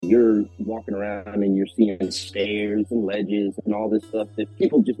you're walking around and you're seeing stairs and ledges and all this stuff that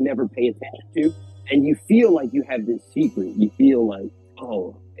people just never pay attention to. And you feel like you have this secret. You feel like,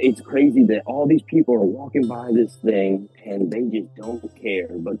 oh, it's crazy that all these people are walking by this thing and they just don't care.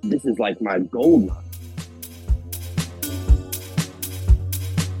 But this is like my gold mine.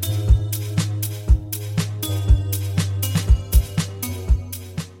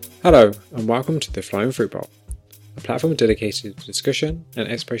 Hello, and welcome to the Flying Fruit Bowl, a platform dedicated to discussion and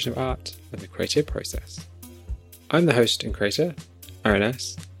exploration of art and the creative process. I'm the host and creator, Aaron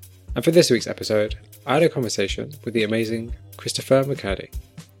S., and for this week's episode, I had a conversation with the amazing Christopher Mccurdy.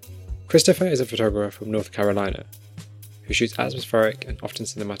 Christopher is a photographer from North Carolina who shoots atmospheric and often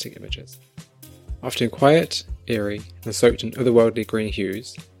cinematic images. Often quiet, eerie, and soaked in otherworldly green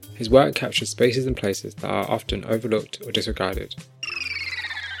hues, his work captures spaces and places that are often overlooked or disregarded.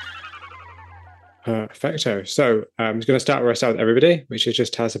 Perfecto. So I'm just going to start where I start with everybody, which is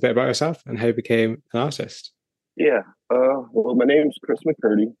just tell us a bit about yourself and how you became an artist. Yeah. Well, my name's Chris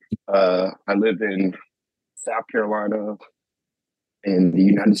Mccurdy. I live in South Carolina in the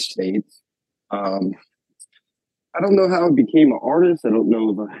United States. I don't know how I became an artist. I don't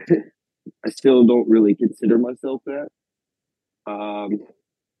know if I still don't really consider myself that.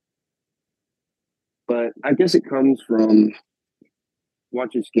 But I guess it comes from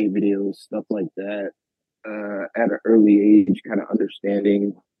watching skate videos, stuff like that, at an early age, kind of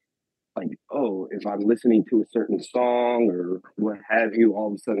understanding, like, oh, if I'm listening to a certain song or what have you, all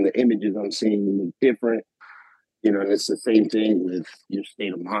of a sudden the images I'm seeing look different, and it's the same thing with your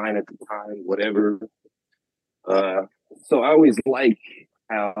state of mind at the time, whatever. So I always like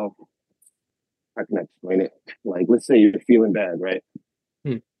how can I explain it? Like, let's say you're feeling bad, right?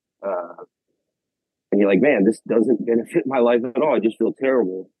 And you're like, man, this doesn't benefit my life at all. I just feel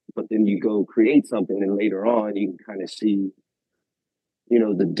terrible. But then you go create something, and later on, you can kind of see,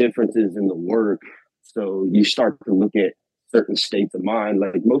 the differences in the work. So you start to look at certain states of mind,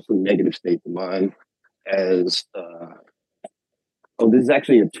 like mostly negative states of mind, as, this is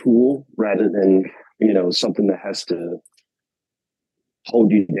actually a tool rather than, something that has to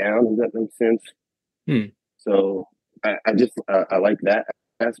hold you down. Does that make sense? So I like that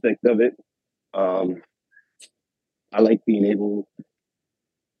aspect of it. I like being able.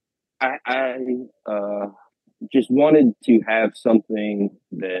 I just wanted to have something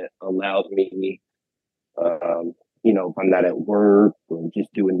that allowed me, if I'm not at work or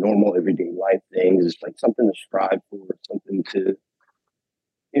just doing normal everyday life things, it's like something to strive for, something to,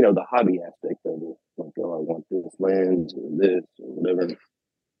 the hobby aspect of it. Like, oh, I want this lens or this or whatever.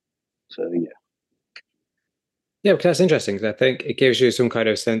 So yeah. Yeah, because that's interesting. Because I think it gives you some kind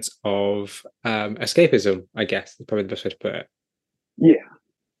of sense of escapism, I guess, is probably the best way to put it. Yeah.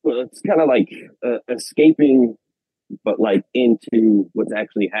 Well, it's kind of like escaping, but like into what's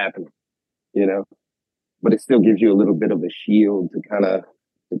actually happening, But it still gives you a little bit of a shield to kind of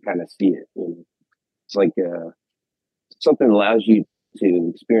see it. It's like something that allows you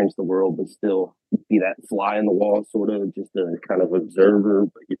to experience the world, but still be that fly in the wall, sort of just a kind of observer,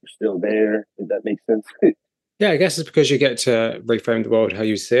 but you're still there. If that makes sense. Yeah, I guess it's because you get to reframe the world how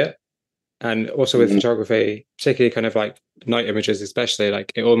you see it. And also with photography, particularly kind of like night images, especially,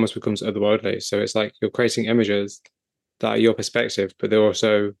 like it almost becomes otherworldly. So it's like you're creating images that are your perspective, but they're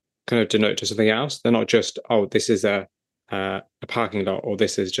also kind of denote to something else. They're not just, oh, this is a parking lot, or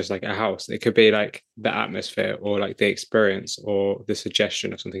this is just like a house. It could be like the atmosphere or like the experience or the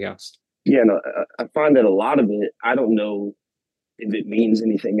suggestion of something else. Yeah, no, I find that a lot of it, I don't know if it means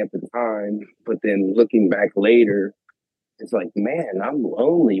anything at the time, but then looking back later, it's like, man, I'm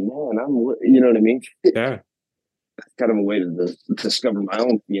lonely, man. You know what I mean? Yeah. That's kind of a way to discover my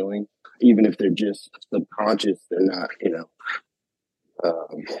own feeling, even if they're just subconscious. They're not,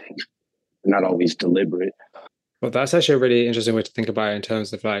 not always deliberate. Well, that's actually a really interesting way to think about it in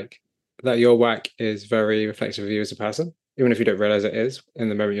terms of like that your work is very reflective of you as a person, even if you don't realize it is in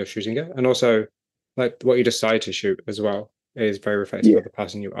the moment you're shooting it. And also like what you decide to shoot as well is very reflective of the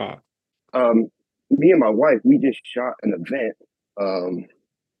person you are. Me and my wife, we just shot an event.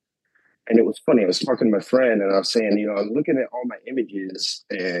 And it was funny. I was talking to my friend and I was saying, I'm looking at all my images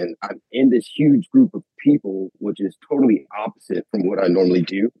and I'm in this huge group of people, which is totally opposite from what I normally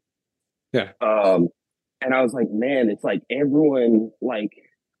do. Yeah. And I was like, man, it's like everyone, like,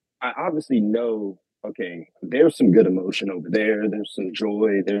 I obviously know, okay, there's some good emotion over there. There's some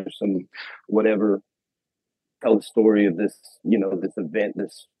joy. There's some whatever. Tell the story of this, this event,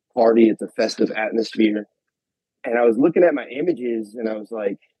 this party. It's a festive atmosphere. And I was looking at my images and I was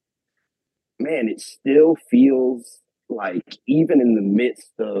like, man, it still feels like even in the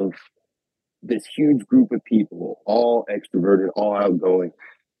midst of this huge group of people, all extroverted, all outgoing,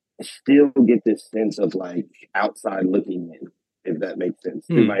 still get this sense of like outside looking in, if that makes sense,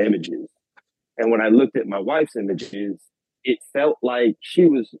 through Hmm. my images. And when I looked at my wife's images, it felt like she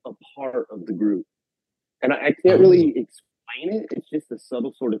was a part of the group. And I can't really Oh. explain it. It's just a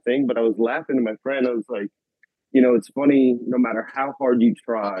subtle sort of thing. But I was laughing to my friend. I was like, it's funny, no matter how hard you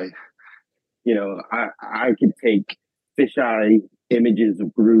try, I could take fisheye images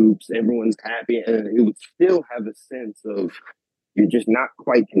of groups, everyone's happy, and it would still have a sense of you're just not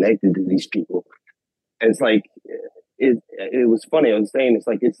quite connected to these people. And it's like it was funny. I was saying it's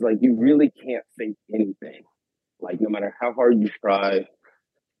like you really can't fake anything. Like no matter how hard you try,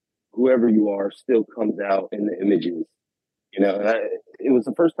 whoever you are still comes out in the images. It was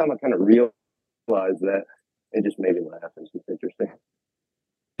the first time I kind of realized that. It just made me laugh. It's just interesting.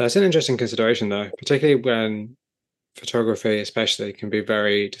 That's an interesting consideration, though, particularly when photography, especially, can be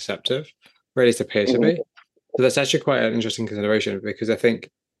very deceptive, or at least appear to be. Mm-hmm. So that's actually quite an interesting consideration because I think,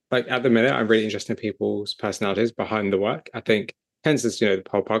 like at the minute, I'm really interested in people's personalities behind the work. I think, hence this, the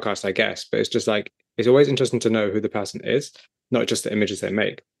whole podcast, I guess. But it's just like it's always interesting to know who the person is, not just the images they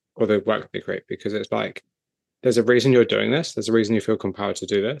make or the work they create, because it's like there's a reason you're doing this. There's a reason you feel compelled to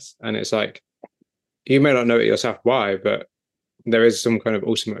do this, and it's like you may not know it yourself why, but there is some kind of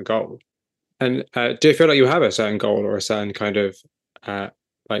ultimate goal. And do you feel like you have a certain goal or a certain kind of uh,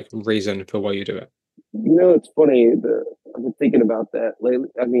 like reason for why you do it? It's funny. I've been thinking about that lately.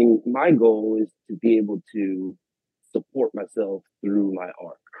 I mean, my goal is to be able to support myself through my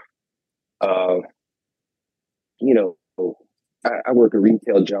art. Uh, you know, I work a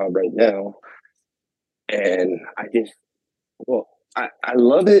retail job right now, and I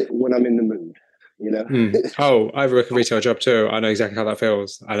love it when I'm in the mood. You know, Mm. Oh, I work a retail job too. I know exactly how that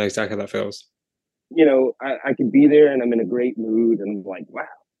feels. I know exactly how that feels. I can be there and I'm in a great mood, and I'm like, wow,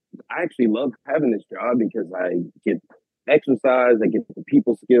 I actually love having this job because I get exercise, I get the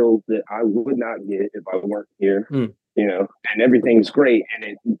people skills that I would not get if I weren't here, Mm. and everything's great, and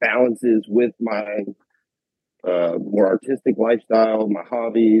it balances with my more artistic lifestyle, my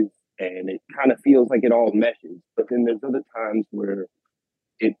hobbies, and it kind of feels like it all meshes. But then there's other times where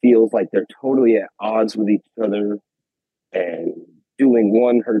it feels like they're totally at odds with each other, and doing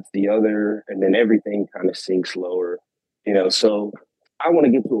one hurts the other, and then everything kind of sinks lower. So I want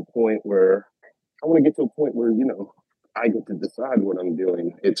to get to a point where I get to decide what I'm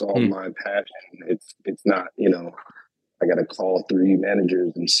doing. It's all Mm. my passion. It's not I got to call three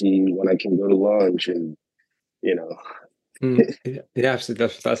managers and see when I can go to lunch, and you know Mm. Yeah, yeah, absolutely.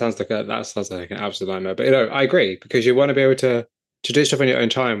 That sounds like an absolute nightmare. But I agree because you want to be able to do stuff in your own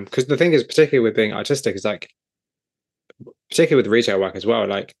time. Because the thing is, particularly with being artistic, is like particularly with retail work as well.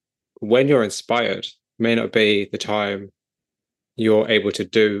 Like when you're inspired, may not be the time you're able to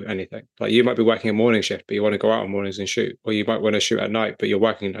do anything. Like you might be working a morning shift, but you want to go out on mornings and shoot, or you might want to shoot at night, but you're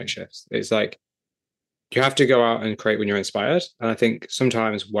working night shifts. It's like you have to go out and create when you're inspired. And I think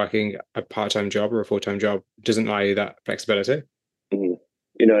sometimes working a part-time job or a full-time job doesn't allow you that flexibility. Mhm.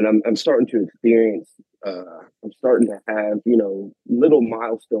 And I'm starting to experience. I'm starting to have little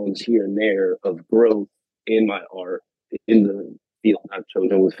milestones here and there of growth in my art in the field I've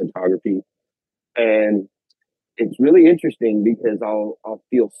chosen with photography, and it's really interesting because I'll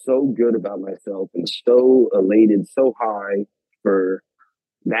feel so good about myself and so elated, so high for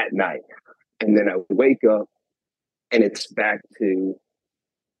that night, and then I wake up and it's back to,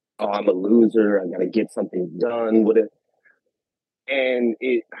 oh, I'm a loser. I got to get something done with it, and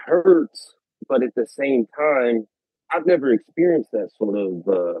it hurts. But at the same time, I've never experienced that sort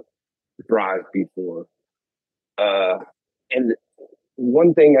of drive before. Uh, and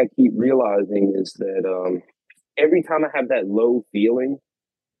one thing I keep realizing is that every time I have that low feeling,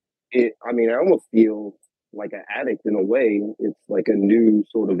 I almost feel like an addict in a way. It's like a new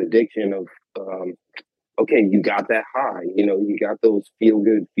sort of addiction of, okay, you got that high, you got those feel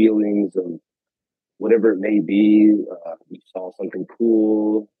good feelings of whatever it may be. You saw something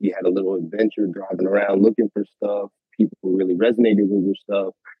cool, you had a little adventure driving around looking for stuff, people really resonated with your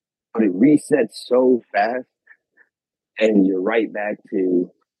stuff, but it resets so fast, and you're right back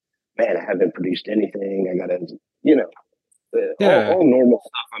to, man, I haven't produced anything. I gotta, you know, Yeah. all normal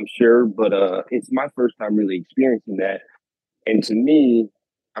stuff, I'm sure, but it's my first time really experiencing that. And to me,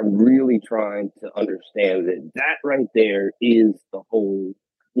 I'm really trying to understand that that right there is the whole,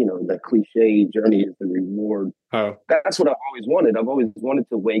 the cliche journey is the reward. Oh, That's what I've always wanted. I've always wanted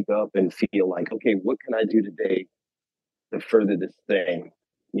to wake up and feel like, okay, what can I do today to further this thing?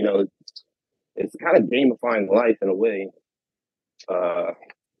 It's kind of gamifying life in a way. Uh,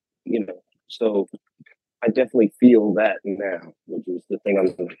 so I definitely feel that now, which is the thing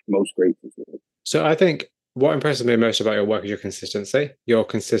I'm most grateful for. so I think what impresses me most about your work is your consistency. You're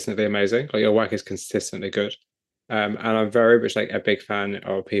consistently amazing. Like your work is consistently good. And I'm very much like a big fan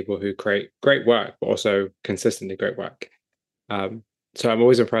of people who create great work, but also consistently great work. Um, so I'm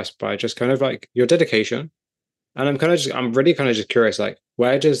always impressed by just kind of like your dedication. And I'm really kind of just curious, like,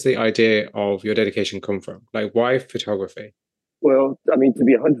 where does the idea of your dedication come from? Like, why photography? Well, I mean, to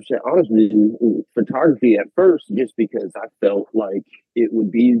be 100% honest with you, photography at first, just because I felt like it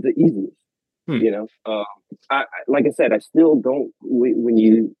would be the easiest. Hmm. You know, like I said, I still don't. When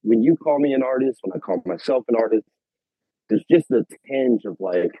you call me an artist, when I call myself an artist, there's just a tinge of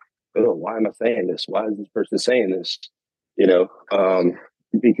like, oh, why am I saying this? Why is this person saying this? You know,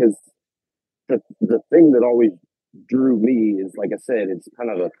 because the thing that always drew me is, like I said, it's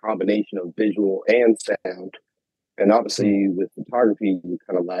kind of a combination of visual and sound. And Hmm. obviously, with photography, you're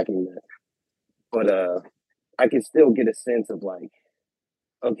kind of lacking that. But I can still get a sense of like,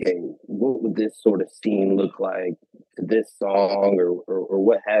 okay, what would this sort of scene look like to this song or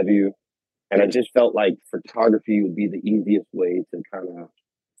what have you? And I just felt like photography would be the easiest way to kind of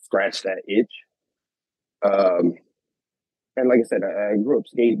scratch that itch. Um, and like I said, I grew up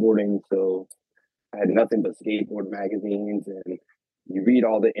skateboarding, so I had nothing but skateboard magazines, and you read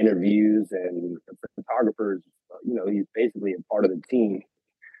all the interviews, and the photographers, he's basically a part of the team.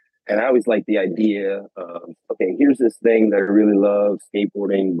 And I always like the idea of, okay, here's this thing that I really love,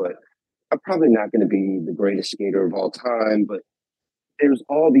 skateboarding, but I'm probably not going to be the greatest skater of all time, but there's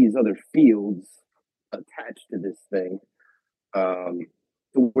all these other fields attached to this thing, um,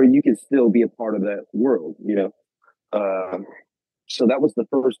 to where you can still be a part of that world. Um, so that was the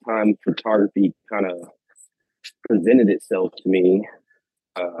first time photography kind of presented itself to me.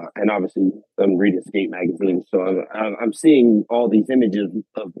 And obviously, I'm reading skate magazines, so I'm seeing all these images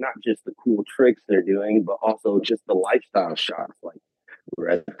of not just the cool tricks they're doing, but also just the lifestyle shots. Like we're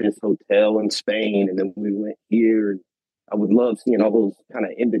at this hotel in Spain, and then we went here. I would love seeing all those kind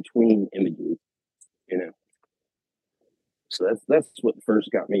of in between images, you know. So that's what first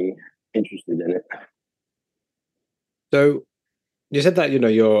got me interested in it. So you said that,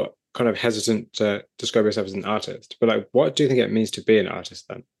 you're kind of hesitant to describe yourself as an artist, but like, what do you think it means to be an artist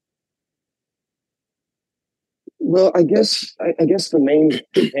then? Well, I guess the main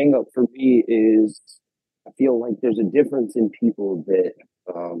hang up for me is I feel like there's a difference in people that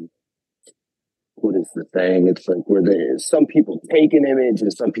what is the thing? It's like where there's some people take an image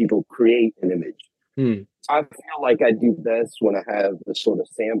and some people create an image. Hmm. I feel like I do best when I have the sort of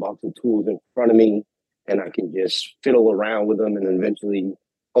sandbox of tools in front of me and I can just fiddle around with them and eventually,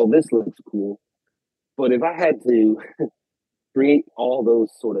 oh, this looks cool. But if I had to create all those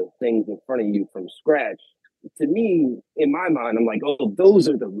sort of things in front of you from scratch, to me, in my mind, I'm like, oh, those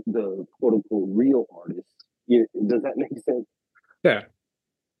are the quote unquote real artists. Does that make sense? Yeah.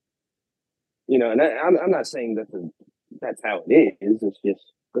 And I'm not saying that's how it is. That's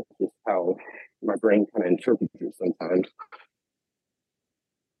just how my brain kind of interprets it sometimes.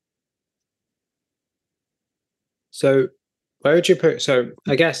 So where would you put, so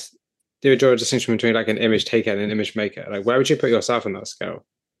I guess you would draw a distinction between like an image taker and an image maker. Like where would you put yourself on that scale?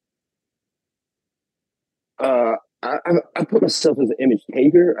 Uh, I put myself as an image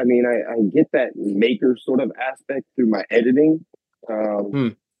taker. I mean, I get that maker sort of aspect through my editing. Um, Hmm.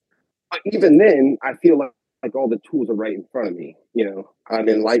 but even then, I feel like all the tools are right in front of me. I'm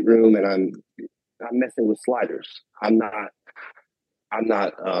in Lightroom and I'm messing with sliders. I'm not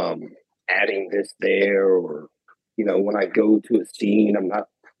adding this there, or when I go to a scene, I'm not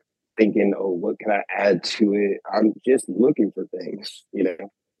thinking, oh, what can I add to it? I'm just looking for things.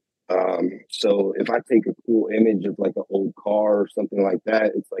 So if I take a cool image of like an old car or something like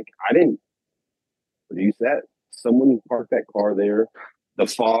that, it's like I didn't produce that. Someone parked that car there. The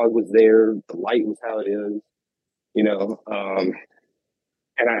fog was there. The light was how it is. You know, um,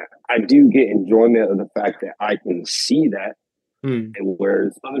 and I do get enjoyment of the fact that I can see that, Hmm. and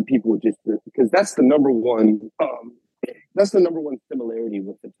whereas other people just because that's the number one similarity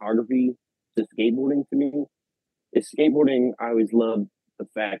with photography to skateboarding to me. Is skateboarding. I always loved the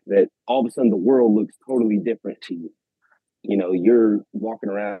fact that all of a sudden the world looks totally different to you. You're walking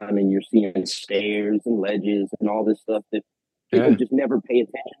around and you're seeing stairs and ledges and all this stuff that people Yeah. just never pay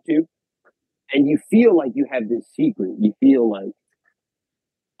attention to. And you feel like you have this secret. You feel like,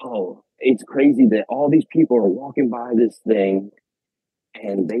 oh, it's crazy that all these people are walking by this thing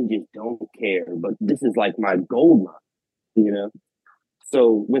and they just don't care. But this is like my gold mine.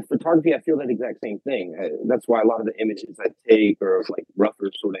 So with photography, I feel that exact same thing. That's why a lot of the images I take are of like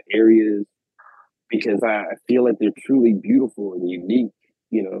rougher sort of areas because I feel like they're truly beautiful and unique.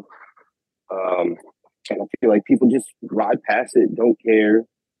 You know, and I feel like people just ride past it, don't care.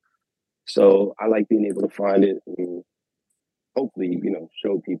 So I like being able to find it and hopefully,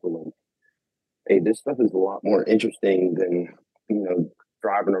 show people like, hey, this stuff is a lot more interesting than,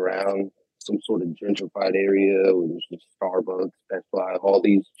 driving around some sort of gentrified area where there's just Starbucks, Best Buy, all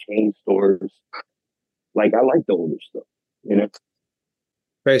these chain stores. Like I like the older stuff, you know?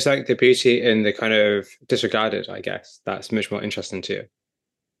 But it's like the beauty in the kind of disregarded, I guess, that's much more interesting to you.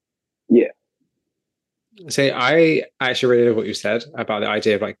 Yeah. See, I actually really love what you said about the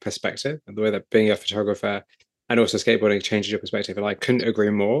idea of like perspective and the way that being a photographer and also skateboarding changes your perspective. And I couldn't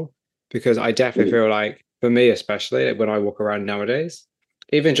agree more because I definitely Mhm. feel like, for me especially, like when I walk around nowadays,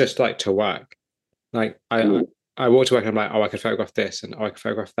 even just like to work, like I Mhm. I walk to work and I'm like, oh, I could photograph this and oh, I could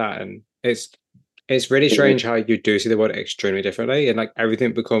photograph that, and it's really Mhm. strange how you do see the world extremely differently, and like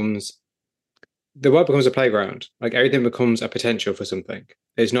everything becomes the world becomes a playground. Like everything becomes a potential for something.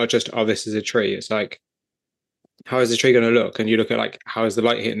 It's not just oh, this is a tree. It's like how is the tree going to look? And you look at like how is the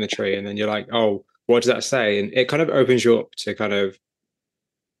light hitting the tree, and then you're like, oh, what does that say? And it kind of opens you up to kind of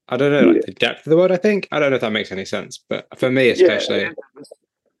I don't know, Yeah. like the depth of the world. I think I don't know if that makes any sense, but for me Yeah. especially,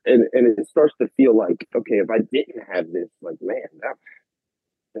 And it starts to feel like, okay, if I didn't have this, like, man,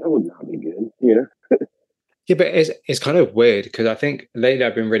 that would not be good, you know? yeah, but it's kind of weird because I think lately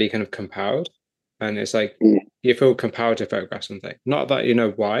I've been really kind of compelled, and it's like Mm. you feel compelled to photograph something. Not that you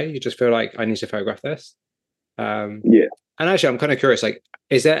know why, you just feel like I need to photograph this. Um, Yeah. and actually, I'm kind of curious, like,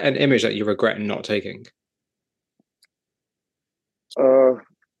 is there an image that you regret not taking? Uh,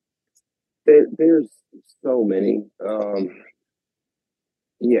 there's so many.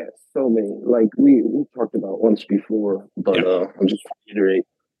 Yeah, so many. Like we talked about once before, but Yeah, I'll just reiterate.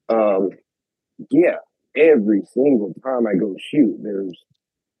 Um, yeah, every single time I go shoot, there's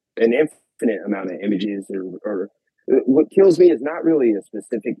an infinite amount of images or what kills me is not really a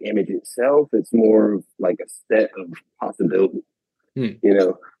specific image itself. It's more of like a set of possibilities, hmm. you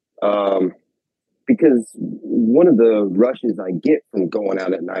know. Because one of the rushes I get from going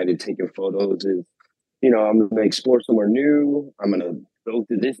out at night and taking photos is, I'm going to explore somewhere new. I'm going to go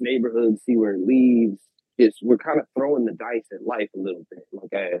through this neighborhood, see where it leads. We're kind of throwing the dice at life a little bit.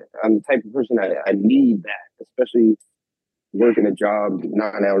 Like I'm the type of person I need that, especially working a job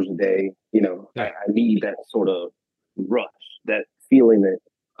 9 hours a day. Yeah. I need that sort of rush, that feeling that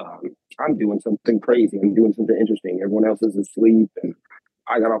I'm doing something crazy. I'm doing something interesting. Everyone else is asleep and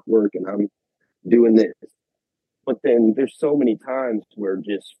I got off work and I'm doing this. But then there's so many times where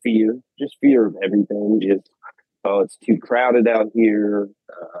just fear of everything, just oh, it's too crowded out here.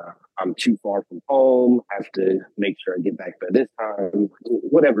 I'm too far from home. I have to make sure I get back by this time,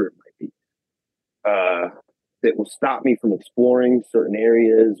 whatever it might be. Uh, that will stop me from exploring certain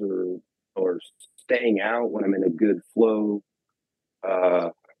areas or staying out when I'm in a good flow. Uh,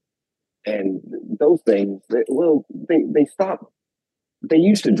 and those things, they stop. They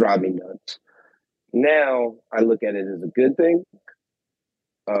used to drive me nuts. Now I look at it as a good thing,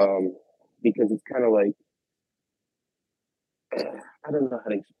 um, because it's kind of like I don't know how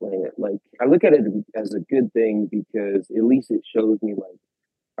to explain it. Like I look at it as a good thing because at least it shows me like,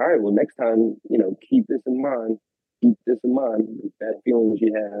 all right, well next time, keep this in mind. Keep this in mind. That feelings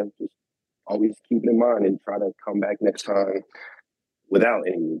you have, just always keep it in mind and try to come back next time without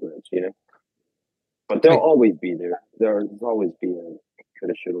any regrets. But they'll I always be there. There's always be a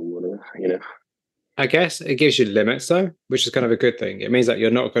coulda, shoulda, woulda. I guess it gives you limits though, which is kind of a good thing. It means that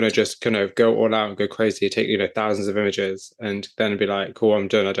you're not going to just kind of go all out and go crazy, take thousands of images, and then be like, "Cool, I'm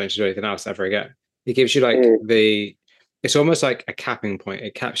done. I don't need to do anything else ever again." It gives you like Mm, it's almost like a capping point.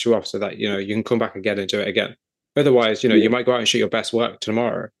 It caps you off so that you can come back again and do it again. Otherwise, you yeah. might go out and shoot your best work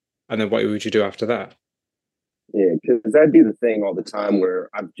tomorrow, and then what would you do after that? Yeah, because I do the thing all the time where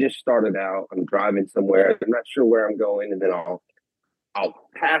I've just started out, I'm driving somewhere, I'm not sure where I'm going, and then I'll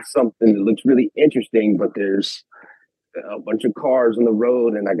pass something that looks really interesting, but there's a bunch of cars on the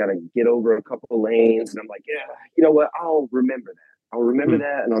road, and I got to get over a couple of lanes, and I'm like, yeah, you know what? I'll remember that. I'll remember Hmm.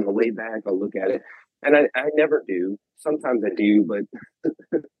 that, and on the way back, I'll look at it. And I never do. Sometimes I do, but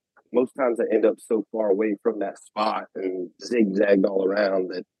most times I end up so far away from that spot and zigzagged all around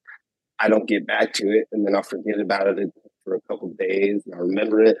that I don't get back to it, and then I'll forget about it for a couple of days, and I'll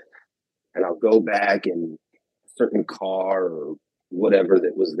remember it, and I'll go back, and a certain car or whatever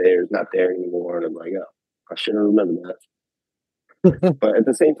that was there is not there anymore, and I'm like, oh, I should have remembered that. But at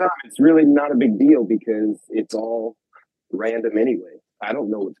the same time, it's really not a big deal because it's all random anyway. I don't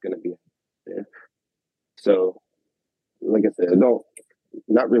know what's going to be there. So, like I said, I don't,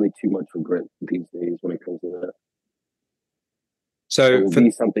 not really too much regret these days when it comes to that. There So will for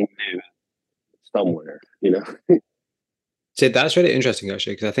be something new somewhere. see, that's really interesting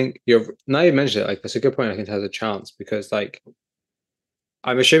actually, because I think you're now you mentioned it, like that's a good point. I think it has a chance because like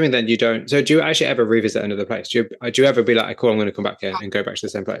I'm assuming then you don't. So do you actually ever revisit another place? Do you ever be like, cool, I'm going to come back here and go back to the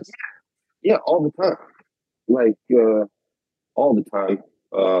same place? Yeah, all the time. Like all the time.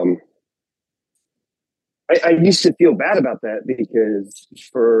 Um, I used to feel bad about that because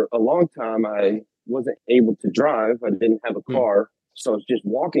for a long time I wasn't able to drive. I didn't have a Hmm. car, so I was just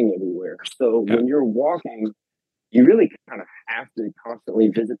walking everywhere. So Yeah. when you're walking, you really kind of have to constantly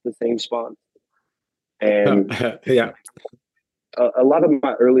visit the same spots. And Yeah. a lot of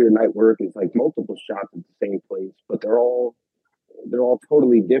my earlier night work is like multiple shots at the same place, but they're all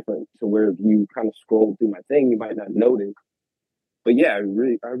totally different. To where if you kind of scroll through my thing, you might not notice. But yeah, I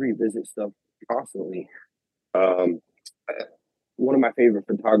revisit stuff constantly. Um, One of my favorite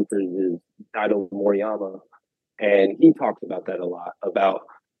photographers is Daido Moriyama, and he talks about that a lot, about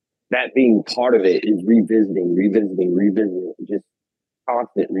that being part of it is revisiting, just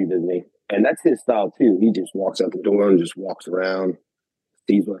constant revisiting. And that's his style too. He just walks out the door and just walks around,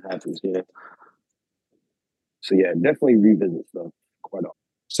 sees what happens, So yeah, definitely revisit stuff quite often.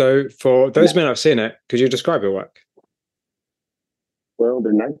 So for those men I've seen it, could you describe your work? Well,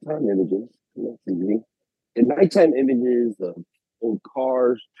 they're nighttime images. That's easy. The nighttime images of old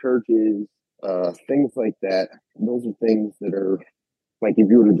cars, churches, things like that. Those are things that are like if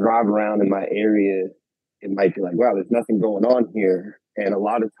you were to drive around in my area, it might be like, wow, there's nothing going on here. And a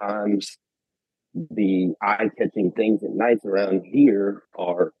lot of times the eye-catching things at nights around here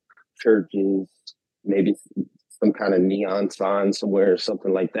are churches, maybe some kind of neon sign somewhere or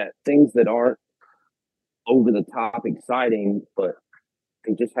something like that. Things that aren't over the top exciting, but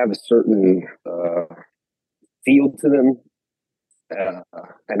they just have a certain feel to them.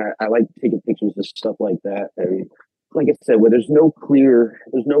 And I like taking pictures of stuff like that. And like I said, where there's no clear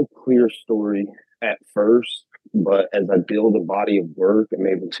story at first, but as I build a body of work, I'm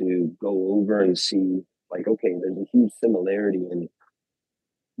able to go over and see like, okay, there's a huge similarity in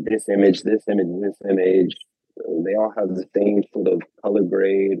this image, this image, this image. They all have the same sort of color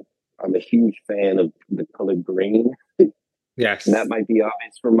grade. I'm a huge fan of the color green, and that Yes. might be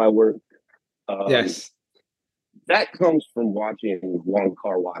obvious from my work. Um, Yes. that comes from watching Wong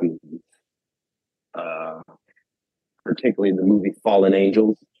Kar Wai movies, uh, particularly the movie Fallen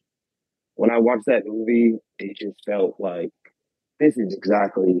Angels. When I watched that movie, it just felt like this is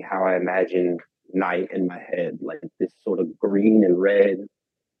exactly how I imagine night in my head, like this sort of green and red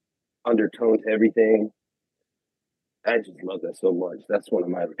undertone to everything. I just love that so much. That's one of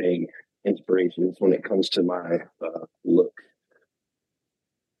my big inspirations when it comes to my look.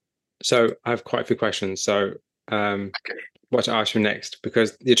 So I have quite a few questions. So um, what to ask you next?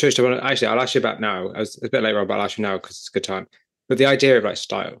 Because the truth, actually, I'll ask you about now. It's a bit later on, but I'll ask you now because it's a good time. But the idea of like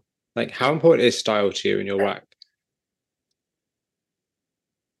style, like how important is style to you in your work?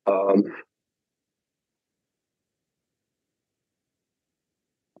 Um,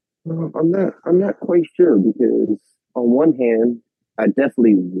 I'm not quite sure because on one hand, I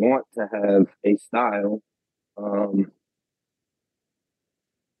definitely want to have a style, um,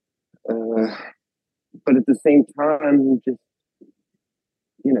 uh, but at the same time, just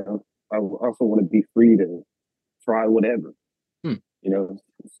you know, I also want to be free to try whatever. Hmm. You know,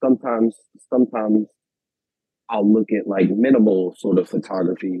 sometimes I'll look at like minimal sort of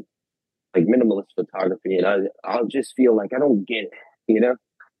photography, like minimalist photography, and I'll just feel like I don't get it. You know,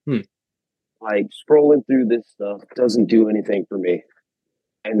 Hmm. like scrolling through this stuff doesn't do anything for me.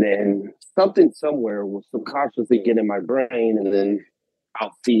 And then something somewhere will subconsciously get in my brain, and then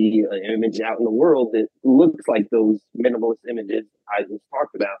I'll see an image out in the world that looks like those minimalist images I just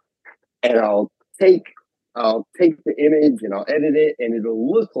talked about, and take I'll take the image and I'll edit it, and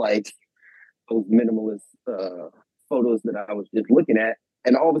it'll look like those minimalist photos that I was just looking at.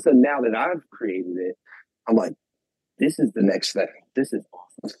 And all of a sudden, now that I've created it, I'm like, this is the next thing. This is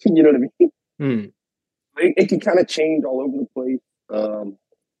awesome. You know what I mean? Hmm. It can kind of change all over the place. Um,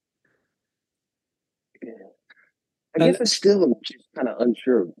 I guess And I still am just kind of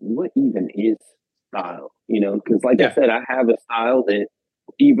unsure of what even is style, because like I yeah, said, I have a style that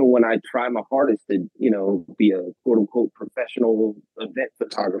even when I try my hardest to, be a quote unquote professional event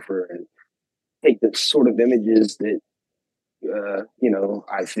photographer and take the sort of images that,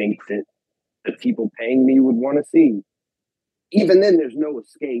 I think that the people paying me would want to see. Even then, there's no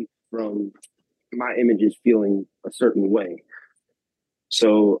escape from my images feeling a certain way.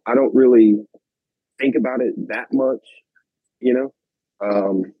 So I don't really think about it that much, you know.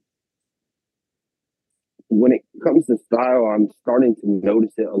 Um, when it comes to style, I'm starting to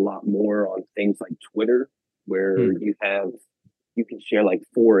notice it a lot more on things like Twitter, where hmm. you can share like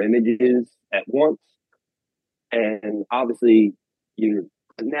four images at once, and obviously you're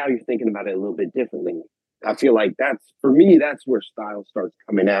you're thinking about it a little bit differently. I feel like that's for me, that's where style starts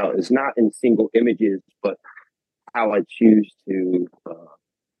coming out. It's not in single images, but how I choose to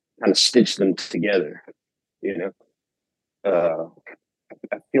kind of stitch them together. You know, uh,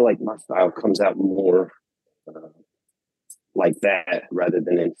 I feel like my style comes out more uh, like that rather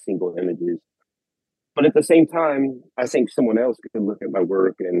than in single images. But at the same time, I think someone else could look at my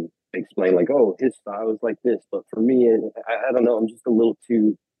work and explain like, "Oh, his style is like this." But for me, I don't know. I'm just a little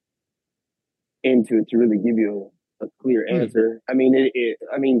too into it to really give you a clear Hmm. answer. I mean,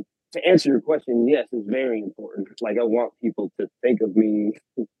 to answer your question, yes, it's very important. Like, I want people to think of me,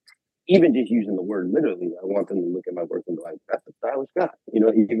 even just using the word literally. I want them to look at my work and be like, "That's a stylish guy."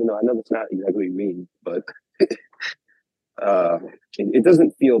 Even though I know that's not exactly me, but uh, it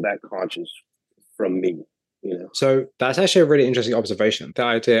doesn't feel that conscious from me. You know. So that's actually a really interesting observation. The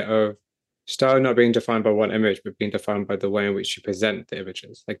idea of style not being defined by one image, but being defined by the way in which you present the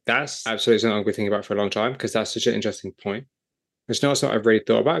images. Like that's absolutely something I've been thinking about for a long time because that's such an interesting point. It's not something I've really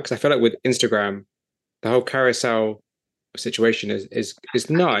thought about because I feel like with Instagram, the whole carousel situation is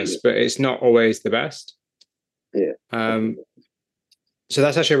nice, Yeah. but it's not always the best. Yeah. Um, so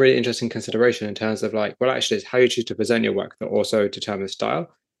that's actually a really interesting consideration in terms of like, well, actually, it's how you choose to present your work that also determines style.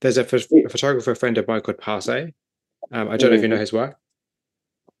 There's Yeah. a photographer friend of mine called Parse. I don't know if you know Mm-hmm. his work.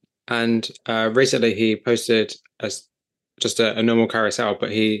 And recently he posted as just a normal carousel,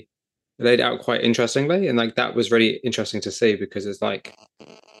 but he laid it out quite interestingly. And like that was really interesting to see because it's like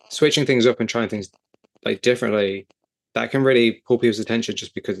switching things up and trying things like differently that can really pull people's attention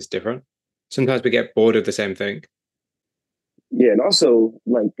just because it's different. Sometimes we get bored of the same thing. Yeah, and also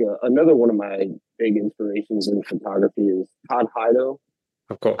like another one of my big inspirations in photography is Todd Hido.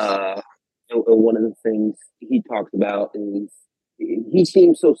 Of course. And one of the things he talks about is he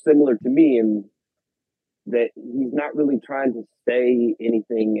seems so similar to me in that he's not really trying to say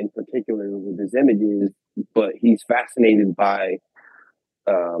anything in particular with his images, but he's fascinated by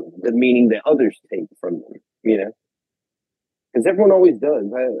the meaning that others take from them. Because everyone always does.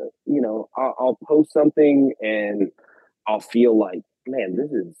 I'll post something and I'll feel like, man,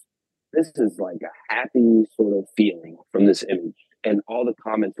 this is like a happy sort of feeling from this image, and all the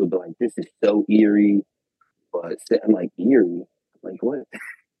comments would be like, "This is so eerie," but I'm like, "Eerie? Like what?"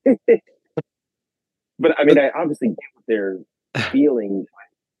 But I mean, But I obviously get what they're feeling.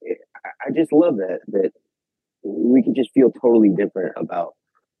 I just love that we can just feel totally different about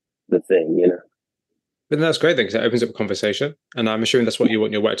the thing. but that's great thing because it opens up a conversation. And I'm assuming that's what you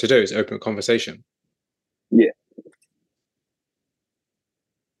want your work to do is open a conversation. Yeah,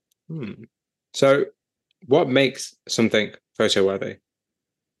 Hmm. So what makes something photo worthy?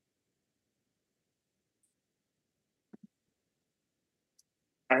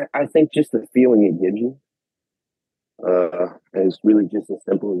 I think just the feeling it gives you is really just as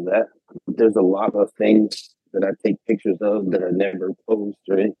simple as that. There's a lot of things that I take pictures of that I never post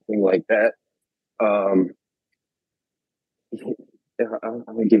or anything like that. Um, I'm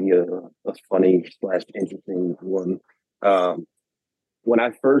gonna give you a funny slash interesting one. Um, when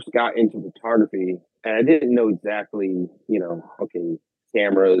I first got into photography, and I didn't know exactly, okay,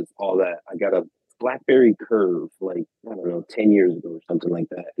 cameras, all that. I got a BlackBerry Curve, like I don't know, 10 years ago or something like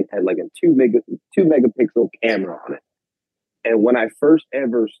that. It had like a two megapixel camera on it. And when I first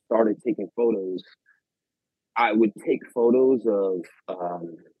ever started taking photos, I would take photos of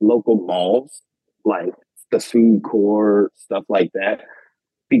local malls, like the food court, stuff like that.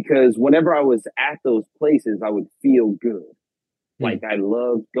 Because whenever I was at those places, I would feel good. Hmm. Like I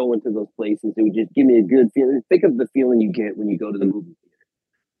loved going to those places. It would just give me a good feeling. Think of the feeling you get when you go to the movie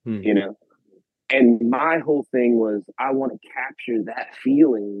Hmm. theater, you know? And my whole thing was I want to capture that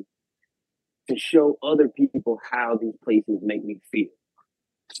feeling to show other people how these places make me feel.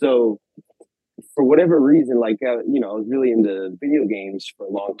 So for whatever reason, like, I was really into video games for a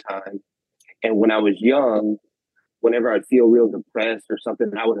long time. And when I was young, whenever I'd feel real depressed or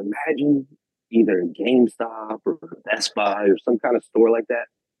something, I would imagine either GameStop or Best Buy or some kind of store like that.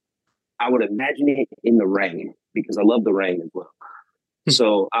 I would imagine it in the rain because I love the rain as well.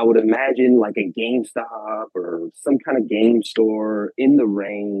 So I would imagine like a GameStop or some kind of game store in the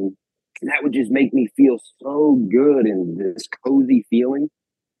rain. And that would just make me feel so good and this cozy feeling.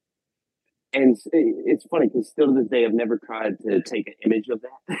 And it's funny because still to this day, I've never tried to take an image of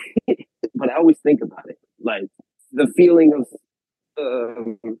that, but I always think about it. Like the feeling of,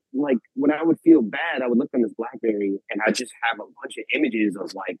 like when I would feel bad, I would look on this BlackBerry and I just have a bunch of images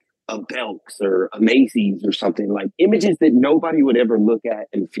of like a Belks or a Macy's or something, like images that nobody would ever look at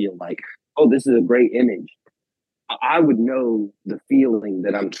and feel like, oh, this is a great image. I would know the feeling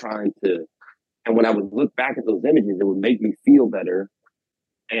that I'm trying to, and when I would look back at those images, it would make me feel better.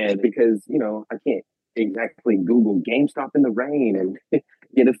 And because, I can't exactly Google GameStop in the rain and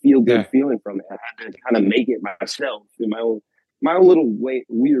get a feel good Yeah. feeling from it. I had to kind of make it myself in my own little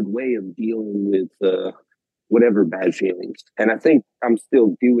weird way of dealing with whatever bad feelings. And I think I'm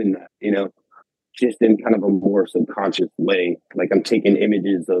still doing that, you know, just in kind of a more subconscious way. Like I'm taking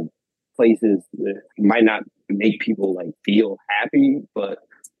images of places that might not make people like feel happy, but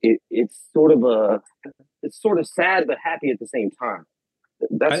it's sort of sad but happy at the same time.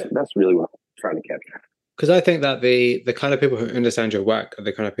 That's really what I'm trying to capture. Because I think that the kind of people who understand your work are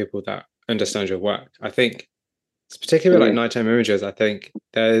the kind of people that understand your work. I think it's particularly like Mm-hmm. nighttime images. I think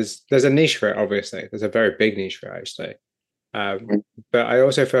there's a niche for it. Obviously, there's a very big niche for it, actually. Um, but I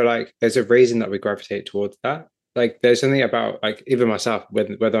also feel like there's a reason that we gravitate towards that. Like there's something about like even myself,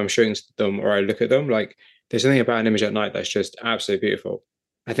 whether I'm shooting them or I look at them, like there's something about an image at night that's just absolutely beautiful.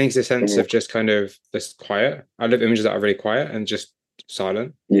 I think it's a sense Mm-hmm. of just kind of this quiet. I love images that are really quiet and just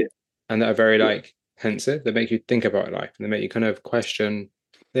silent Yeah, and that are very yeah. like pensive, that make you think about life and they make you kind of question.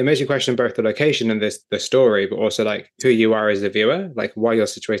 They make you question both the location and the story, but also like who you are as a viewer, like why you're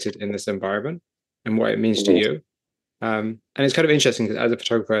situated in this environment and what it means to Mm-hmm. you. And it's kind of interesting because as a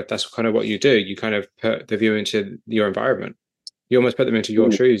photographer, that's kind of what you do. You kind of put the viewer into your environment. You almost put them into your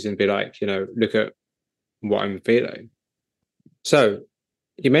Mm-hmm. shoes and be like, you know, look at what I'm feeling. So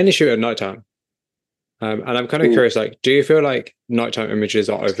you mainly shoot at nighttime. And I'm kind of Mm-hmm. curious, like, do you feel like nighttime images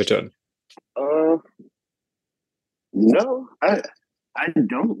are overdone? Uh, no, I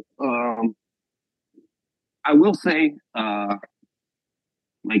don't. I will say,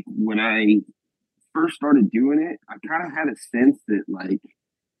 like when I first started doing it, I kind of had a sense that like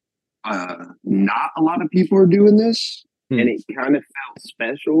not a lot of people are doing this, and Hmm. it kind of felt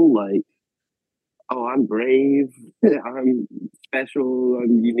special. Like, oh, I'm brave, I'm special,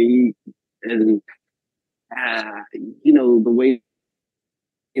 I'm unique, and uh, you know the way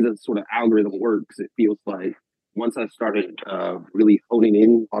the sort of algorithm works, it feels like once I started really honing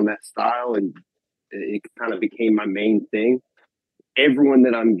in on that style and it kind of became my main thing. Everyone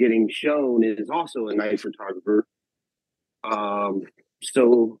that I'm getting shown is also a night photographer. Um,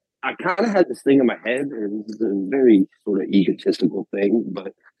 so I kind of had this thing in my head, and it's a very sort of egotistical thing,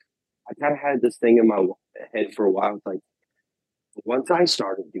 but I kind of had this thing in my head for a while. It's like once I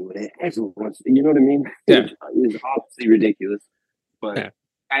started doing it, everyone's, you know what I mean? Yeah. Which is obviously ridiculous, but Yeah.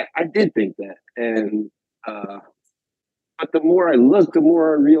 I did think that, and uh, but the more I looked, the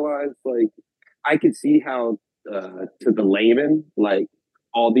more I realized like I could see how to the layman, like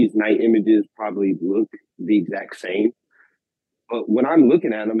all these night images probably look the exact same. But when I'm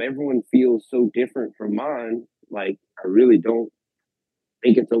looking at them, everyone feels so different from mine. Like I really don't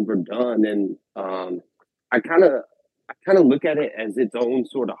think it's overdone, and I kind of I kind of look at it as its own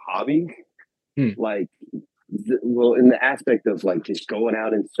sort of hobby. Hmm. Like, well, in the aspect of like just going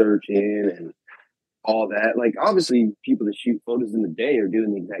out and searching and all that. Like obviously people that shoot photos in the day are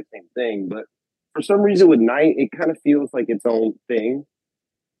doing the exact same thing, but for some reason with night it kind of feels like its own thing.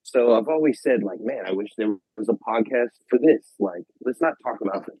 So I've always said like, man, I wish there was a podcast for this. Like, let's not talk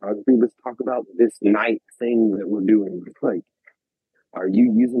about photography. Let's talk about this night thing that we're doing. Like, are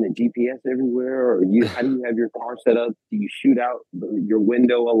you using a GPS everywhere? Or you? How do you have your car set up? Do you shoot out your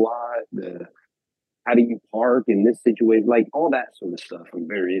window a lot? How do you park in this situation? Like all that sort of stuff. I'm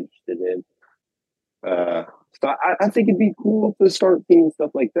very interested in. Uh, so I think it'd be cool to start seeing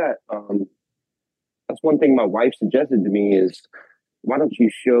stuff like that. That's one thing my wife suggested to me is why don't you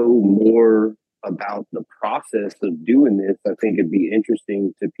show more about the process of doing this? I think it'd be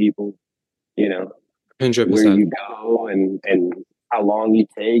interesting to people, you know, where 100%. you go and how long you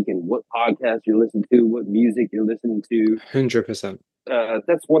take and what podcast you're listening to, what music you're listening to. 100%.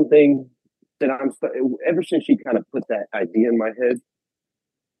 That's one thing that ever since she kind of put that idea in my head,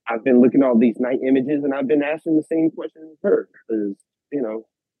 I've been looking at all these night images and I've been asking the same question as her. Is, you know,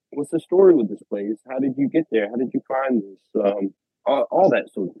 what's the story with this place? How did you get there? How did you find this? All that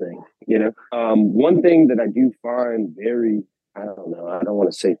sort of thing, you know. One thing that I do find very, I don't know, I don't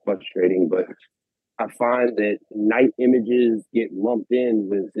want to say frustrating, but I find that night images get lumped in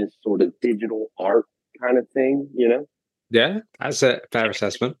with this sort of digital art kind of thing, you know. Yeah, that's a fair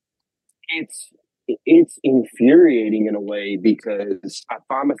assessment. it's it's infuriating in a way because I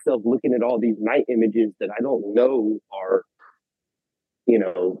find myself looking at all these night images that I don't know are, you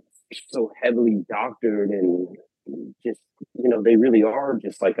know, so heavily doctored and just, you know, they really are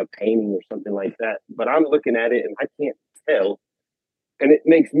just like a painting or something like that. But I'm looking at it and I can't tell. And it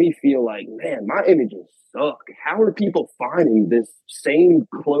makes me feel like, man, my images suck. How are people finding this same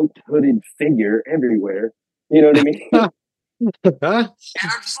cloaked, hooded figure everywhere? You know what I mean? And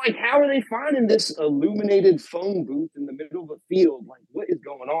I'm just like, how are they finding this illuminated phone booth in the middle of a field? Like, what is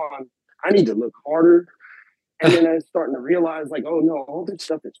going on? I need to look harder. And then I was starting to realize, like, oh no, all this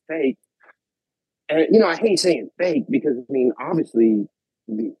stuff is fake. And I hate saying fake because I mean, obviously,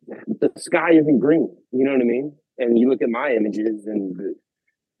 the sky isn't green. You know what I mean? And you look at my images, and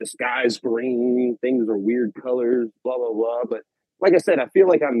the sky's green. Things are weird colors. Blah blah blah. But like I said, I feel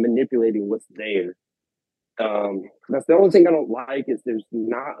like I'm manipulating what's there. That's the only thing I don't like is there's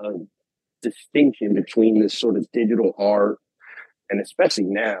not a distinction between this sort of digital art and especially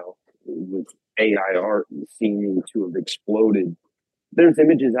now with AI art seeming to have exploded. There's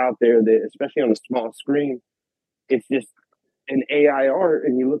images out there that, especially on a small screen, it's just an AI art,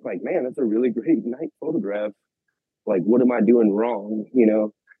 and you look like, man, that's a really great night photograph. Like, what am I doing wrong?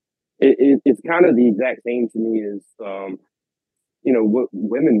 It's kind of the exact same to me as what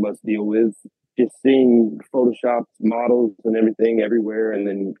women must deal with, just seeing Photoshop models and everything everywhere, and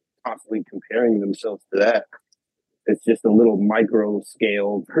then constantly comparing themselves to that. It's just a little micro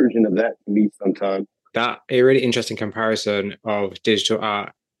scale version of that to me sometimes. That a really interesting comparison of digital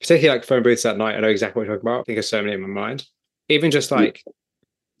art, particularly like phone booths at night. I know exactly what you're talking about. I think of so many in my mind. Even just like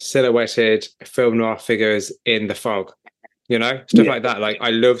silhouetted film noir figures in the fog, stuff like that. Like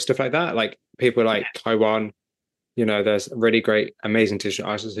I love stuff like that. Like people like Taiwan, there's really great, amazing digital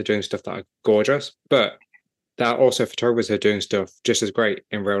artists who are doing stuff that are gorgeous, but there are also photographers who are doing stuff just as great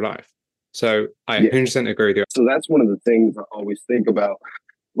in real life. So I 100% agree with you. So that's one of the things I always think about.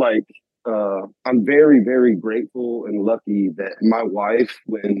 Like, I'm very, very grateful and lucky that my wife,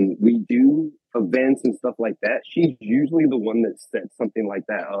 when we do events and stuff like that, she's usually the one that sets something like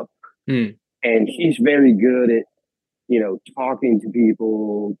that up. And she's very good at, talking to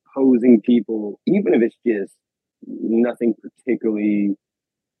people, posing people, even if it's just nothing particularly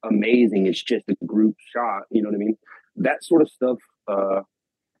amazing. It's just a group shot. You know what I mean? That sort of stuff.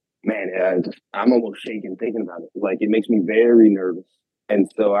 Man, I'm almost shaking thinking about it. Like, it makes me very nervous. And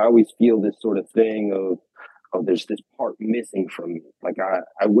so I always feel this sort of thing of there's this part missing from me. Like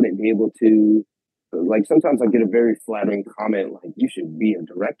I wouldn't be able to, like sometimes I get a very flattering comment like, you should be a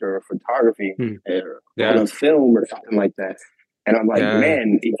director of photography or on a film or something like that. And I'm like,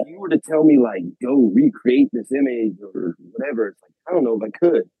 man, if you were to tell me like, go recreate this image or whatever, it's like, I don't know if I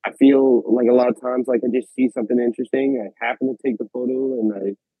could. I feel like a lot of times, like I just see something interesting. I happen to take the photo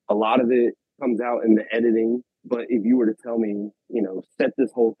and a lot of it comes out in the editing. But if you were to tell me, set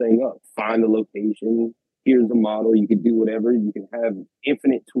this whole thing up, find the location, here's the model, you can do whatever, you can have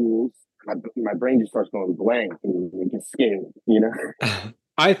infinite tools. My brain just starts going blank and it gets scared,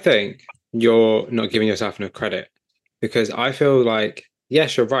 I think you're not giving yourself enough credit because I feel like,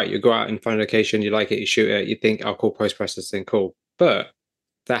 yes, you're right. You go out and find a location, you like it, you shoot it, you think, oh, cool, post-processing, cool. But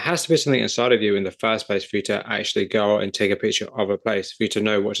there has to be something inside of you in the first place for you to actually go and take a picture of a place, for you to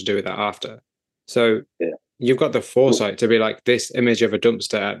know what to do with that after. So you've got the foresight to be like, this image of a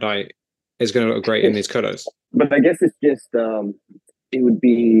dumpster at night is going to look great in these colors. But I guess it's just, it would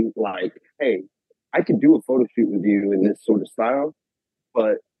be like, hey, I could do a photo shoot with you in this sort of style,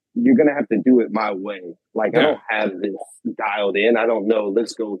 but you're going to have to do it my way. Like, I don't have this dialed in. I don't know,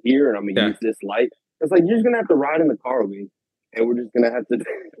 let's go here and I'm going to use this light. It's like, you're just going to have to ride in the car with me. And we're just going to have to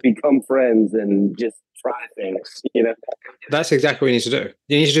become friends and just try things, That's exactly what you need to do.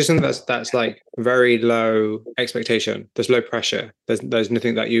 You need to do something that's like very low expectation. There's low pressure. There's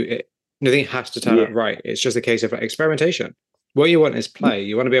nothing that nothing has to turn out right. It's just a case of like experimentation. What you want is play.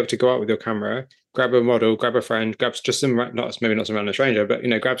 You want to be able to go out with your camera, grab a model, grab a friend, grab just maybe not some random stranger, but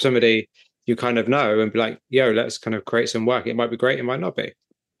grab somebody you kind of know and be like, yo, let's kind of create some work. It might be great, it might not be.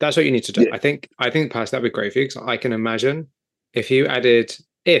 That's what you need to do. I think past that'd be great for you because I can imagine if you added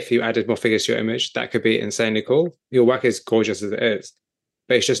more figures to your image, that could be insanely cool. Your work is gorgeous as it is,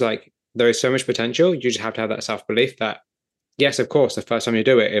 but it's just like there is so much potential. You just have to have that self-belief that, yes, of course, the first time you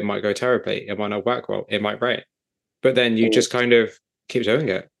do it, it might go terribly. It might not work well. It might break. But then you just kind of keep doing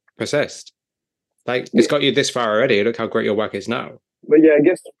it, persist. Like, it's got you this far already. Look how great your work is now. But yeah, I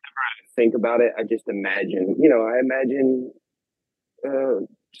guess whenever I think about it, I just imagine,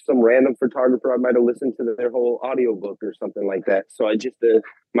 some random photographer, I might have listened to their whole audiobook or something like that. So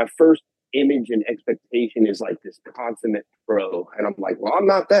my first image and expectation is like this consummate pro. And I'm like, well, I'm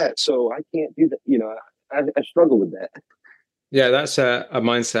not that. So I can't do that. I struggle with that. Yeah, that's a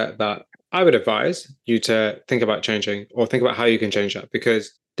mindset that I would advise you to think about changing or think about how you can change that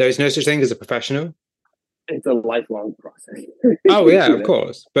because there is no such thing as a professional. It's a lifelong process. Oh, yeah, of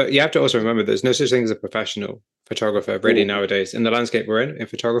course. But you have to also remember there's no such thing as a professional photographer really nowadays. In the landscape we're in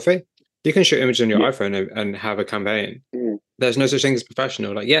photography, you can shoot images on your iPhone and have a campaign. There's no such thing as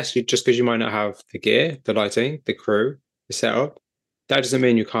professional. Like, yes, just because you might not have the gear, the lighting, the crew, the setup, that doesn't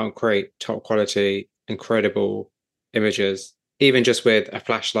mean you can't create top quality, incredible images, even just with a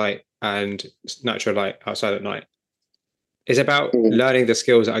flashlight and natural light outside at night. It's about Mhm. learning the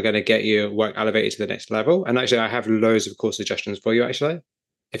skills that are going to get your work elevated to the next level. And actually, I have loads of course suggestions for you, actually,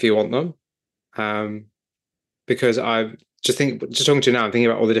 if you want them. Um, because I just talking to you now, I'm thinking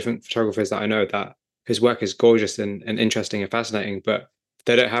about all the different photographers that I know that whose work is gorgeous and interesting and fascinating, but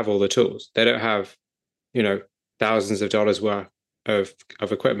they don't have all the tools. They don't have, you know, thousands of dollars worth of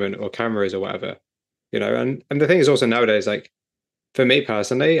equipment or cameras or whatever, And the thing is also nowadays, like for me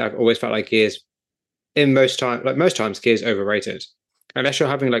personally, I've always felt like gears in most times gear is overrated. Unless you're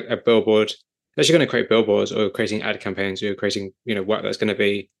having like a billboard, unless you're going to create billboards or creating ad campaigns, or you're creating, work that's going to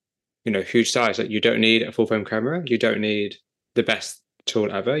be, huge size. Like you don't need a full frame camera. You don't need the best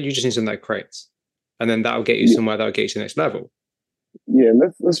tool ever. You just need something that creates. And then that'll get you Yeah, somewhere, that'll get you to the next level. yeah, and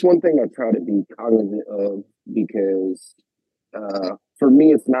that's one thing I try to be cognizant of because for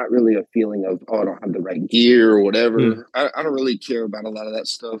me, it's not really a feeling of, oh, I don't have the right gear or Mm, whatever. I don't really care about a lot of that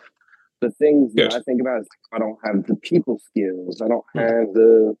stuff. The things that good. I think about is I don't have the people skills. I don't Mm. have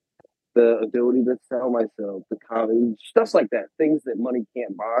the ability to sell myself, the college, stuff like that. Things that money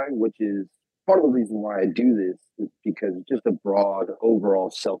can't buy, which is part of the reason why I do this is because it's just a broad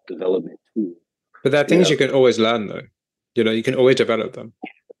overall self development tool. But there are You things know? you can always learn though. You can always develop them.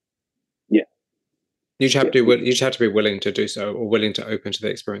 Yeah, You just have yeah. to you just have to be willing to do so, or willing to open to the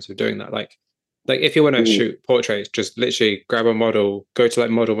experience of doing that. Like if you want to Mhm. shoot portraits, just literally grab a model, go to like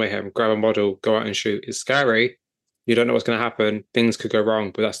Model Mayhem, grab a model, go out and shoot. It's scary. You don't know what's going to happen. Things could go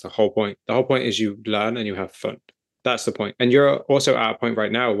wrong, but that's the whole point. The whole point is you learn and you have fun. That's the point. And you're also at a point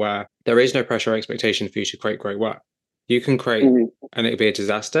right now where there is no pressure or expectation for you to create great work. You can create Mhm. and it'll be a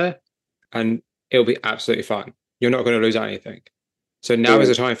disaster and it'll be absolutely fine. You're not going to lose out anything. So now is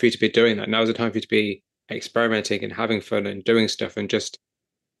Mhm. the time for you to be doing that. Now is the time for you to be experimenting and having fun and doing stuff and just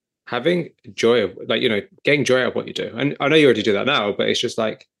having joy of getting joy out of what you do. And I know you already do that now, but it's just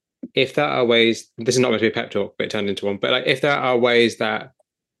like if there are ways, this is not meant to be a pep talk, but it turned into one. But like if there are ways that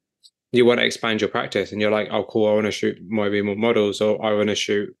you want to expand your practice and you're like, oh cool, I want to shoot maybe more models or I want to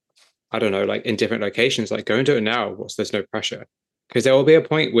shoot, I don't know, like in different locations, like go and do it now. There's no pressure. Because there will be a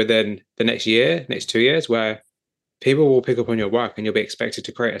point within the next year, next 2 years where people will pick up on your work and you'll be expected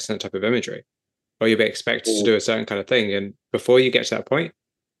to create a certain type of imagery or you'll be expected to Mhm. do a certain kind of thing. And before you get to that point,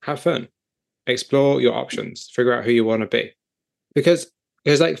 have fun, explore your options, figure out who you want to be. Because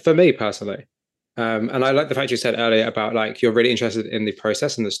like for me personally, and I like the fact you said earlier about like you're really interested in the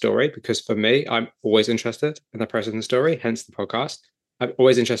process and the story. Because for me, I'm always interested in the process and the story. Hence the podcast. I'm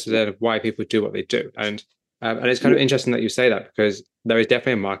always interested in why people do what they do, and it's kind of Yeah. interesting that you say that because there is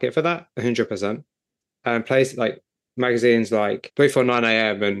definitely a market for that, 100%. And places like magazines like 349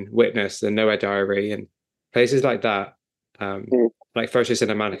 AM and Witness and Nowhere Diary and places like that, Mhm. like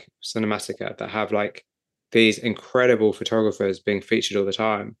Cinematica that have like these incredible photographers being featured all the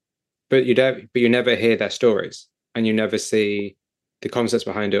time, but you never hear their stories and you never see the concepts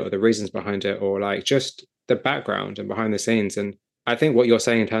behind it or the reasons behind it or like just the background and behind the scenes. And I think what you're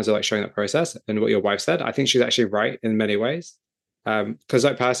saying in terms of like showing that process and what your wife said, I think she's actually right in many ways. Because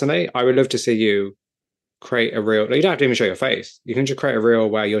like personally, I would love to see you create a reel. Like, you don't have to even show your face. You can just create a reel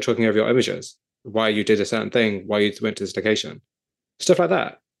where you're talking over your images, why you did a certain thing, why you went to this location, stuff like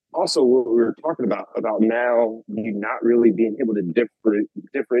that. Also, what we were talking about now, you not really being able to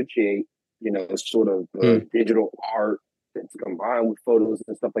differentiate, sort of Mm. digital art that's combined with photos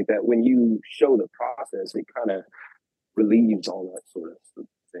and stuff like that. When you show the process, it kind of relieves all that sort of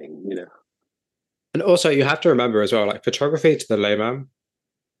thing. And also, you have to remember as well, like photography to the layman,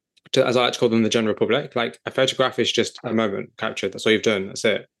 as I like to call them, the general public, like a photograph is just a moment captured. That's all you've done. That's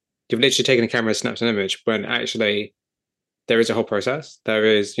it. You've literally taken a camera and snapped an image when actually there is a whole process. There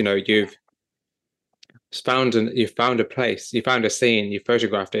is, you've found a place, you found a scene, you've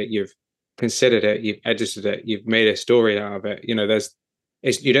photographed it, you've considered it, you've edited it, you've made a story out of it. You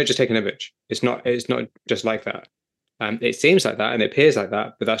don't just take an image. It's not just like that. It seems like that and it appears like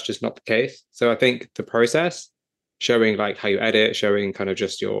that, but that's just not the case. So I think the process, showing like how you edit, showing kind of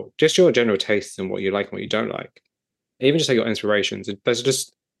just your general tastes and what you like and what you don't like, even just like your inspirations. There's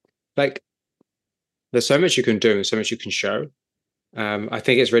just like there's so much you can do and so much you can show. I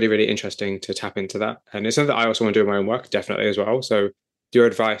think it's really, really interesting to tap into that. And it's something that I also want to do in my own work, definitely as well. So your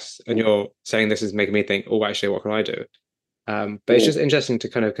advice and you're saying this is making me think, oh, actually, what can I do? But it's Mm, just interesting to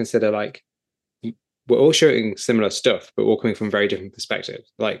kind of consider like we're all shooting similar stuff, but we're all coming from very different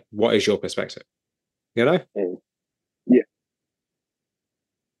perspectives. Like, what is your perspective? You know? mm. Yeah.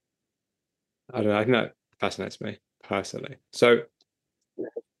 I don't know. I think that fascinates me personally. So,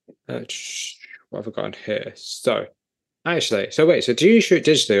 what have I got on here? So, actually, so wait, so do you shoot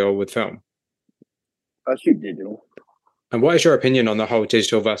digitally or with film? I shoot digital. And what is your opinion on the whole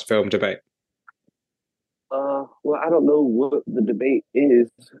digital versus film debate? Well, I don't know what the debate is.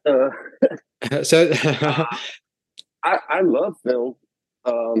 Uh, So, I love film,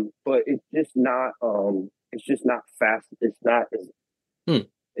 but it's just not fast. hmm,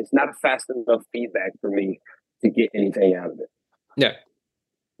 It's not a fast enough feedback for me to get anything out of it. yeah,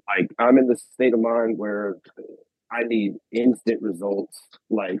 Like I'm in the state of mind where I need instant results.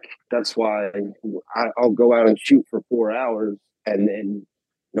 Like that's why I'll go out and shoot for 4 hours, and then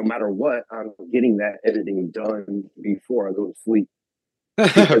no matter what, I'm getting that editing done before I go to sleep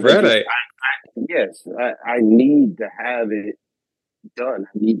because really, I need to have it done.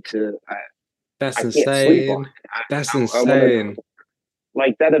 I need to. that's I can't sleep on insane. it. That's I want to insane.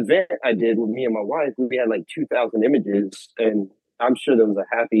 like that event I did with me and my wife. We had like 2,000 images, and I'm sure there was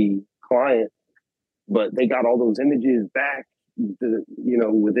a happy client, but they got all those images back,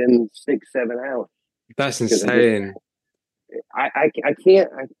 within 6, 7 hours That's because I just insane. I can't.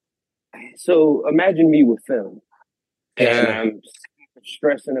 So imagine me with film, and Yeah, I'm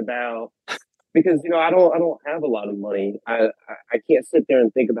stressing about because I don't have a lot of money. I can't sit there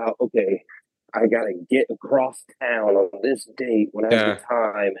and think about, okay, I gotta get across town on this date when I have the yeah,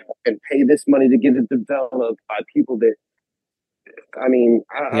 time and pay this money to get it developed by people that I mean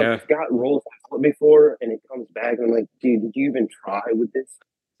I've yeah, got roles before and it comes back and I'm like, dude, did you even try with this?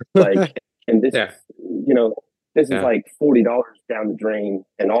 Like, and this yeah, is this is yeah. like $40 down the drain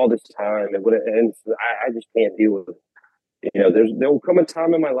and all this time and I just can't deal with it. There will come a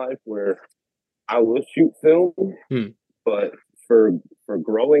time in my life where I will shoot film, Hmm. but for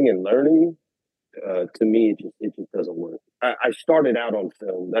growing and learning, to me, it just doesn't work. I started out on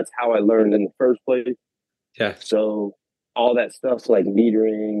film. That's how I learned in the first place. Yeah. So all that stuff like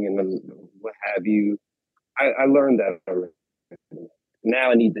metering and what have you, I learned that already.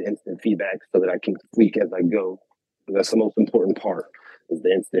 Now I need the instant feedback so that I can tweak as I go. That's the most important part is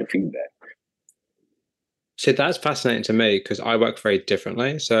the instant feedback. So that's fascinating to me because I work very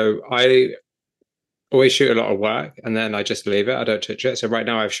differently. So I always shoot a lot of work and then I just leave it. I don't touch it. So right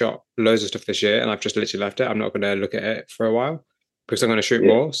now I've shot loads of stuff this year and I've just literally left it. I'm not going to look at it for a while because I'm going to shoot Yeah.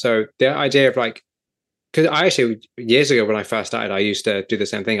 more. So the idea of like, because I actually, years ago when I first started, I used to do the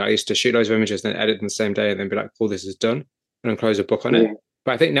same thing. I used to shoot loads of images and then edit them the same day and then be like, cool, this is done, and then close a book on it. Mm-hmm.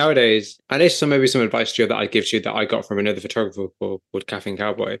 But I think nowadays, and this is maybe some advice to you that I'd give to you that I got from another photographer called Caffeine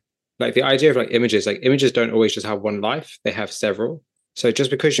Cowboy. Like the idea of like images don't always just have one life, they have several. So just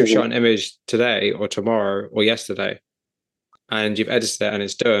because you've Mm-hmm. shot an image today or tomorrow or yesterday and you've edited it and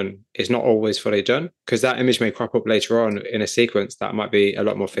it's done, it's not always fully done because that image may crop up later on in a sequence that might be a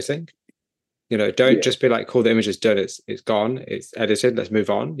lot more fitting. Don't Yeah. just be like, cool, the image is done, it's gone, it's edited, let's move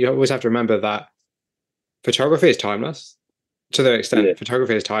on. You always have to remember that photography is timeless to the Yeah. extent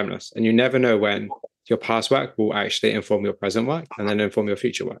photography is timeless, and you never know when your past work will actually inform your present work and then inform your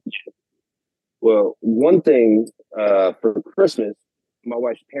future work. Well, one thing for Christmas, my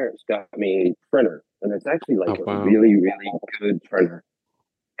wife's parents got me a printer, and it's actually like Oh a wow. really, really good printer.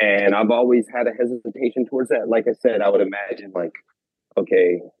 And I've always had a hesitation towards that. Like I said, I would imagine like,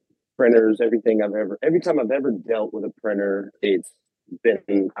 okay, printers, every time I've ever dealt with a printer, it's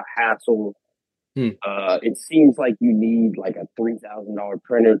been a hassle. Hmm. It seems like you need like a $3,000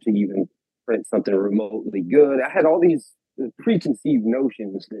 printer to even print something remotely good. I had all these preconceived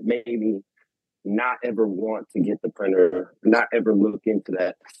notions that made me not ever want to get the printer, not ever look into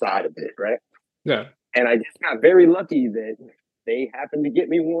that side of it, right? Yeah. And I just got very lucky that they happened to get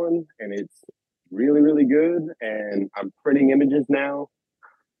me one, and it's really, really good. And I'm printing images now,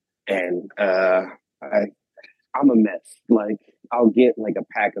 and I'm a mess. Like I'll get like a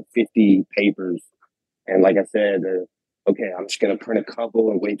pack of 50 papers, and like I said, okay, I'm just gonna print a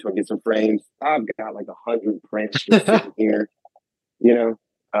couple and wait till I get some frames. I've got like 100 prints just sitting here, you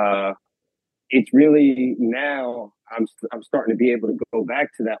know. It's really now I'm starting to be able to go back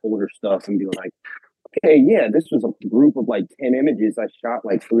to that older stuff and be like, okay, yeah, this was a group of like 10 images I shot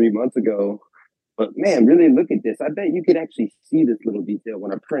like 3 months ago. But man, really look at this. I bet you could actually see this little detail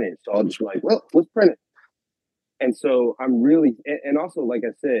when I print it. So I'll just be like, well, let's print it. And so I'm really, and also, like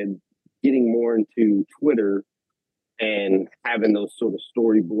I said, getting more into Twitter and having those sort of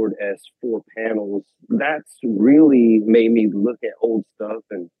storyboard s 4 panels. That's really made me look at old stuff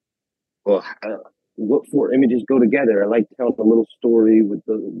and well, what 4 images go together. I like telling a little story with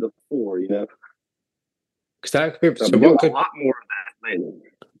the four, Because that could be, So I've so been doing what a could, lot more of that lately.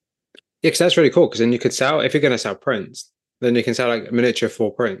 yeah, because that's really cool. Because then you could sell, if you're going to sell prints, then you can sell like miniature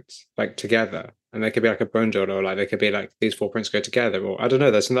 4 prints like together. And they could be like a bundle or like they could be like these 4 prints go together. Or I don't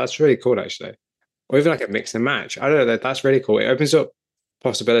know. That's really cool actually. Or even like a mix and match. I don't know. That's really cool. It opens up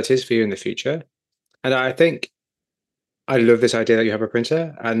possibilities for you in the future. And I think I love this idea that you have a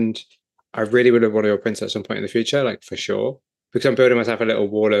printer, and I really would have wanted a printer at some point in the future, like for sure, because I'm building myself a little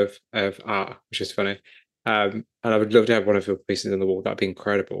wall of art, which is funny. And I would love to have one of your pieces on the wall. That'd be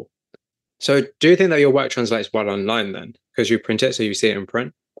incredible. So, do you think that your work translates well online then, because you print it, so you see it in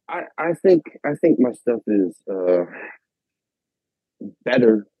print? I think my stuff is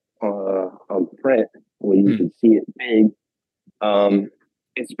better on print when you Hmm. can see it big. Um,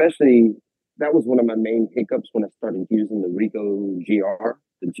 Especially that was one of my main hiccups when I started using the Ricoh GR,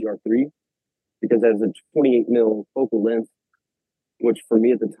 the GR3, because as a 28 mil focal length, which for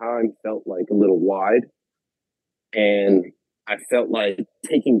me at the time felt like a little wide, and I felt like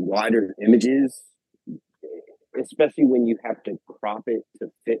taking wider images, especially when you have to crop it to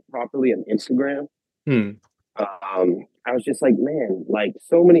fit properly on Instagram. Hmm. I was just like, man, like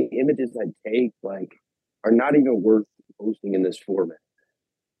so many images I take, like, are not even worth posting in this format.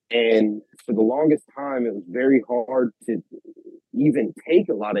 And for the longest time, it was very hard to even take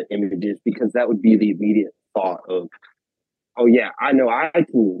a lot of images because that would be the immediate thought of, oh, yeah, I know I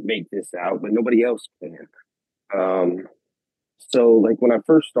can make this out, but nobody else can. Um, so, like, when I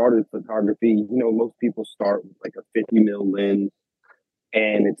first started photography, most people start with like a 50 mil lens,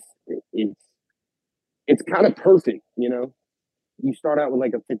 and it's it's kind of perfect. You start out with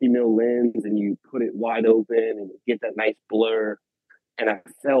like a 50 mil lens and you put it wide open and you get that nice blur. And I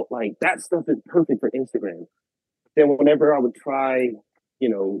felt like that stuff is perfect for Instagram. Then whenever I would try,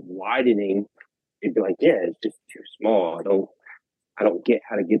 widening, it'd be like, yeah, it's just too small. I don't get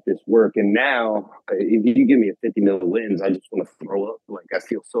how to get this work. And now, if you give me a 50 mil lens, I just want to throw up. Like I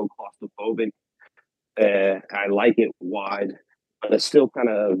feel so claustrophobic. I like it wide, but I still kind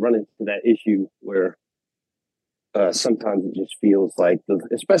of run into that issue where sometimes it just feels like,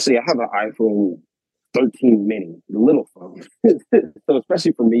 especially I have an iPhone 13 mini, the little phone. So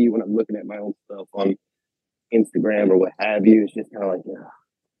especially for me, when I'm looking at my own stuff on Instagram or what have you, it's just kind of like,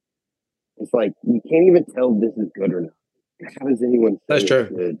 it's like you can't even tell if this is good or not. How does anyone say That's it's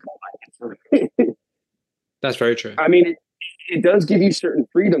true. good? That's very true. I mean, it does give you certain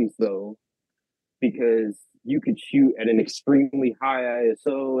freedoms though, because you could shoot at an extremely high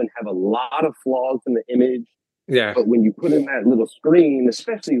ISO and have a lot of flaws in the image. Yeah. But when you put in that little screen,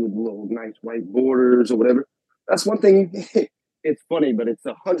 especially with little nice white borders or whatever, that's one thing. It's funny, but it's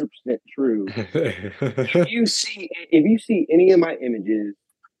 100% true. If you see any of my images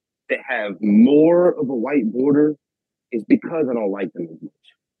that have more of a white border, it's because I don't like them as much.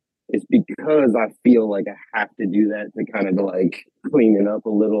 It's because I feel like I have to do that to kind of like clean it up a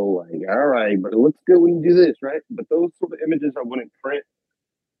little. Like, all right, but it looks good when you do this, right? But those sort of images I wouldn't print,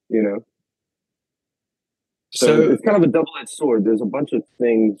 you know. So So it's kind of a double-edged sword. There's a bunch of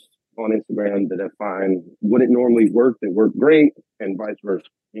things on Instagram that I find wouldn't normally work that work great, and vice versa.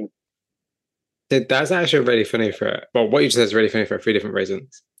 that's actually really funny for, well, what you just said is really funny for three different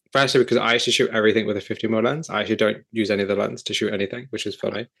reasons. Firstly, because I actually shoot everything with a 50 mm lens. I actually don't use any of the lens to shoot anything, which is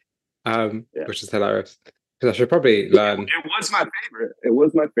funny, Yeah. which is hilarious. Because I should probably learn. It was my favorite. It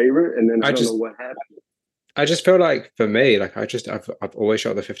was my favorite, and then I I don't know just, what happened. I just feel like for me, like I've always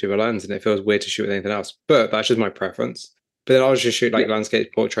shot the 50 mm lens, and it feels weird to shoot with anything else. But that's just my preference. But then I'll just shoot like Yeah. landscapes,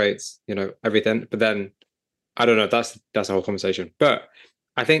 portraits, everything. But then I don't know. That's a whole conversation. But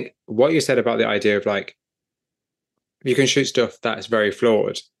I think what you said about the idea of like you can shoot stuff that is very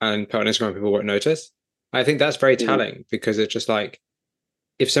flawed and put on Instagram, people won't notice. I think that's very Mhm. telling because it's just like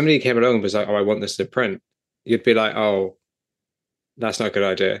if somebody came along and was like, "Oh, I want this to print," you'd be like, "Oh, that's not a good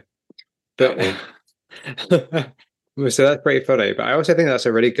idea." But Uh-oh. so that's pretty funny. But I also think that's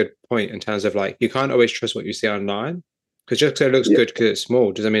a really good point in terms of like you can't always trust what you see online because just because it looks Yeah. good because it's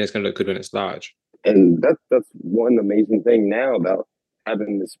small doesn't mean it's going to look good when it's large. And that's one amazing thing now about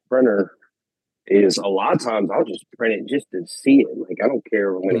having this printer is a lot of times I'll just print it just to see it. Like I don't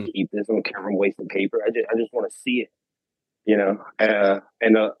care if I'm going Hmm. to keep this. I don't care if I'm wasting paper. I just want to see it. You know,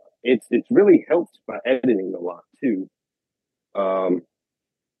 and it's really helped by editing a lot too. Um,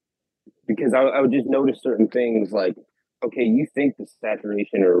 because I would just notice certain things like, okay, you think the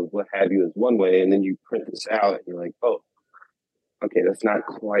saturation or what have you is one way, and then you print this out, and you're like, oh, okay, that's not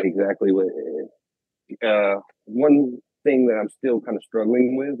quite exactly what it is. One thing that I'm still kind of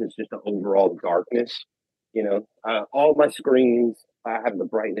struggling with is just the overall darkness. All my screens, I have the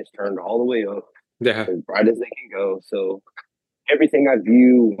brightness turned all the way up, Yeah. as bright as they can go. So everything I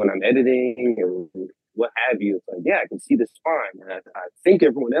view when I'm editing or what have you, it's like, yeah, I can see this fine. I think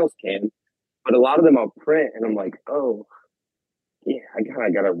everyone else can, but a lot of them I'll print and I'm like, oh, yeah, I kind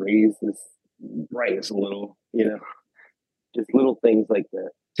of got to raise this brightness a little, just little things like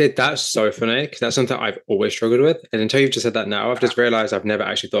that. Dude, that's so funny because that's something I've always struggled with. And until you've just said that now, I've just realized I've never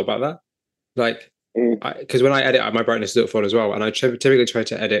actually thought about that. Like, Mm, Because when I edit, my brightness is at full as well, and I typically try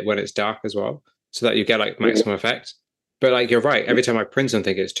to edit when it's dark as well, so that you get like mm, maximum effect. But like you're right, yeah, every time I print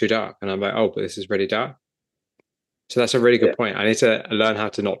something, it's too dark, and I'm like, oh, but this is really dark. So that's a really yeah. good point. I need to learn how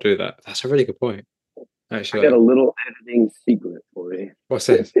to not do that. That's a really good point, I got actually. a little editing secret for you. What's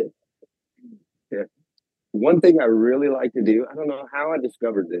this? Yeah. One thing I really like to do, I don't know how I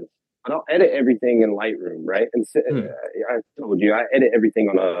discovered this, but I'll edit everything in Lightroom, right? And so, Hmm. I told you, I edit everything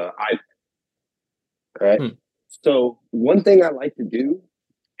on a iPad, right? Hmm. So one thing I like to do,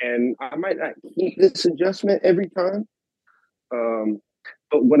 and I might not keep this adjustment every time, um,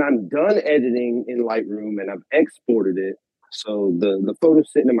 but when I'm done editing in Lightroom and I've exported it, so the photo's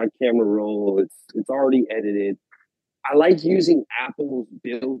sitting in my camera roll, it's already edited. I like using Apple's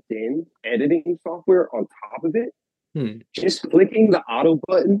built-in editing software on top of it, Hmm. just clicking the auto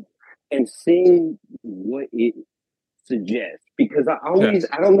button and seeing what it suggests. Because Yeah.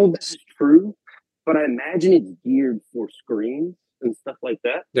 I don't know if this is true, but I imagine it's geared for screens and stuff like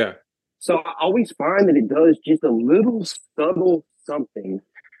that. Yeah. So I always find that it does just a little subtle something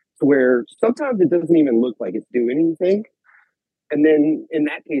to where sometimes it doesn't even look like it's doing anything. And then in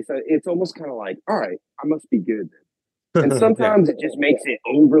that case, it's almost kind of like, all right, I must be good. And Yeah. sometimes it just makes it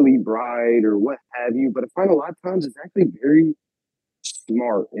overly bright or what have you. But I find a lot of times it's actually very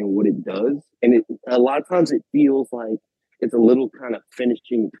smart in what it does. And a lot of times it feels like it's a little kind of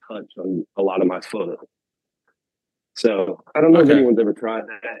finishing touch on a lot of my photos. So I don't know if Okay. anyone's ever tried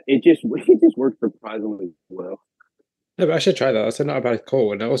that. It just works surprisingly well. No, but I should try that. That's not a bad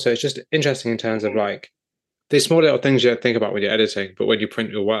call. And also, it's just interesting in terms of like these small little things you don't think about when you're editing, but when you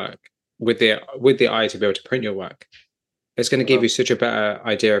print your work with the eye to be able to print your work, it's going to give Uh, you such a better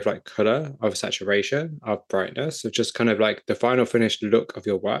idea of like color, of saturation, of brightness, of just kind of like the final finished look of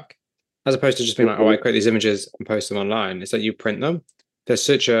your work, as opposed to just being like, oh, I mhm, create these images and post them online. It's like you print them. There's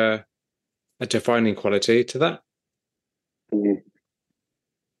such a defining quality to that. mhm.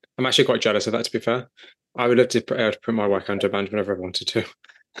 I'm actually quite jealous of that, to be fair. I would love to to print my work on demand whenever I wanted to.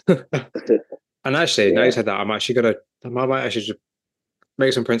 And actually, now you Yeah. said that, I'm actually gonna, I might actually just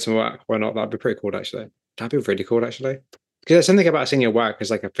make some prints and work. Why not? That'd be pretty cool, actually. That'd be really cool, actually. Because there's something about seeing your work as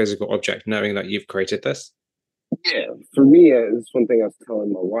like a physical object, knowing that you've created this. Yeah. For me, it's one thing I was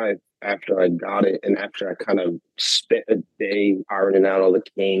telling my wife after I got it and after I kind of spent a day ironing out all the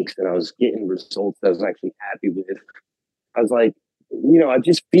kinks and I was getting results that I was actually happy with. I was like, I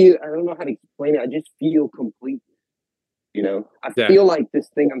just feel, I don't know how to explain it. I just feel complete. I Yeah. feel like this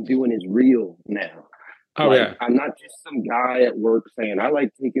thing I'm doing is real now. Oh Like yeah. I'm not just some guy at work saying I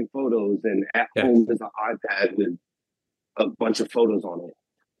like taking photos and at Yeah. home there's an iPad with a bunch of photos on it.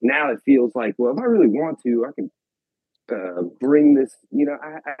 Now it feels like, well, if I really want to, I can bring this.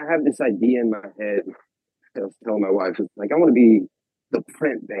 I have this idea in my head. I was telling my wife, it's like I want to be the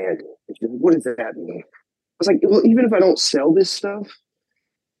print bandit. She's like, what does that mean? I was like, well, even if I don't sell this stuff,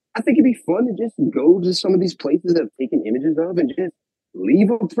 I think it'd be fun to just go to some of these places that I've taken images of and just leave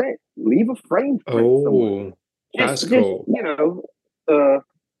a print, leave a framed print somewhere. Oh, that's Just cool. uh,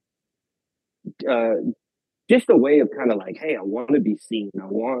 uh, just a way of kind of like, hey, I want to be seen. I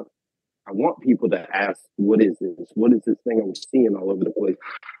want people to ask, what is this? What is this thing I'm seeing all over the place?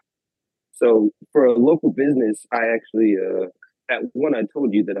 So for a local business, I actually that one I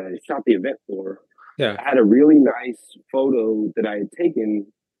told you that I shot the event for, Yeah. I had a really nice photo that I had taken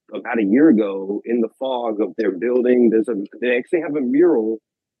about a year ago in the fog of their building. They actually have a mural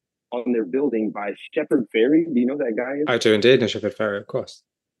on their building by Shepard Ferry. Do you know who that guy is? I do indeed, no Shepherd Ferry, of course.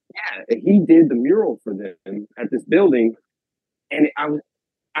 Yeah, he did the mural for them at this building, and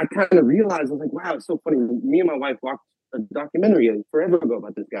I kind of realized I was like, wow, it's so funny. Me and my wife watched a documentary forever ago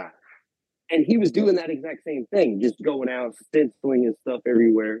about this guy, and he was doing that exact same thing, just going out stenciling his stuff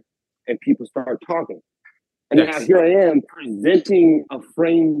everywhere, and people start talking. And now Yes. here I am presenting a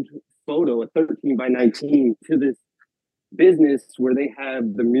framed photo, a 13 by 19, to this business where they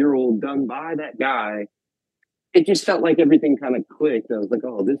have the mural done by that guy. It just felt like everything kind of clicked. I was like,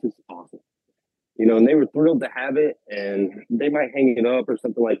 oh, this is awesome. And they were thrilled to have it, and they might hang it up or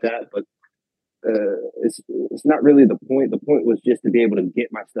something like that. But it's not really the point. The point was just to be able to get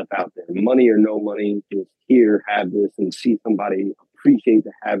my stuff out there, money or no money, just here, have this, and see somebody appreciate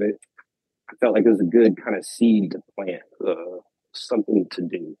to have it. I felt like it was a good kind of seed to plant, something to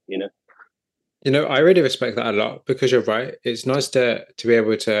do. I really respect that a lot because you're right. It's nice to be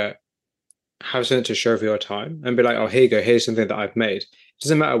able to have something to show for your time and be like, oh, here you go, here's something that I've made. It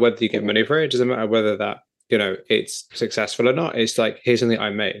doesn't matter whether you get Mhm. money for it, it doesn't matter whether that, it's successful or not. It's like, here's something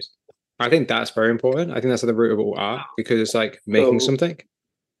I made. I think that's very important. I think that's at the root of all art because it's like making So something.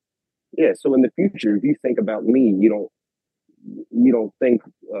 yeah, so in the future, if you think about me, you don't think.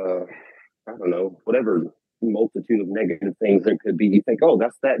 I don't know, whatever multitude of negative things there could be. You think, oh,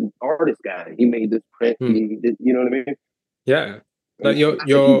 that's that artist guy. He made this print. Hmm. He did, you know what I mean? Yeah. And Like you're that's a huge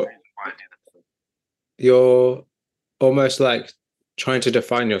you're reason why I do that stuff. you're almost like trying to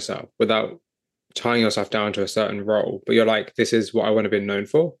define yourself without tying yourself down to a certain role, but you're like, this is what I want to be known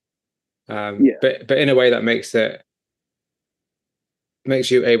for. Yeah, But in a way that makes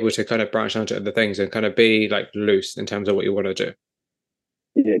you able to kind of branch out to other things and kind of be like loose in terms of what you want to do.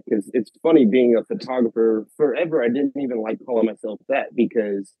 yeah, because it's funny being a photographer. Forever, I didn't even like calling myself that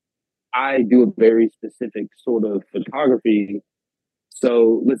because I do a very specific sort of photography.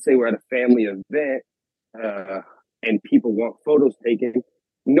 So let's say we're at a family event uh, and people want photos taken.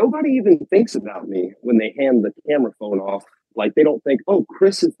 Nobody even thinks about me when they hand the camera phone off. Like they don't think, oh,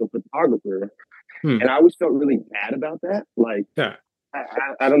 Chris is the photographer. Hmm. And I always felt really bad about that. Like Yeah.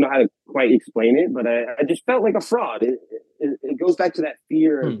 I don't know how to quite explain it, but I just felt like a fraud. It goes back to that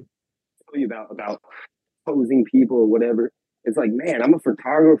fear I Hmm. told you about posing people or whatever. It's like, man, I'm a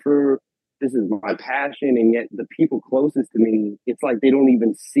photographer. This is my passion, and yet the people closest to me, it's like they don't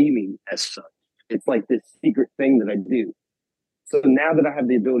even see me as such. It's like this secret thing that I do. So now that I have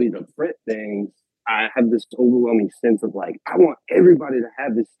the ability to print things, I have this overwhelming sense of like, I want everybody to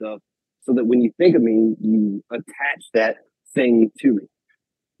have this stuff so that when you think of me, you attach that thing to me,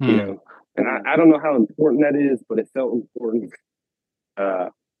 you Hmm. know? And I don't know how important that is, but it felt important. Uh,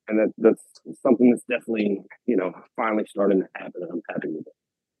 and that's something that's definitely, finally starting to happen. I'm happy with it.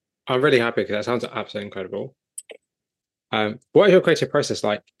 I'm really happy because that sounds absolutely incredible. What is your creative process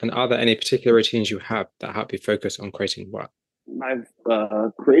like? And are there any particular routines you have that help you focus on creating work? My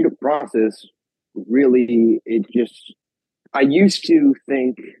creative process really, I used to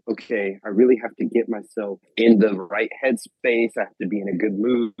think, okay, I really have to get myself in the right headspace. I have to be in a good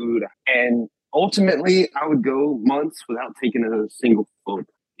mood. And ultimately, I would go months without taking a single photo,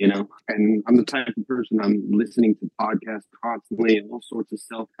 And I'm the type of person, I'm listening to podcasts constantly, all sorts of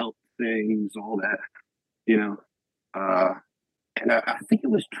self help things, all that, you know. Uh, and I think it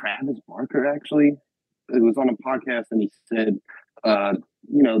was Travis Barker, actually. It was on a podcast, and he said, uh,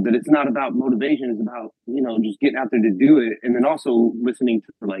 that it's not about motivation; it's about just getting out there to do it, and then also listening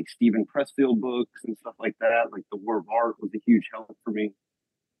to like Stephen Pressfield books and stuff like that. Like The War of Art was a huge help for me.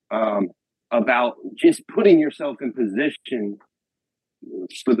 Um, about just putting yourself in position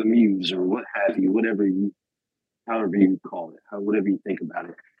for the muse or what have you, however you call it, whatever you think about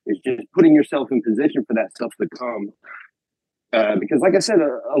it. It's just putting yourself in position for that stuff to come. Because, like I said,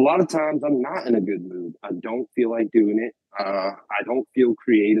 a lot of times I'm not in a good mood. I don't feel like doing it. I don't feel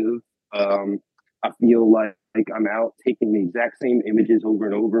creative. I feel like I'm out taking the exact same images over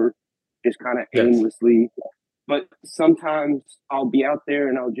and over, just kind of Yes. aimlessly. But sometimes I'll be out there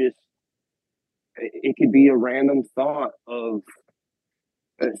and it could be a random thought of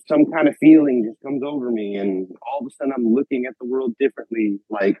some kind of feeling just comes over me, and all of a sudden I'm looking at the world differently.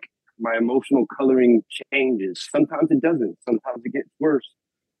 Like my emotional coloring changes. Sometimes it doesn't. Sometimes it gets worse.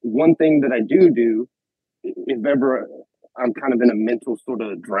 One thing that I do, if ever I'm kind of in a mental sort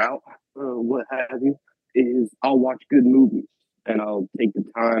of drought, what have you, is I'll watch good movies and I'll take the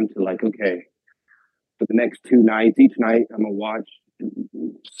time to like, okay, for the next 2 nights, each night I'm gonna watch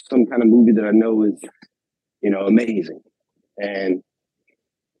some kind of movie that I know is, amazing. And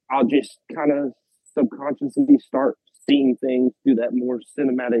I'll just kind of subconsciously start seeing things through that more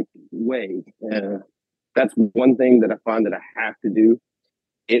cinematic way. That's one thing that I find that I have to do.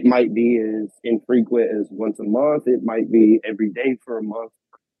 It might be as infrequent as once a month. It might be every day for a month,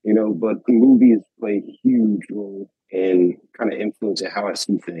 but movies play a huge role in kind of influencing how I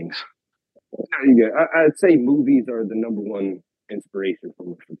see things. Yeah, I'd say movies are the number one inspiration for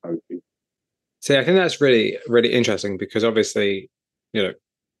my photography. See, I think that's really, really interesting because obviously, you know,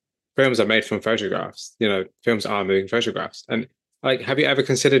 films are made from photographs. Films are moving photographs. And like, have you ever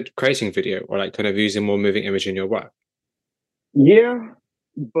considered creating video or like kind of using more moving image in your work? Yeah,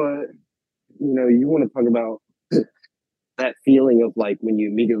 but you want to talk about that feeling of like when you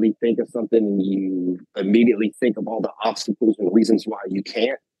immediately think of something and you immediately think of all the obstacles and reasons why you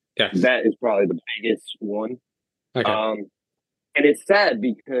can't. Yes. That is probably the biggest one. Okay. Um, and it's sad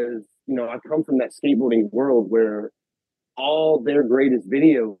because, I come from that skateboarding world where all their greatest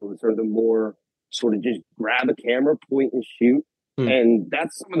videos are the more sort of just grab a camera, point and shoot. Hmm. And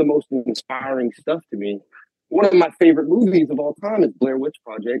that's some of the most inspiring stuff to me. One of my favorite movies of all time is Blair Witch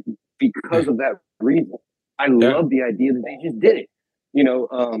Project because of that reason. I Yeah. love the idea that they just did it.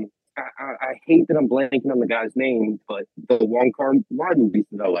 I hate that I'm blanking on the guy's name, but the Wong Kar Wai movies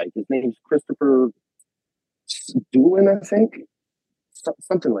that I like. His name's Christopher Doolin, I think.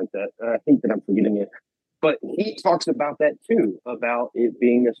 Something like that. I think that I'm forgetting it. But he talks about that too, about it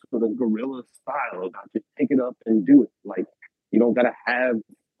being a sort of guerrilla style, about just pick it up and do it. Like you don't gotta have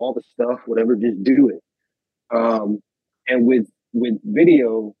all the stuff, whatever, just do it. And with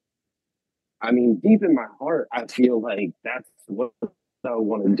video, I mean, deep in my heart, I feel like that's what I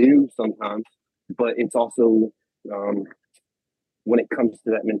want to do sometimes. But it's also um, when it comes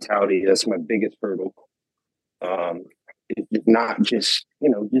to that mentality, that's my biggest hurdle. Um, it's just not just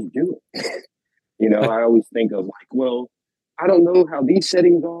just do it. I, I always think of like, well, I don't know how these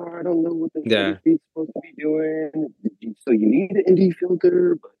settings are. I don't know what the shutter yeah. speed's supposed to be doing. So you need an ND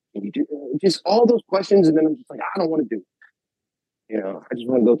filter, but you do just all those questions, and then I'm just like, I don't want to do it. I just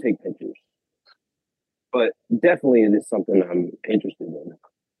want to go take pictures. But definitely, it is something I'm interested in.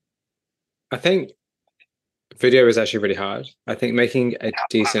 I think video is actually really hard. I think making a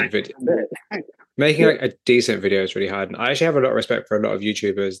decent video, making Yeah, like a decent video is really hard. And I actually have a lot of respect for a lot of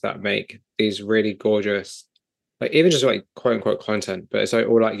YouTubers that make these really gorgeous, like even just like quote unquote content, but it's like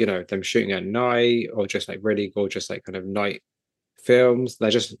all like, them shooting at night or just like really gorgeous, like kind of night films.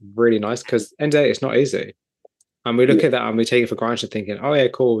 They're just really nice because end of the day, it's not easy. And we look yeah, at that and we take it for granted thinking, oh yeah,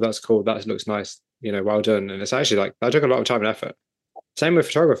 cool, that looks nice, well done. And it's actually like that took a lot of time and effort. Same with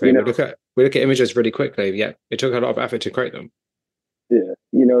photography. you know, We look at images really quickly, yet it took a lot of effort to create them. yeah.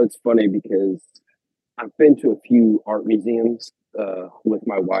 It's funny because I've been to a few art museums with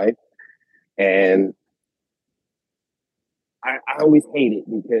my wife, and I always hate it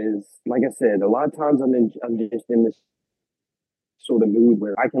because, like I said, a lot of times I'm just in this sort of mood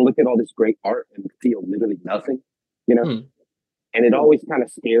where I can look at all this great art and feel literally nothing, you know. Hmm. And it always kind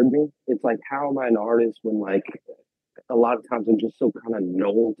of scared me. It's like, how am I an artist when like a lot of times I'm just so kind of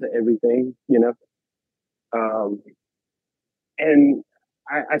null to everything. Um, and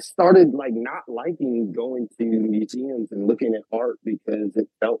I started like not liking going to museums and looking at art because it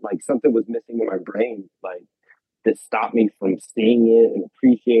felt like something was missing in my brain, like that stopped me from seeing it and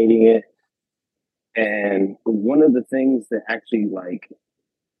appreciating it. And one of the things that actually like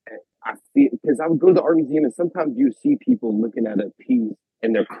I feel because I would go to the art museum and sometimes you see people looking at a piece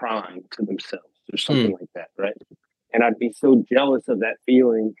and they're crying to themselves or something Hmm. like that, right? And I'd be so jealous of that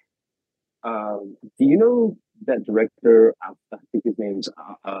feeling. Do you know that director? I think his name's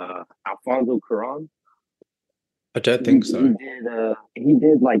Alfonso Cuarón. I don't He think he so. did he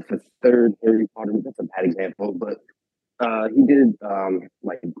did like the third Harry Potter. That's a bad example, but he did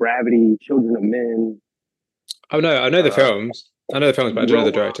like Gravity, Children of Men, Oh no, I know the uh, films. I know the films, but I don't know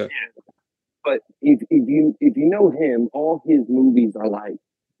the Roma. director. But if you know him, all his movies are like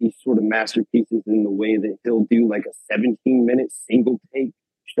these sort of masterpieces in the way that he'll do like a 17-minute single take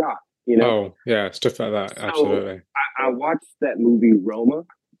shot. Oh yeah, stuff like that. So Absolutely. I watched that movie Roma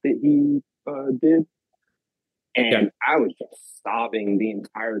that he did, Yeah. and I was just sobbing the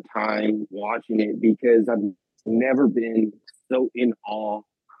entire time watching it because I've never been so in awe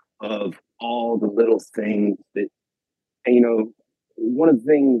of all the little things that, one of the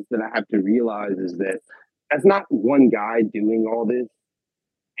things that I have to realize is that that's not one guy doing all this.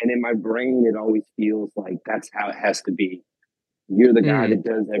 And in my brain, it always feels like that's how it has to be. You're the guy Hmm. that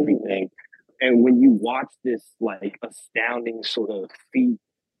does everything. And when you watch this like astounding sort of feat,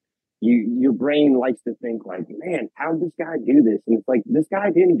 your brain likes to think like, man, how did this guy do this? And it's like this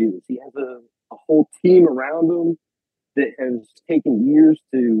guy didn't do this. He has a whole team around him that has taken years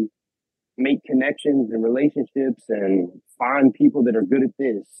to make connections and relationships and find people that are good at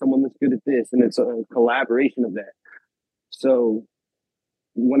this, someone that's good at this, and it's a collaboration of that. So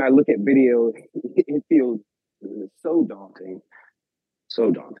when I look at video, it feels so daunting,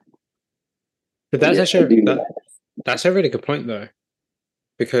 so daunting. But But that's yeah, I actually do know. that's a really good point though,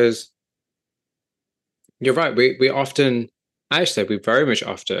 because you're right. We often, actually, we very much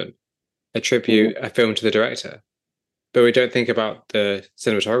often attribute Mhm. a film to the director, but we don't think about the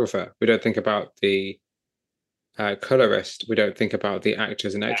cinematographer. We don't think about the colorist. We don't think about the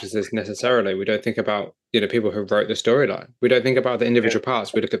actors and actresses necessarily. We don't think about people who wrote the storyline. We don't think about the Yeah. individual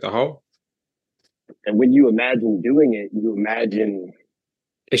parts. We look at the whole. And when you imagine doing it, you imagine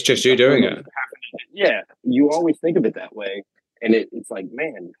It's just you doing someone. it. Yeah, you always think of it that way, and it's like,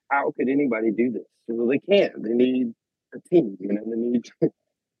 man, how could anybody do this? Well, they can't. They need a team. They need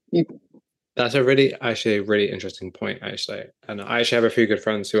people. That's actually a really interesting point, actually. And I actually have a few good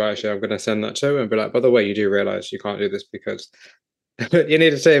friends who actually I'm going to send that to and be like, by the way, you do realize you can't do this because you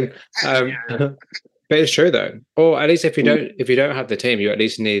need a team. Yeah. But it's true though. Or at least Mhm. if you don't have the team, you at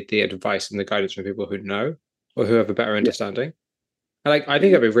least need the advice and the guidance from people who know or who have a better Yeah. understanding. And like, I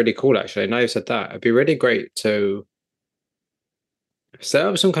think it'd be really cool actually. Now you've said that, it'd be really great to set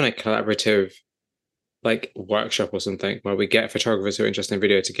up some kind of collaborative like workshop or something where we get photographers who are interested in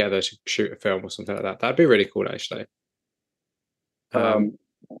video together to shoot a film or something like that. That'd be really cool, actually. Um, Um,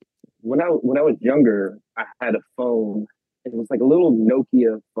 when I was younger, I had a phone. It was like a little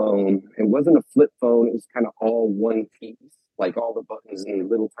Nokia phone. It wasn't a flip phone. It was kind of all one piece, like all the buttons and the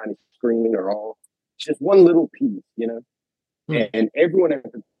little tiny screen are all just one little piece, you know. hmm. And everyone at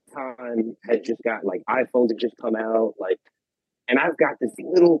the time had just got like iPhones had just come out, like, and I've got this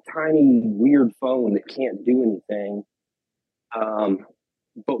little tiny weird phone that can't do anything. Um,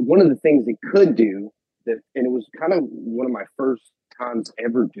 but one of the things it could do that, and it was kind of one of my first times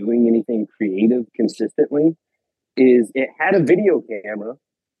ever doing anything creative consistently, is it had a video camera,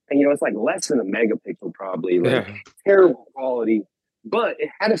 and it's like less than a megapixel, probably like Yeah. terrible quality, but it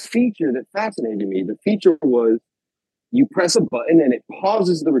had a feature that fascinated me. The feature was you press a button and it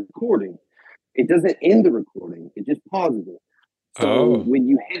pauses the recording. It doesn't end the recording; it just pauses it. So Oh, when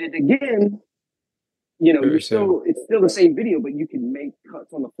you hit it again, you're interesting. still it's still the same video, but you can make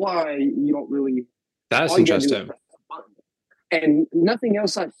cuts on the fly. You don't really That's all you gotta do is interesting. press the button. And nothing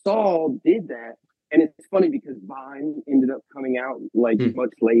else I saw did that. And it's funny because Vine ended up coming out like Hmm.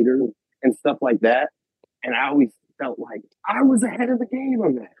 much later and stuff like that. And I always felt like I was ahead of the game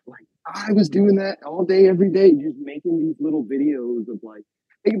on that. Like I was doing that all day, every day, just making these little videos of like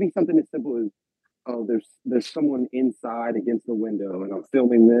it could be something as simple as oh, there's someone inside against the window, and I'm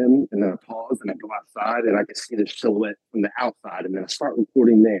filming them, and then I pause and I go outside, and I can see their silhouette from the outside, and then I start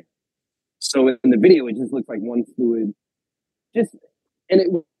recording there. So in the video, it just looks like one fluid, just, and it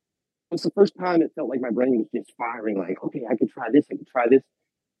was the first time it felt like my brain was just firing, like, okay, I could try this, I could try this,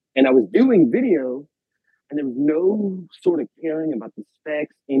 and I was doing video, and there was no sort of caring about the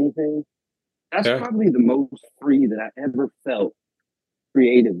specs, anything. That's Yeah. probably the most free that I ever felt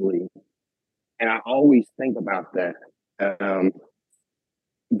creatively, and I always think about that. Um,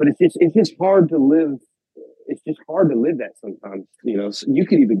 but it's just hard to live. It's just hard to live that sometimes. So you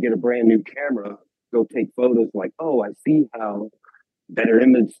could even get a brand new camera, go take photos. Like, oh, I see how better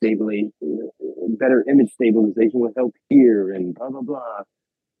image stabilization, will help here, and blah blah blah.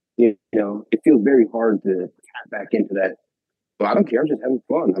 It feels very hard to tap back into that. But I don't care. I'm just having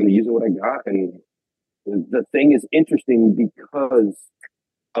fun. I'm using what I got, and the thing is interesting because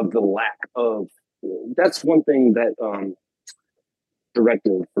of the lack of. That's one thing that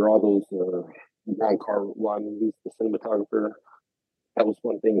director for all those Ron Carl movies, the cinematographer. That was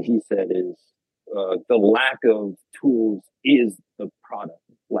one thing he said is the lack of tools is the product.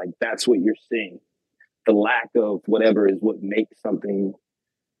 Like that's what you're seeing. The lack of whatever is what makes something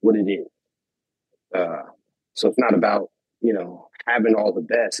what it is. Uh, so it's not about having all the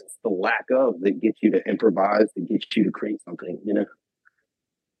best. It's the lack of that gets you to improvise, that gets you to create something. You know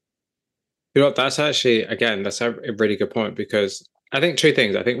what? That's actually, again, that's a really good point because I think two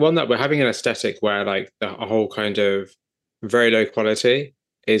things. I think one, that we're having an aesthetic where like the a whole kind of very low quality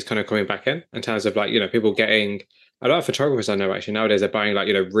is kind of coming back in terms of like, people getting a lot of photographers I know actually nowadays are buying like,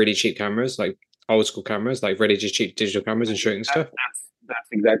 really cheap cameras, like old school cameras, like really just cheap digital cameras and shooting stuff. That's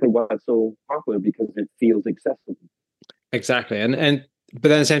exactly why it's so popular because it feels accessible. Exactly. And but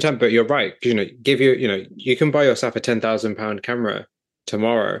then at the same time, but you're right. Give you, you can buy yourself a £10,000 camera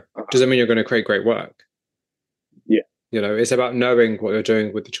tomorrow. Uh-huh. Doesn't mean you're going to create great work. Yeah. It's about knowing what you're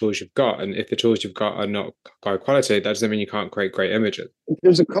doing with the tools you've got. And if the tools you've got are not high quality, that doesn't mean you can't create great images.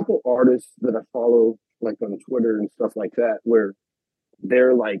 There's a couple artists that I follow, like on Twitter and stuff like that, where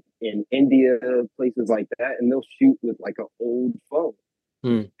they're like in India, places like that, and they'll shoot with like an old phone.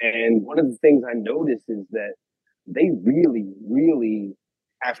 Hmm. And one of the things I notice is that they really, really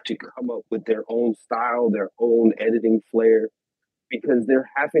have to come up with their own style, their own editing flair, because they're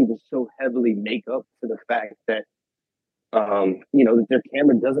having to so heavily make up for the fact that that their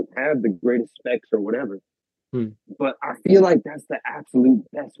camera doesn't have the greatest specs or whatever. Hmm. But I feel like that's the absolute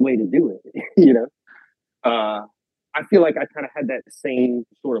best way to do it. Uh, I feel like I kind of had that same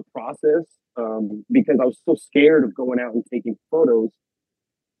sort of process because I was so scared of going out and taking photos.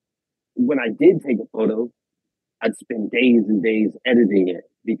 When I did take a photo, I'd spend days and days editing it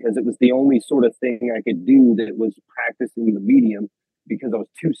because it was the only sort of thing I could do that was practicing the medium because I was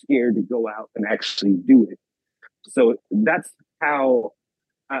too scared to go out and actually do it. So that's how,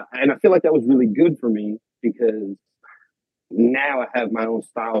 and I feel like that was really good for me because now I have my own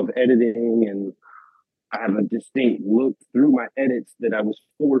style of editing and I have a distinct look through my edits that I was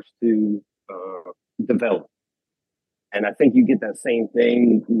forced to develop. And I think you get that same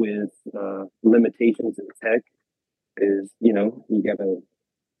thing with limitations in tech is, you got to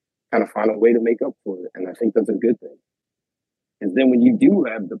kind of find a way to make up for it. And I think that's a good thing. Because then when you do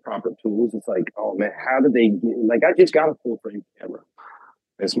have the proper tools, it's like, oh man, how did they get, like, I just got a full frame camera.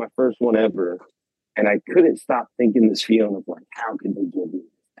 It's my first one ever. And I couldn't stop thinking this feeling of like, how could they give me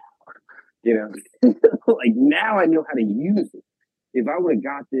this power? You know, like now I know how to use it. If I would have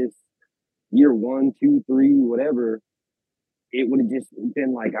got this year one, two, three, whatever, it would have just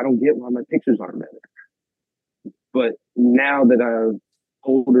been like, I don't get why my pictures aren't better. But now that I'm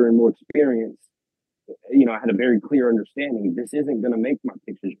older and more experienced, you know, I had a very clear understanding this isn't going to make my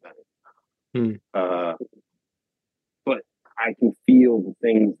pictures better. But I can feel the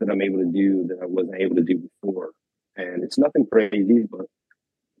things that I'm able to do that I wasn't able to do before. And it's nothing crazy, but,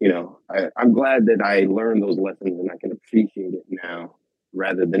 you know, I'm glad that I learned those lessons and I can appreciate it now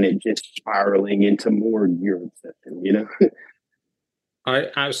rather than it just spiraling into more gear obsession, you know? I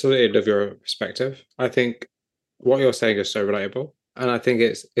absolutely love your perspective. I think what you're saying is so relatable, and I think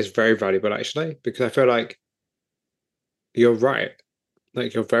it's very valuable actually, because I feel like you're right.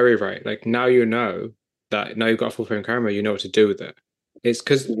 Like you're very right. Like now you know that now you've got a full frame camera, you know what to do with it. It's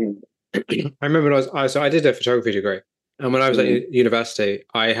because Mm-hmm. I remember when so I did a photography degree, and when I was at Mm-hmm. university,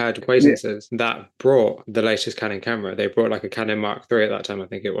 I had Yeah. acquaintances that brought the latest Canon camera. They brought like a Canon Mark III at that time, I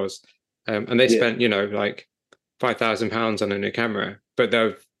think it was, and they Yeah. spent like £5,000 on a new camera, but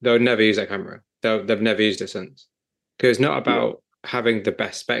they'll never use that camera. They've never used it since. Because it's not Yeah. about having the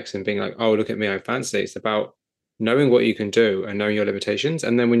best specs and being like, oh, look at me, I'm fancy. It's about knowing what you can do and knowing your limitations.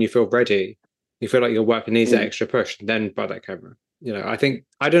 And then when you feel ready, you feel like your work needs that Mm-hmm. extra push, then buy that camera. I think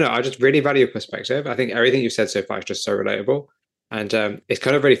I don't know. I just really value your perspective. I think everything you've said so far is just so relatable, and it's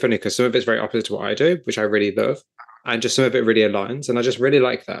kind of really funny because some of it's very opposite to what I do, which I really love, and just some of it really aligns. And I just really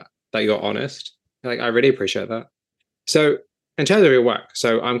like that you're honest. Like I really appreciate that. So, in terms of your work,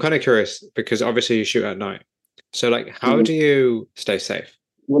 so I'm kind of curious because obviously you shoot at night. So, like, how Mm-hmm. do you stay safe?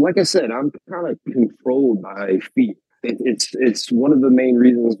 Well, like I said, I'm kind of controlled by fear. It's one of the main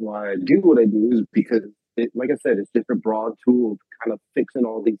reasons why I do what I do is because like I said, it's just a broad tool of kind of fixing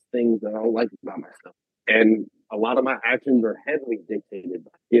all these things that I don't like about myself. And a lot of my actions are heavily dictated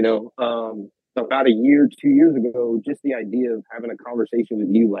by, about a year, 2 years ago, just the idea of having a conversation with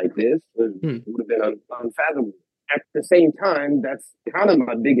you like this Hmm. would have been unfathomable. At the same time, that's kind of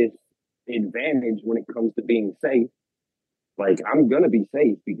my biggest advantage when it comes to being safe. Like I'm gonna be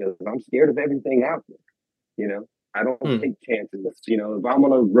safe because I'm scared of everything out there. You know, I don't Hmm. take chances. You know, if I'm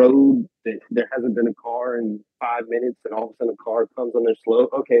on a road that there hasn't been a car in 5 minutes, and all of a sudden a car comes on their slow,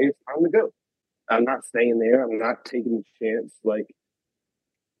 okay, it's time to go. I'm not staying there. I'm not taking the chance. Like,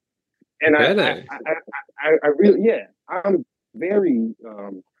 and Really? I really, yeah, I'm very,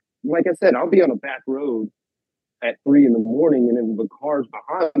 like I said, I'll be on a back road at 3 in the morning, and if the car's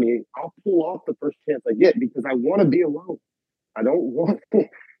behind me, I'll pull off the first chance I get because I want to be alone. I don't want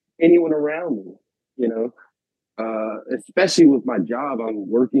anyone around me, you know. Especially with my job, I'm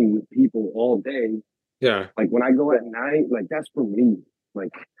working with people all day. Yeah. Like when I go at night, like that's for me.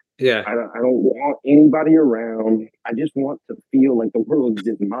 Like Yeah. I don't want anybody around. I just want to feel like the world is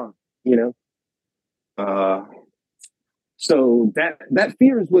just mine, you know. Uh, so that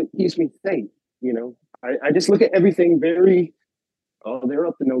fear is what keeps me safe, you know. I just look at everything very, oh, they're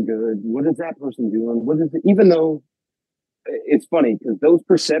up to no good. What is that person doing? What is it? Even though it's funny because those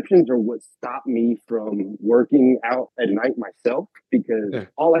perceptions are what stop me from working out at night myself because Yeah.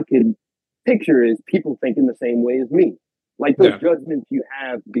 all I could picture is people thinking the same way as me. Like those Yeah. judgments you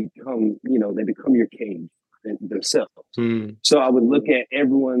have become, they become your cage themselves. Hmm. So I would look at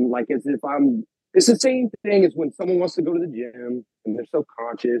everyone like as if it's the same thing as when someone wants to go to the gym and they're so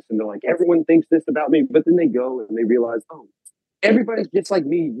conscious and they're like, everyone thinks this about me, but then they go and they realize, oh, everybody's just like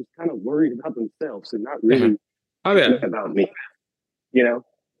me, just kind of worried about themselves and not Yeah. really Oh thinking yeah. about me, you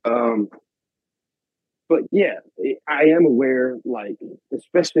know? But yeah, I am aware, like,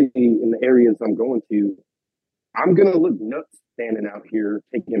 especially in the areas I'm going to, I'm going to look nuts standing out here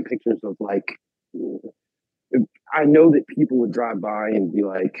taking pictures of like, I know that people would drive by and be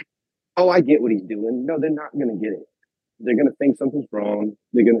like, oh, I get what he's doing. No, they're not going to get it. They're going to think something's wrong.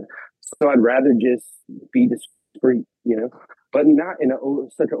 So I'd rather just be discreet, but not in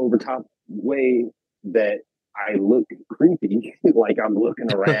such an overtop way that I look creepy, like I'm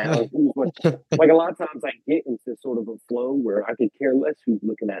looking around. Like a lot of times I get into sort of a flow where I could care less who's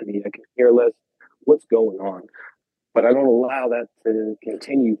looking at me. I could care less what's going on, but I don't allow that to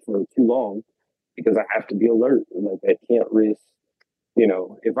continue for too long because I have to be alert. Like I can't risk,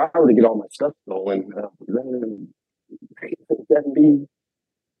 if I were to get all my stuff stolen, that'd be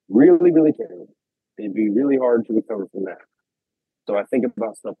really, really terrible. It'd be really hard to recover from that. So I think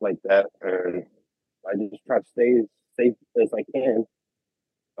about stuff like that, and I just try to stay as safe as I can.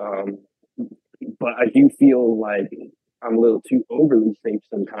 Um, but I do feel like I'm a little too overly safe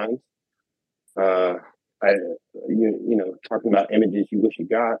sometimes. Uh, I, talking about images you wish you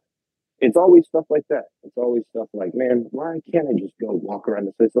got. it's always stuff like that. It's always stuff like, man, why can't I just go walk around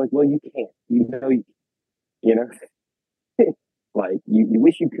the city? It's like, well, you can't. You know, like you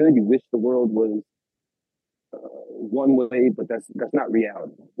wish you could. You wish the world was one way, but that's not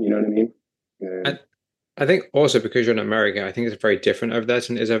reality. You know what I mean? And, I, I think also because you're in America, I think it's very different over there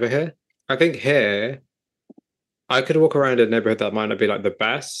than it is over here. I think here, I could walk around a neighborhood that might not be like the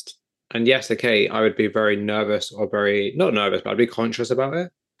best. And yes, okay, I would be very nervous or very, not nervous, but I'd be conscious about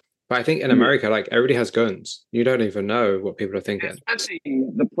it. But I think in yeah, America, like everybody has guns. You don't even know what people are thinking. especially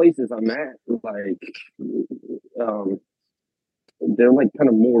the places I'm at, like um, they're like kind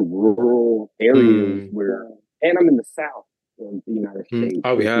of more rural areas Mm, where, and I'm in the South of the United States,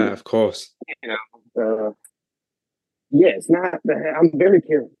 oh which yeah, is, of course. you yeah, it's not. I'm very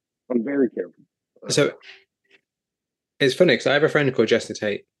careful. I'm very careful. So it's funny because I have a friend called Jester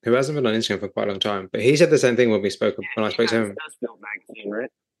Tate who hasn't been on Instagram for quite a long time, but he said the same thing when I He spoke to has him. Dustfield magazine, right?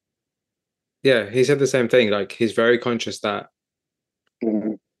 Yeah, he said the same thing. Like he's very conscious that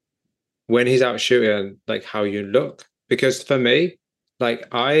Mm-hmm. when he's out shooting, like how you look. Because for me, like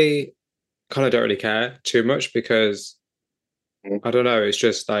I kind of don't really care too much because I don't know. It's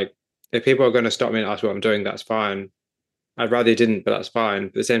just like if people are going to stop me and ask what I'm doing, that's fine. I'd rather you didn't, but that's fine. But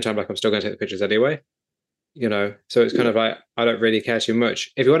at the same time, like I'm still going to take the pictures anyway. So it's kind Yeah. of like I don't really care too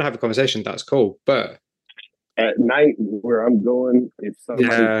much. If you want to have a conversation, that's cool. But At night, where I'm going, if somebody's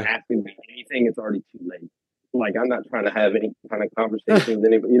yeah, asking me anything, it's already too late. Like I'm not trying to have any kind of conversation with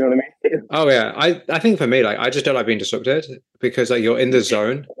anybody. You know what I mean? oh yeah, I think for me, like I just don't like being disrupted because like you're in the Yeah.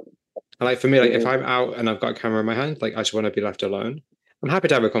 zone. And like for me, like if Mhm. I'm out and I've got a camera in my hand, like I just want to be left alone. I'm happy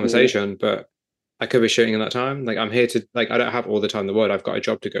to have a Mhm. conversation, but I could be shooting in that time. Like I'm here to like I don't have all the time in the world. I've got a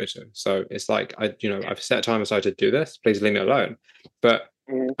job to go to. So it's like I've set time aside to do this. Please leave me alone. But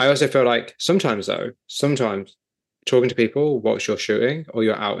Mhm. I also feel like sometimes talking to people whilst you're shooting or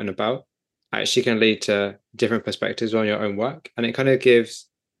you're out and about actually can lead to different perspectives on your own work. And it kind of gives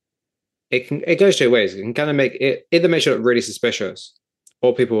it goes two ways. It can kind of make it either makes you look really suspicious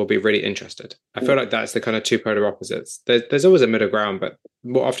or people will be really interested. I feel Mhm. like that's the kind of two polar opposites. There's always a middle ground, but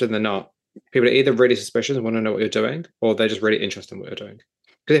more often than not, people are either really suspicious and want to know what you're doing, or they're just really interested in what you're doing.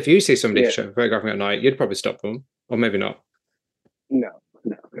 Because if you see somebody Yeah. photographing at night, you'd probably stop them, or maybe not. No.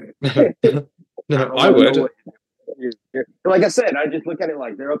 No. I No, don't I want to know would. what. Like I said, I just look at it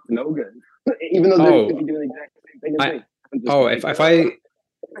like they're up to no good, even though they could Oh, be doing the exact same thing as I me. I'm just oh like,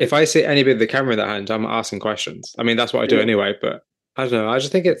 if I see anybody with the camera in their hand, I'm asking questions. I mean, that's what I do yeah, anyway. But I don't know. I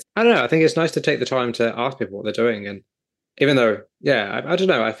just think I don't know. I think it's nice to take the time to ask people what they're doing, and even though, yeah, I don't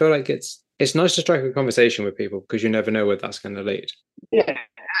know. I feel like it's nice to strike a conversation with people because you never know where that's going to lead. yeah.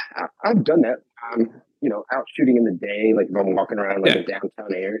 I've done that. Out shooting in the day, like if I'm walking around like a Yeah.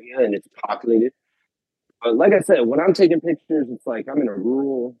 downtown area and it's populated. But like I said, when I'm taking pictures, it's like I'm in a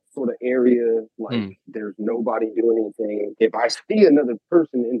rural sort of area. Like Mm, there's nobody doing anything. If I see another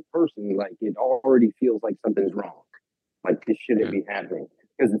person in person, like it already feels like something's wrong. Like this shouldn't yeah. be happening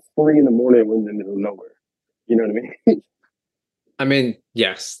because it's 3 in the morning. We're in the middle of nowhere. You know what I mean? I mean,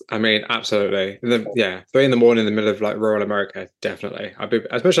 yes. I mean, absolutely. Yeah, 3 in the morning in the middle of like rural America, definitely. I'd be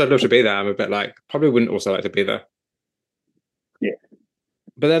as much as I'd love to be there. I'm a bit like probably wouldn't also like to be there. Yeah.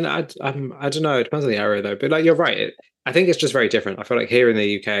 But then I don't know. It depends on the area though. But like you're right. I think it's just very different. I feel like here in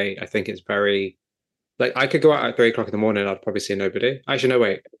the UK, I think it's very like I could go out at 3 o'clock in the morning. I'd probably see nobody. Actually, no,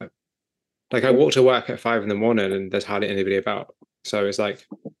 wait. Like I Mhm. walk to work at 5 in the morning and there's hardly anybody about. So it's like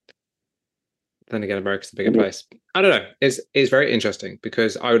then again, America's a bigger Yeah. place. I don't know. It's very interesting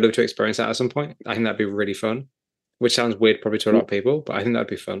because I would love to experience that at some point. I think that'd be really fun, which sounds weird probably to a lot of people, but I think that'd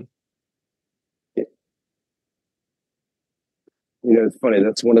be fun. Yeah. It's funny.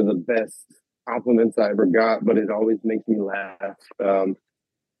 That's one of the best compliments I ever got, but it always makes me laugh.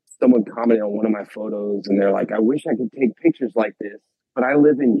 Someone commented on one of my photos and they're like, I wish I could take pictures like this, but I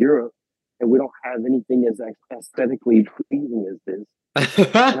live in Europe and we don't have anything as aesthetically pleasing as this.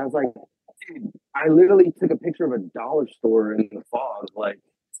 And I was like, dude, I literally took a picture of a dollar store in the fog. Like,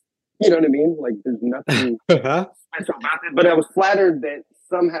 you know what I mean? Like, there's nothing special about it. But I was flattered that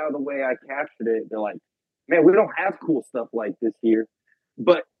somehow the way I captured it, they're like, man, we don't have cool stuff like this here.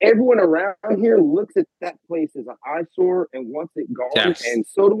 But everyone around here looks at that place as an eyesore and wants it gone, Yes. and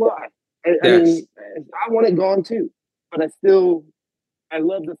so do I. I Yes. mean, I want it gone too. But I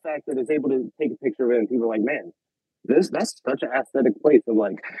love the fact that it's able to take a picture of it, and people are like, "Man, that's such an aesthetic place." I'm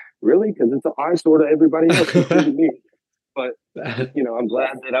like, "Really?" Because it's an eyesore to everybody else, including me. But I'm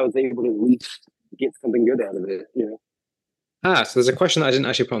glad that I was able to at least get something good out of it. So there's a question that I didn't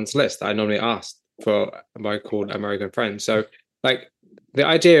actually put on this list that I normally ask for my called American friends. So, like, the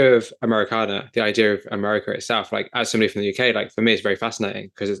idea of Americana, the idea of America itself, like as somebody from the UK, like for me, it's very fascinating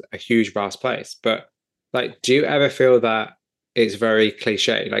because it's a huge, vast place. But like, do you ever feel that it's very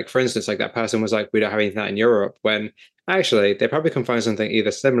cliche? Like, for instance, like that person was like, we don't have anything like that in Europe, when actually they probably can find something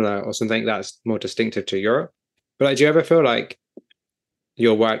either similar or something that's more distinctive to Europe. But like, do you ever feel like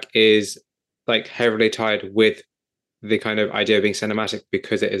your work is like heavily tied with the kind of idea of being cinematic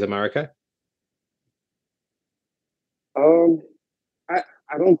because it is America? Um, I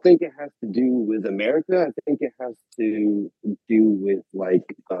I don't think it has to do with America. I think it has to do with like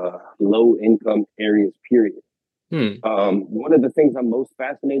low income areas. Period. Hmm. One of the things I'm most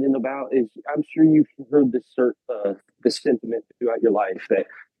fascinated about is I'm sure you've heard this sentiment throughout your life that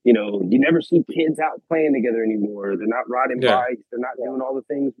you never see kids out playing together anymore. They're not riding Yeah. bikes. They're not doing all the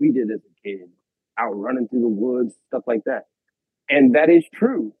things we did as a kid, out running through the woods, stuff like that. And that is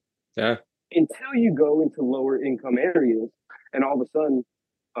true Yeah. until you go into lower income areas, and all of a sudden,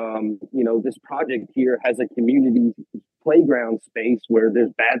 this project here has a community playground space where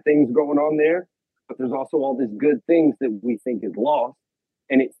there's bad things going on there, but there's also all these good things that we think is lost,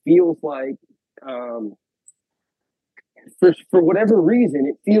 and it feels like, um, for whatever reason,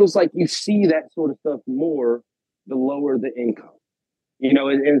 it feels like you see that sort of stuff more the lower the income. And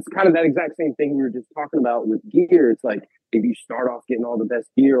it's kind of that exact same thing we were just talking about with gear. It's like if you start off getting all the best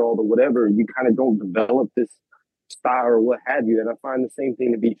gear, all the whatever, you kind of don't develop this style or what have you. And I find the same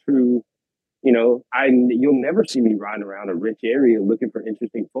thing to be true. You'll never see me riding around a rich area looking for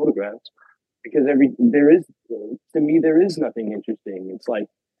interesting photographs because to me there is nothing interesting. It's like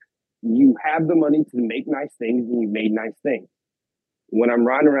you have the money to make nice things and you made nice things. When I'm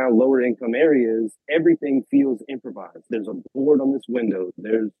riding around lower income areas, everything feels improvised. There's a board on this window.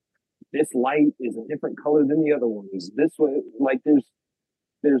 This light is a different color than the other ones. This one, like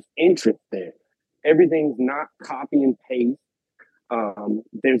there's interest there. Everything's not copy and paste.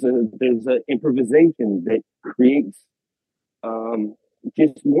 There's a improvisation that creates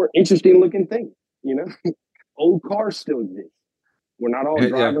just more interesting looking things. You know, old cars still exist. We're not all Yeah.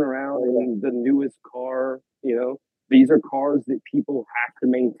 driving around in the newest car. These are cars that people have to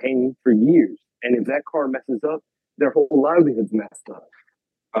maintain for years. And if that car messes up, their whole livelihood's messed up.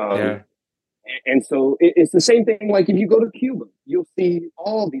 Um, Yeah. and so it's the same thing. Like if you go to Cuba, you'll see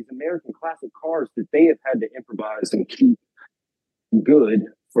all these American classic cars that they have had to improvise and keep good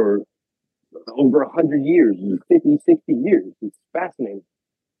for over 100 years, 50, 60 years. It's fascinating,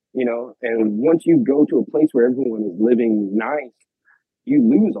 and once you go to a place where everyone is living nice, you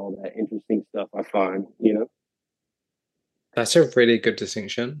lose all that interesting stuff, I find. That's a really good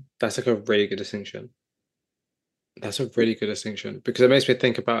distinction. That's like a really good distinction. That's a really good distinction because it makes me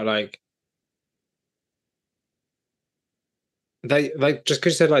think about like just because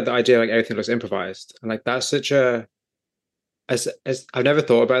you said like the idea like everything looks improvised and like that's such a as I've never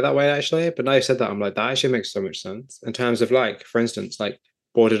thought about it that way actually, but now you said that I'm like that actually makes so much sense in terms of like for instance like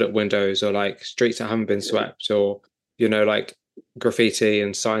boarded up windows or like streets that haven't been swept or like graffiti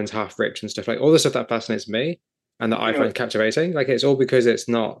and signs half ripped and stuff like all the stuff that fascinates me and that I You know, find captivating. Like it's all because it's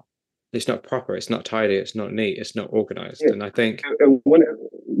not proper, it's not tidy, it's not neat, it's not organized. yeah. And I think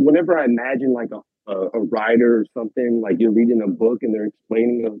Whenever I imagine like a writer or something, like you're reading a book and they're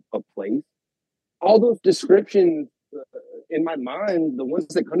explaining a place, all those descriptions in my mind, the ones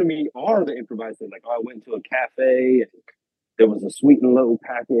that come to me are the improvised things. Like, oh, I went to a cafe and there was a sweet and low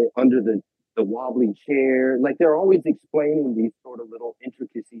packet under the wobbly chair. Like they're always explaining these sort of little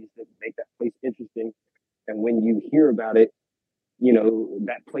intricacies that make that place interesting. And when you hear about it,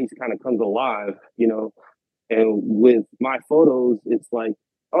 that place kind of comes alive. And with my photos, it's like,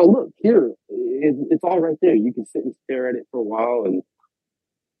 oh, look, here, it's all right there. You can sit and stare at it for a while and,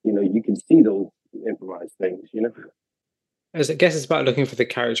 you can see those improvised things. as I guess it's about looking for the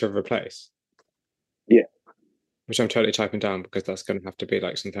character of a place, Yeah. which I'm totally typing down because that's going to have to be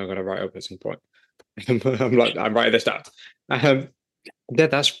like something I'm going to write up at some point. I'm writing this down. Um, yeah,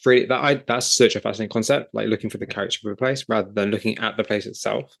 that's such a fascinating concept. Like looking for the character of a place rather than looking at the place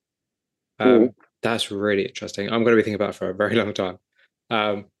itself. Mhm. That's really interesting. I'm going to be thinking about it for a very long time.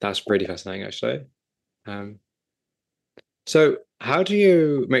 That's really fascinating, actually. Um, so, how do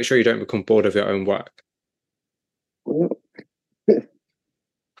you make sure you don't become bored of your own work? Well,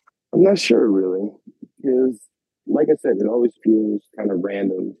 I'm not sure really, because like I said, it always feels kind of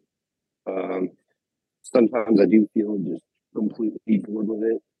random. Um, Sometimes I do feel just completely bored with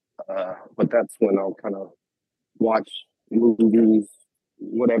it, but that's when I'll kind of watch movies,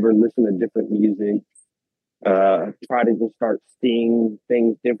 whatever, listen to different music, try to just start seeing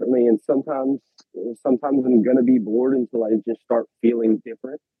things differently. And sometimes I'm gonna be bored until I just start feeling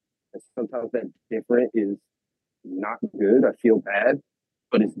different. And sometimes that different is not good. I feel bad.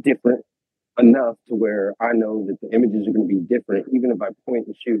 but it's different enough to where I know that the images are going to be different, even if I point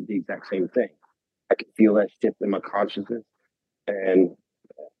and shoot the exact same thing. I can feel that shift in my consciousness, and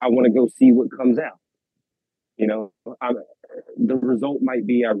I want to go see what comes out. You know, the result might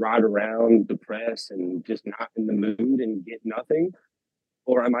be I ride around depressed and just not in the mood and get nothing,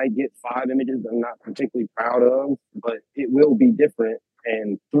 or I might get 5 images I'm not particularly proud of, but it will be different.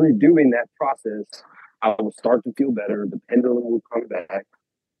 And through doing that process, I will start to feel better. The pendulum will come back.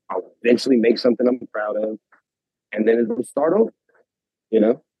 I'll eventually make something I'm proud of, and then it'll start over, you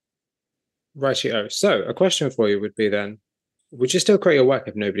know? Rightio. So a question for you would be then, would you still create your work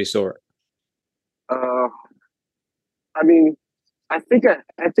if nobody saw it? I mean, I think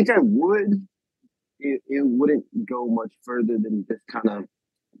I would. It wouldn't go much further than just kind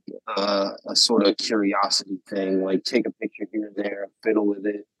of a sort of curiosity thing, like take a picture here and there, fiddle with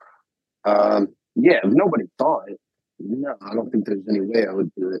it. Yeah, if nobody saw it, no, I don't think there's any way I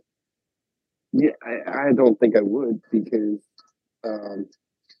would do it. Yeah, I don't think I would, because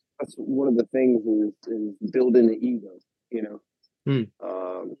that's one of the things is building the ego, you know.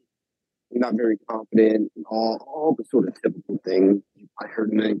 Not very confident, and all the sort of typical things I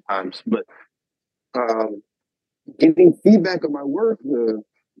heard many times. But getting feedback on my work,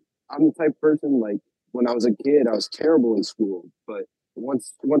 I'm the type of person, like, when I was a kid, I was terrible in school, but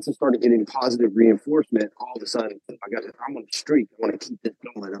once I started getting positive reinforcement, all of a sudden I'm on a streak. I want to keep this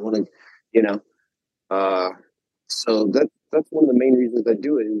going. I want to, you know. So that's one of the main reasons I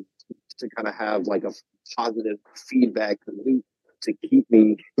do it, is to kind of have like a positive feedback loop to keep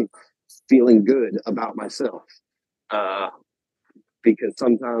me feeling good about myself. Because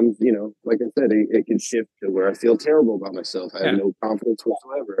sometimes, you know, like I said, it can shift to where I feel terrible about myself. I have no confidence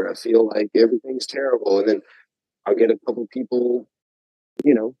whatsoever. I feel like everything's terrible. And then I'll get a couple people,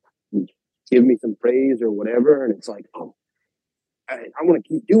 you know, give me some praise or whatever. And it's like, oh, I want to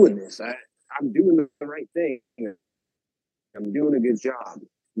keep doing this. I'm doing the right thing. I'm doing a good job.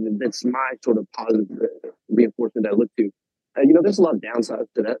 That's my sort of positive reinforcement I look to. You know, there's a lot of downsides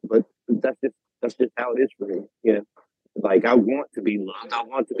to that, but that's just how it is for me. You know, like, I want to be loved. I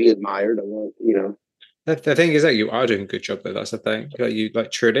want to be admired. I want, you know. The thing is that you are doing a good job, though. That's the thing. Like, you,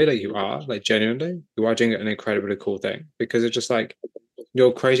 like, truly, like, you are, like, genuinely, you are doing an incredibly cool thing, because it's just like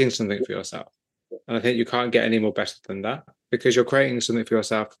you're creating something for yourself. And I think you can't get any more better than that, because you're creating something for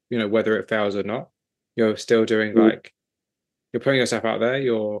yourself, you know, whether it fails or not. You're still doing, like, you're putting yourself out there,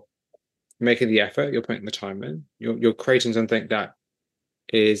 you're making the effort, you're putting the time in, you're creating something that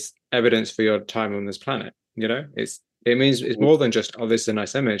is evidence for your time on this planet. You know, it means it's more than just, oh, this is a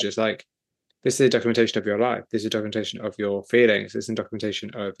nice image. It's like, this is a documentation of your life. This is a documentation of your feelings. This is a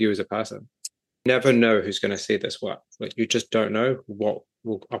documentation of you as a person. You never know who's going to see this work. Like, you just don't know what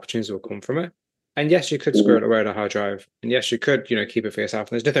opportunities will come from it. And yes, you could screw it away on a hard drive. And yes, you could, you know, keep it for yourself.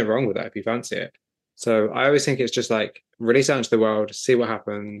 And there's nothing wrong with that if you fancy it. So I always think it's just like, release out into the world, see what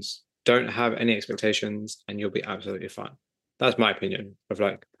happens. Don't have any expectations, and you'll be absolutely fine. That's my opinion of,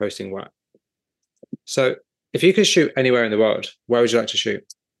 like, posting work. So if you could shoot anywhere in the world, where would you like to shoot?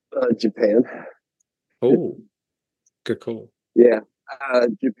 Japan. Oh, good call. Yeah.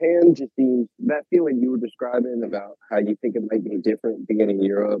 Japan just seems, that feeling you were describing about how you think it might be different being in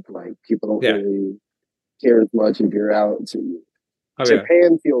Europe, like people don't really care as much if you're out.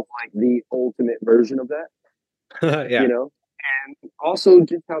 Japan feels like the ultimate version of that. You know? And also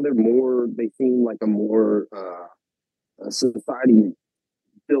just how they seem like a more society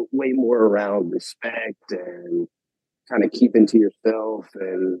built way more around respect and kind of keeping to yourself,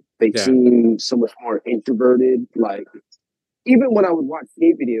 and they seem so much more introverted. Like, even when I would watch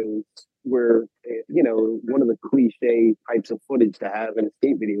skate videos where, you know, one of the cliche types of footage to have in a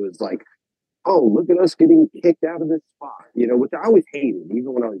skate video is like, oh, look at us getting kicked out of this spot, you know, which I always hated,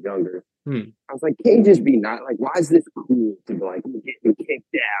 even when I was younger. I was like, can't you just be not, like, why is this cool to be like, we're getting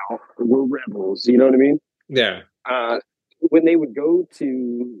kicked out, we're rebels, you know what I mean? Yeah. When they would go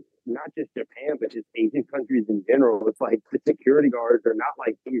to not just Japan, but just Asian countries in general, it's like the security guards are not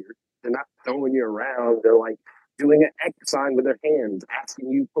like here. They're not throwing you around. They're like doing an X sign with their hands,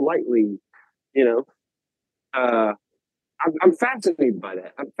 asking you politely, you know. I'm fascinated by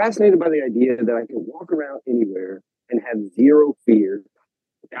that. I'm fascinated by the idea that I can walk around anywhere and have zero fear.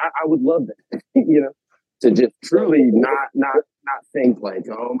 I would love that, you know, to just truly not think like,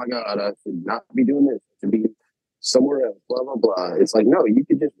 oh my God, I should not be doing this, to be somewhere else, blah, blah, blah. It's like, no, you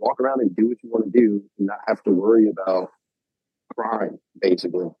could just walk around and do what you want to do and not have to worry about crime,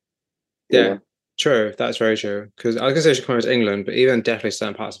 basically. Yeah, true. That's very true. Because I was going to say she comes to England, but even definitely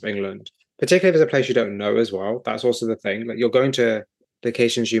certain parts of England, particularly if it's a place you don't know as well, that's also the thing. Like, you're going to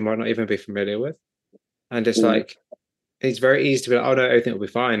locations you might not even be familiar with. And it's like, it's very easy to be like, oh no, everything will be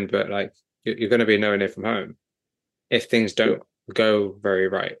fine, but like you're going to be nowhere near from home if things Yeah. don't go very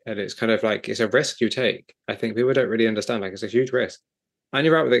right. And it's kind of like it's a risk you take. I think people don't really understand. Like it's a huge risk, and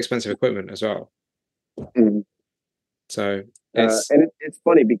you're out with expensive equipment as well. Mhm. So it's And it's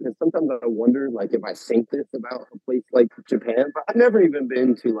funny because sometimes I wonder, like, if I think this about a place like Japan, but I've never even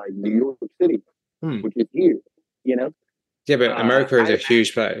been to like New York City, hmm. which is here, you know. Yeah, but America is I a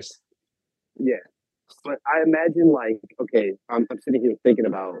huge place. Yeah, but I imagine like, okay, I'm sitting here thinking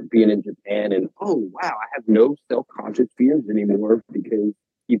about being in Japan, and oh wow, I have no self conscious fears anymore because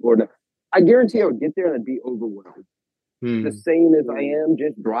people are. Not, I guarantee I would get there and I'd be overwhelmed. The Hmm. same as I am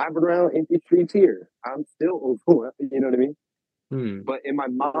just driving around empty streets here. I'm still overwhelmed. You know what I mean? Hmm. But in my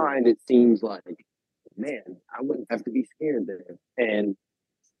mind, it seems like, man, I wouldn't have to be scared there. And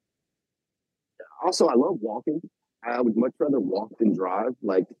also, I love walking. I would much rather walk than drive.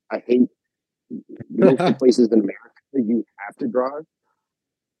 Like, I hate most of the places in America you have to drive.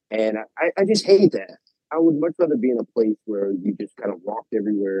 And I just hate that. I would much rather be in a place where you just kind of walk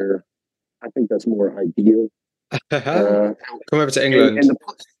everywhere. I think that's more ideal. Uh, Come over to and England.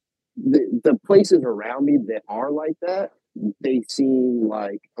 the places around me that are like that, they seem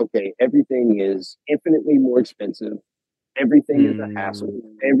like, okay, everything is infinitely more expensive. Everything is a Hmm. hassle.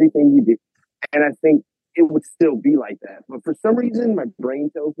 Everything you do. And I think it would still be like that. But for some reason, my brain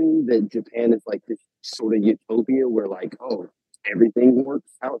tells me that Japan is like this sort of utopia where, like, oh, everything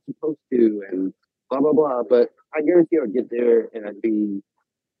works how it's supposed to and blah, blah, blah. But I guarantee I'd get there and I'd be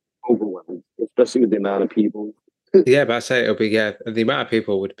overwhelmed, especially with the amount of people. Yeah, but I say it'll be yeah. The amount of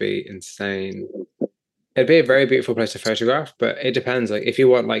people would be insane. It'd be a very beautiful place to photograph, but it depends. Like if you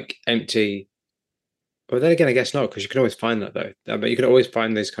want like empty, well then again, I guess not because you can always find that though. But you can always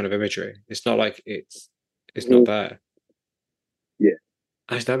find this kind of imagery. It's not like it's not there. Yeah.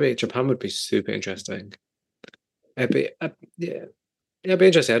 Actually, that'd be Japan would be super interesting. It'd be yeah, it'd be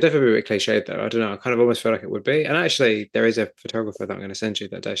interesting. I'd definitely be a bit cliched though. I don't know. I kind of almost feel like it would be. And actually, there is a photographer that I'm going to send you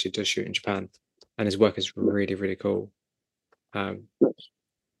that actually does shoot in Japan, and his work is really really cool. Um,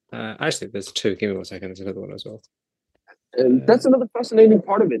 actually, there's two. Give me 1 second. There's another one as well. And Uh, that's another fascinating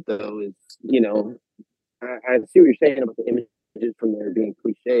part of it, though, is, I see what you're saying about the images from there being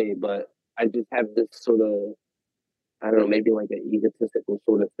cliche, but I just have this sort of, I don't know, maybe like an egotistical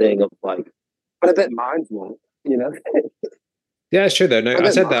sort of thing of like, but I bet mine won't, you know? Yeah, it's true though. No, I I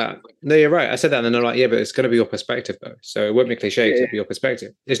bet said mine. that. No, you're right. I said that, and then they're like, yeah, but it's going to be your perspective though. So it won't be cliche because Yeah, it'll be your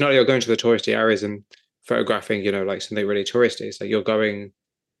perspective. It's not like you're going to the touristy areas and photographing, like something really touristy. It's like you're going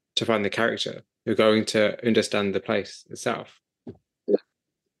to find the character. You're going to understand the place itself. yeah.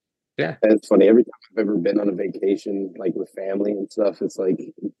 Yeah, And it's funny. Every time I've ever been on a vacation, like with family and stuff, it's like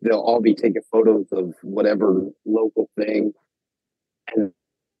they'll all be taking photos of whatever local thing, and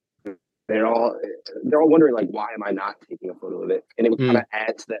they're all they're all wondering like, why am I not taking a photo of it? And it would kind mm, of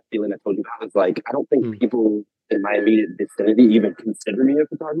add to that feeling I told you about. It's like I don't think mm. people in my immediate vicinity even consider me a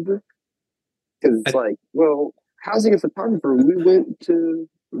photographer because it's I, like, well, how's he a photographer? We went to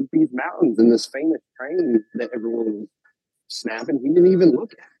these mountains in this famous train that everyone was snapping. He didn't even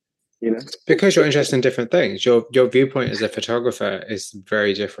look at, you know. because you're interested in different things. Your viewpoint as a photographer is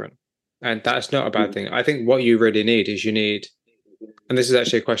very different, and that's not a bad thing. I think what you really need is you need, and this is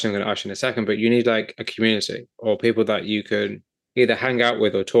actually a question I'm going to ask you in a second, but you need like a community or people that you can either hang out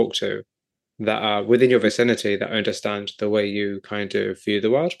with or talk to that are within your vicinity that understand the way you kind of view the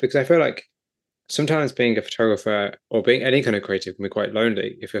world. Because I feel like sometimes being a photographer or being any kind of creative can be quite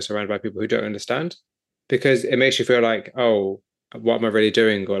lonely if you're surrounded by people who don't understand, because it makes you feel like, oh, what am I really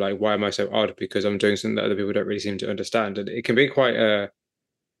doing? Or like, why am I so odd? Because I'm doing something that other people don't really seem to understand. And it can be quite a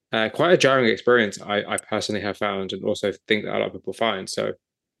jarring experience, I personally have found, and also think that a lot of people find. So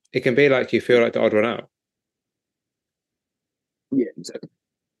it can be like you feel like the odd one out. Yeah, exactly.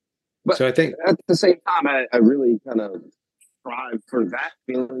 But So I think, at the same time, I really kind of strive for that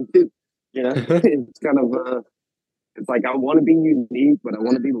feeling too. You know, it's kind of it's like I want to be unique, but I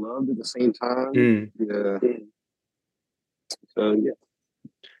want to be loved at the same time. mm. Yeah. So yeah,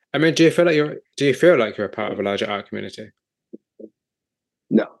 I mean, do you feel like you're a part of a larger art community?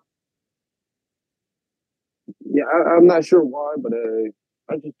 no, yeah, I'm not sure why, but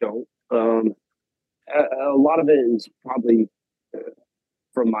I just don't. A lot of it is probably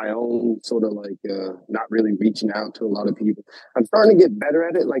from my own sort of like not really reaching out to a lot of people. I'm starting to get better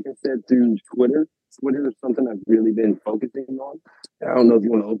at it, like I said, through Twitter. Twitter is something I've really been focusing on. I don't know if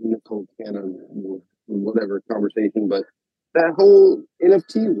you want to open this whole can of whatever conversation, but that whole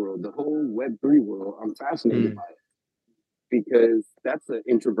NFT world, the whole Web3 world, I'm fascinated Mm. by it because that's an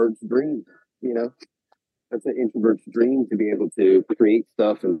introvert's dream, you know? That's an introvert's dream to be able to create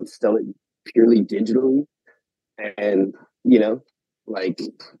stuff and sell it purely digitally And, you know, like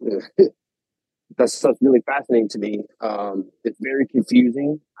that stuff's really fascinating to me. It's very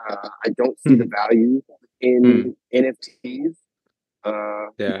confusing. I don't see the Mhm. value Mm. in NFTs,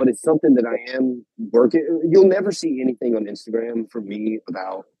 Yeah. but it's something that I am working. You'll never see anything on Instagram from me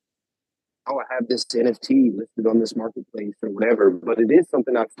about, oh, I have this NFT listed on this marketplace or whatever. But it is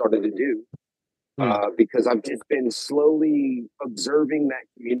something I've started to do Mm. because I've just been slowly observing that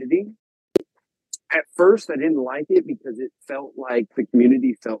community. At first, I didn't like it because it felt like the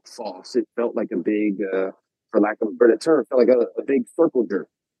community felt false. It felt like a big, for lack of a better term, felt like a big circle jerk.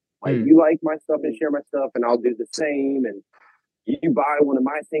 Like, Mm. you like my stuff and share my stuff, and I'll do the same. And you buy one of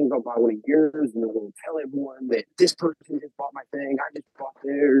my things, I'll buy one of yours, and then we'll tell everyone that this person just bought my thing, I just bought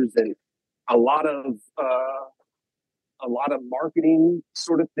theirs, and a lot of uh, a lot of marketing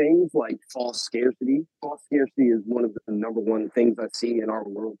sort of things like false scarcity. False scarcity is one of the number one things I see in our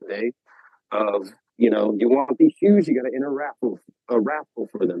world today. Of, you want these shoes, you got to enter a raffle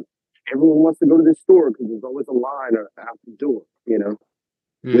for them. Everyone wants to go to this store because there's always a line out the door.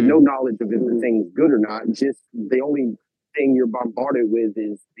 With no Mm. knowledge of if the thing's good or not. Just the only thing you're bombarded with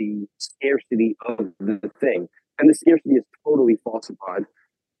is the scarcity of the thing, and the scarcity is totally falsified.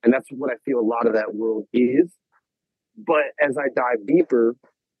 And that's what I feel a lot of that world is. But as I dive deeper,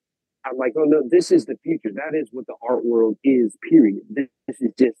 I'm like, oh no, this is the future. That is what the art world is. Period. This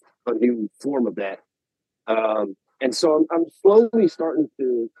is just a new form of that. And so I'm slowly starting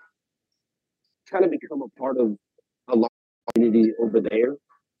to kind of become a part of a lot of community over there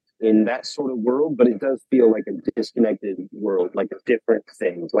in that sort of world, but it does feel like a disconnected world, like a different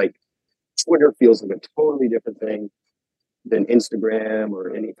thing. Like Twitter feels like a totally different thing than Instagram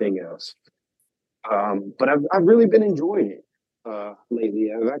or anything else. But I've really been enjoying it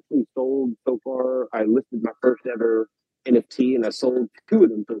lately. I've actually sold so far. I listed my first ever NFT, and I sold two of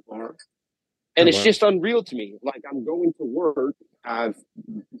them so far. And Oh it's wow. just unreal to me. Like, I'm going to work, I've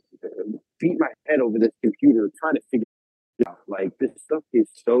beat my head over this computer trying to figure it out. Like, this stuff is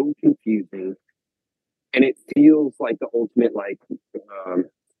so confusing, and it feels like the ultimate, like, um,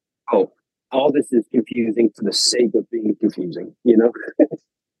 oh, all this is confusing for the sake of being confusing.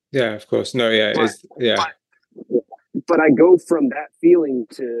 Yeah, of course. No, yeah, But it's yeah. but I go from that feeling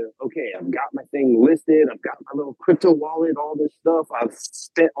to, okay, I've got my thing listed, I've got my little crypto wallet, all this stuff. I've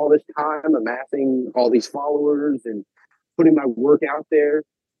spent all this time amassing all these followers and putting my work out there.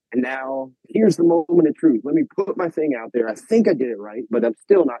 And now here's the moment of truth. Let me put my thing out there. I think I did it right, but I'm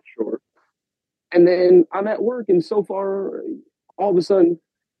still not sure. And then I'm at work, and so far, all of a sudden,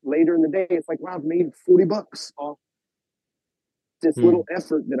 later in the day, it's like, wow, I've made $40 off this little Mm.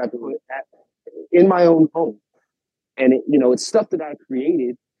 effort that I put in my own home. And it's stuff that I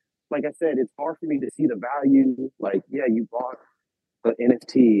created. Like I said, it's hard for me to see the value. Like, yeah, you bought an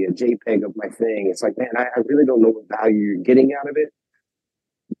NFT, a JPEG of my thing. It's like, man, I really don't know what value you're getting out of it.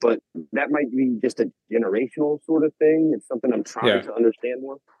 But that might be just a generational sort of thing. It's something I'm trying Yeah. to understand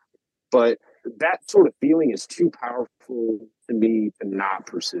more. But that sort of feeling is too powerful to me to not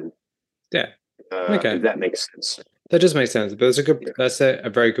pursue. Yeah. Okay. If that makes sense. That does make sense. But there's a good Yeah. that's a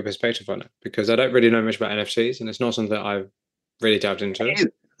very good perspective on it because I don't really know much about NFTs and it's not something that I've really delved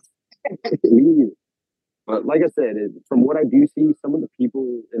into. But like I said, from what I do see, some of the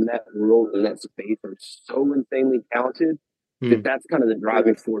people in that world, in that space, are so insanely talented that Mm. that's kind of the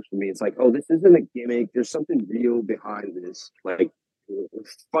driving force for me. It's like, oh, this isn't a gimmick. There's something real behind this, like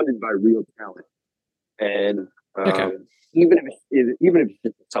funded by real talent. And Okay. even if it's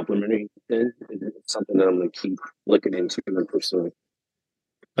just a supplementary thing, it's something that I'm going to keep looking into and pursuing.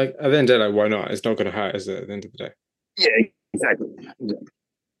 Like at the end of the day, like why not? It's not gonna hurt, is it, at the end of the day? Yeah, exactly.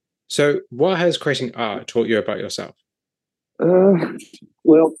 So what has creating art taught you about yourself? Uh,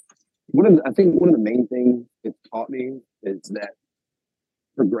 well, I think one of the main things it's taught me is that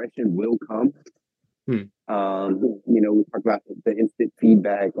progression will come. Hmm. We talk about the instant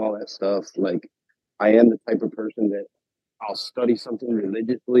feedback, all that stuff. Like, I am the type of person that I'll study something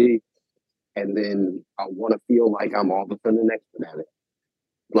religiously, and then I want to feel like I'm all of a sudden an expert at it.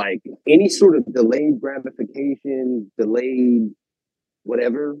 Like, any sort of delayed gratification, delayed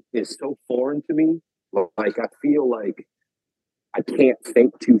whatever is so foreign to me. Like, I feel like I can't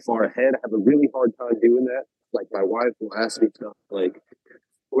think too far ahead. I have a really hard time doing that. Like, my wife will ask me stuff like,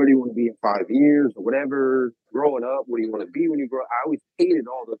 where do you want to be in 5 years or whatever? Growing up, what do you want to be when you grow up? I always hated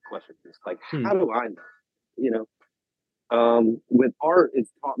all those questions. It's like, Hmm. how do I know? You know, with art,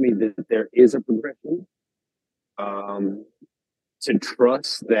 it's taught me that there is a progression. Um, to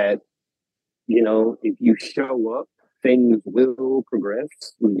trust that, if you show up, things will progress.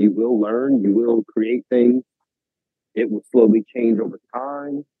 You will learn. You will create things. It will slowly change over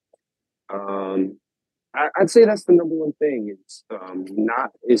time. Um, I'd say that's the number one thing. It's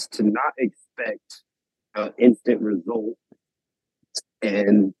not is to not expect an instant result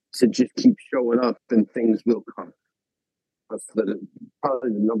and to just keep showing up and things will come. That's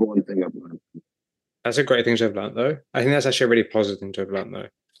probably the number one thing I've learned. That's a great thing to have learned, though. I think that's actually a really positive thing to have learned, though.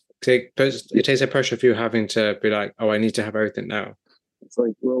 'Cause it takes a pressure of you having to be like, oh, I need to have everything now. It's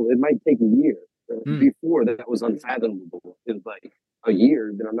like, well, it might take a year. Mm. Before that was unfathomable. It was like a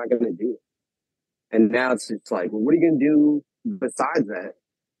year, then I'm not going to do it. And now it's like, well, what are you going to do besides that?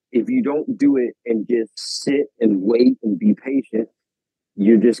 If you don't do it and just sit and wait and be patient,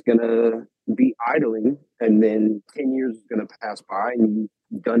 you're just going to be idling. And then 10 years is going to pass by and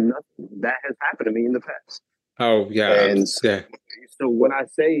you've done nothing. That has happened to me in the past. Oh, yeah. And yeah. So when I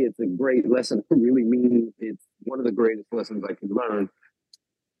say it's a great lesson, I really mean it's one of the greatest lessons I could learn,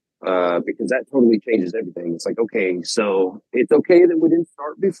 because that totally changes everything. It's like, okay, so it's okay that we didn't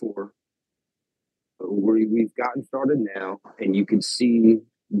start before. We've gotten started now, and you can see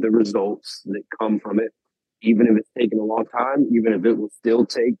the results that come from it, even if it's taken a long time, even if it will still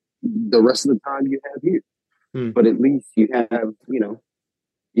take the rest of the time you have here. But at least you have,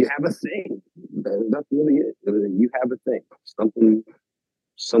 you have a thing. That's really it. You have a thing,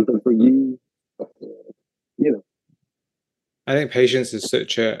 something for you, you know. I think patience is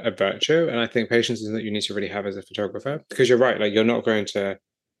such a virtue, and I think patience is something that you need to really have as a photographer, because you're right, like you're not going to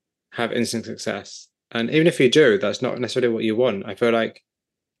have instant success. And even if you do, that's not necessarily what you want. I feel like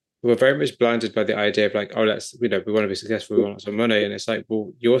we're very much blinded by the idea of like, oh, we want to be successful, we want some money. And it's like,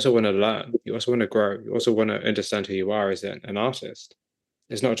 well, you also want to learn, you also want to grow, you also want to understand who you are as an artist.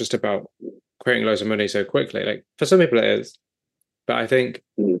 It's not just about creating loads of money so quickly. Like for some people it is, but I think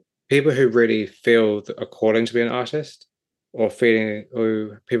people who really feel a calling to be an artist, or people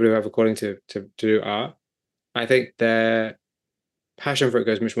who have a calling to do art, I think their passion for it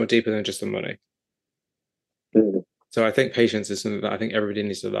goes much more deeper than just the money. So I think patience is something that I think everybody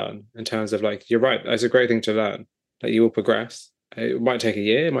needs to learn, in terms of like, you're right, that's a great thing to learn. Like you will progress. It might take a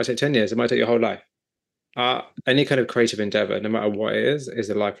year, it might take 10 years, it might take your whole life. Any kind of creative endeavor, no matter what it is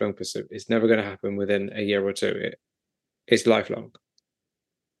a lifelong pursuit. It's never going to happen within a year or two. It's lifelong.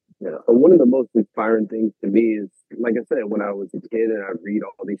 Yeah. One of the most inspiring things to me is, like I said, when I was a kid and I read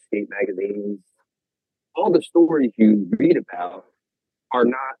all these skate magazines, all the stories you read about are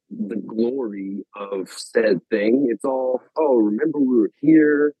not the glory of said thing. It's all, oh, remember we were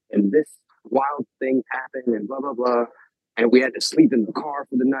here and this wild thing happened and blah, blah, blah. And we had to sleep in the car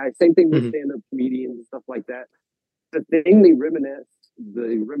for the night. Same thing with stand-up comedians and stuff like that. The thing they reminisce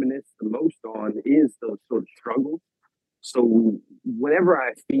the most on is those sort of struggles. So whenever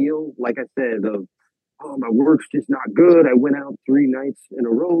I feel, like I said, of, oh, my work's just not good. I went out 3 nights in a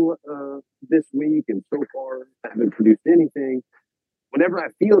row this week, and so far I haven't produced anything. Whenever I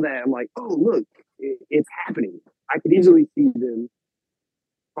feel that, I'm like, oh, look, it's happening. I could easily see them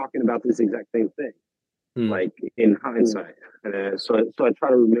talking about this exact same thing, like in hindsight. So I try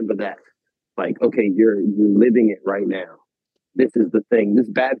to remember that, like, okay, you're living it right now. This is the thing. This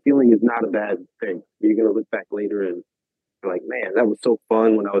bad feeling is not a bad thing. You're gonna look back later and be like, man, that was so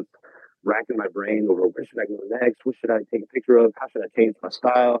fun when I was racking my brain over where should I go next? What should I take a picture of? How should I change my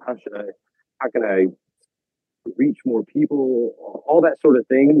style? How can I reach more people? All that sort of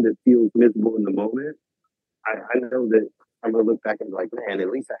thing that feels miserable in the moment. I know that I'm gonna look back and be like, man, at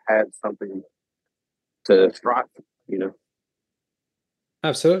least I had something to strive for, you know?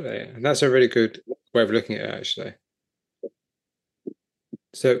 Absolutely. And that's a really good way of looking at it, actually.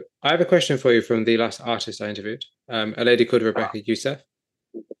 So I have a question for you from the last artist I interviewed, a lady called Rebecca Youssef.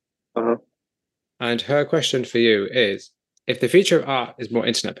 Uh-huh. And her question for you is, if the future of art is more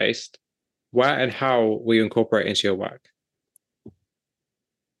internet-based, where and how will you incorporate into your work?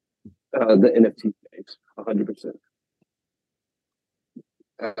 The NFT space, 100%.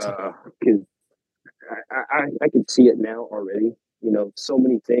 Because I can see it now already. You know, so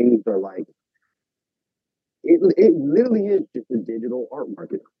many things are like, it literally is just a digital art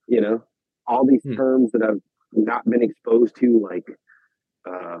market, you know? All these terms that I've not been exposed to, like,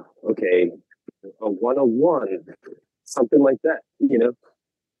 okay, a 101, something like that, you know?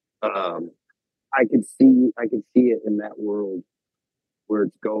 I could see it in that world where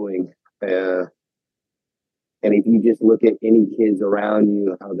it's going. And if you just look at any kids around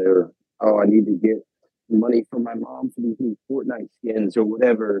you, how they're, oh, I need to get money from my mom for these new Fortnite skins or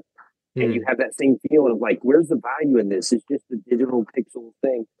whatever. And you have that same feeling of like, where's the value in this? It's just a digital pixel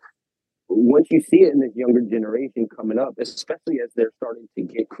thing. Once you see it in this younger generation coming up, especially as they're starting to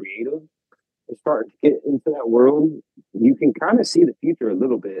get creative, they're starting to get into that world, you can kind of see the future a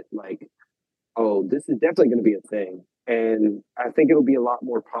little bit. Like, oh, this is definitely going to be a thing. And I think it'll be a lot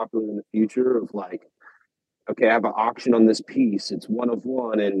more popular in the future of like, okay, I have an auction on this piece. It's one of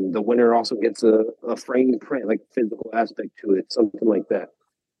one, and the winner also gets a frame print, like physical aspect to it, something like that.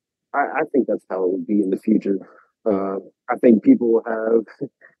 I think that's how it will be in the future. Uh, I think people will have.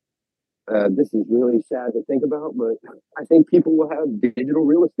 This is really sad to think about, but I think people will have digital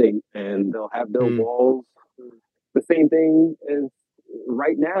real estate, and they'll have their Mm, walls the same thing as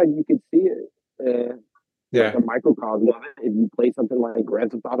right now. You can see it. Like yeah. a microcosm of it. If you play something like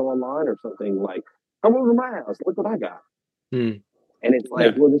Grand Theft Auto Online or something like, come over to my house, look what I got. Mm, And it's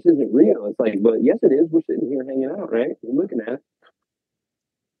like, yeah. well, this isn't real. It's like, but yes, it is. We're sitting here hanging out, right? We're looking at it.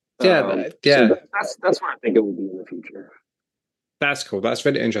 Yeah. So Yeah. that's what I think it will be in the future. That's cool. That's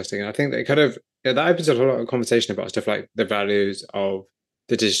really interesting. I think that kind of yeah, that opens up a lot of conversation about stuff like the values of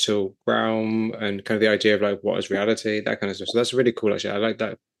the digital realm and kind of the idea of like what is reality, that kind of stuff. So that's really cool, actually. I like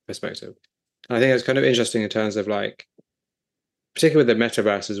that perspective. I think it's kind of interesting in terms of like, particularly with the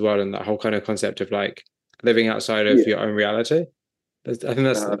metaverse as well, and that whole kind of concept of like living outside of Yeah. your own reality. I think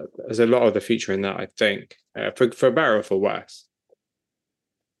Uh, there's a lot of the future in that. I think for better or for worse.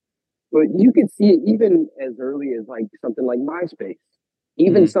 but you can see it even as early as like something like MySpace,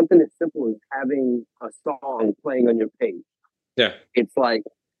 even Mm, something as simple as having a song playing on your page. yeah, It's like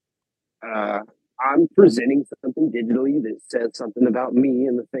uh, I'm presenting something digitally that says something about me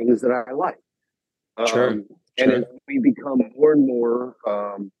and the things that I like. true, And as true. we become more and more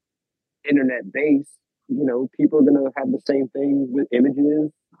internet based, people are going to have the same thing with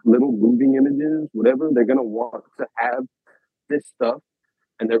images, little moving images, whatever. They're going to want to have this stuff,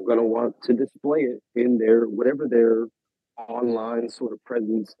 and they're going to want to display it in their whatever their online sort of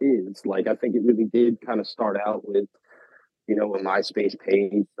presence is. Like, I think it really did kind of start out with, a MySpace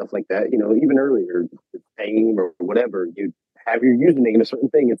page, stuff like that. Even earlier, Fame or whatever, you have your username, a certain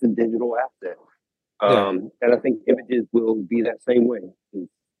thing. It's a digital asset. Yeah. And I think images will be that same way.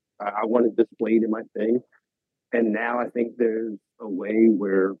 I want it displayed in my thing. And now I think there's a way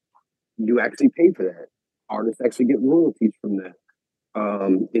where you actually pay for that. Artists actually get royalties from that.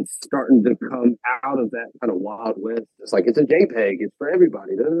 It's starting to come out of that kind of wild west. It's like it's a JPEG. It's for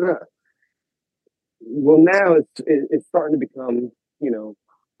everybody. Da, da, da. Well, now it's starting to become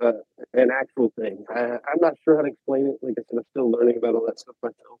uh, an actual thing. I'm not sure how to explain it. Like I said, I'm still learning about all that stuff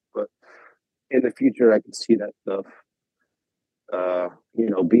myself. But in the future, I can see that stuff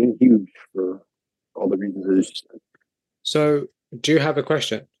being huge for all the reasons I just said. So, do you have a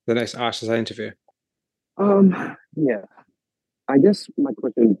question for the next artist I interview? Yeah, I guess my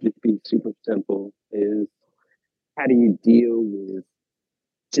question would just be super simple: is how do you deal with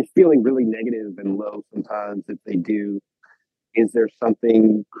just feeling really negative and low sometimes if they do? Is there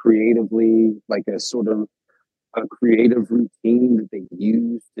something creatively, like a sort of a creative routine that they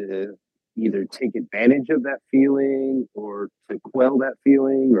use to either take advantage of that feeling or to quell that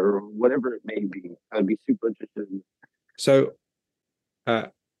feeling or whatever it may be? I'd be super interested. So, uh,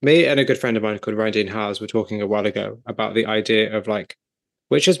 me and a good friend of mine called Ryan Dean Howes were talking a while ago about the idea of like,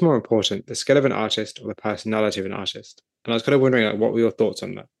 which is more important, the skill of an artist or the personality of an artist? And I was kind of wondering, like, what were your thoughts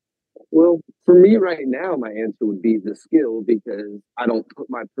on that? Well, for me right now, my answer would be the skill because I don't put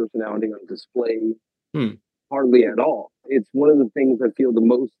my personality on display Hmm. hardly at all. It's one of the things I feel the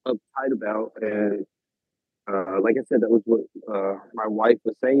most uptight about. And like I said, that was what my wife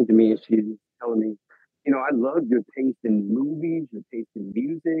was saying to me. She's telling me, I love your taste in movies, your taste in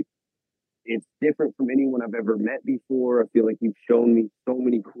music. It's different from anyone I've ever met before. I feel like you've shown me so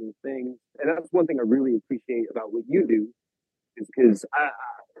many cool things. And that's one thing I really appreciate about what you do is because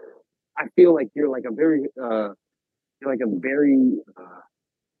I feel like you're like a very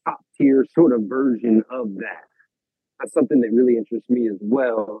top tier sort of version of that. That's something that really interests me as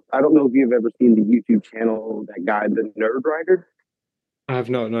well. I don't know if you've ever seen the YouTube channel, that guy, the Nerd Writer, I have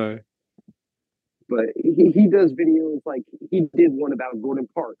not, no. but he does videos like he did one about Gordon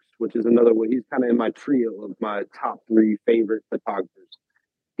Parks, which is another one. He's kind of in my trio of my top three favorite photographers.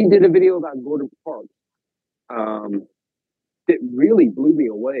 He did a video about Gordon Parks um, that really blew me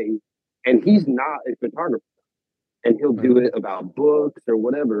away. And he's not a photographer, and he'll do Right. it about books or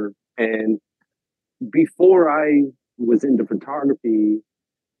whatever. And before I was into photography,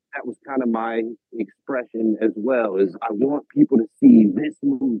 that was kind of my expression as well. Is I want people to see this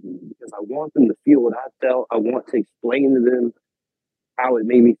movie because I want them to feel what I felt. I want to explain to them how it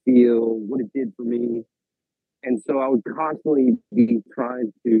made me feel, what it did for me. And so I would constantly be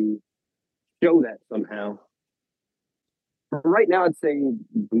trying to show that somehow. Right now, I'd say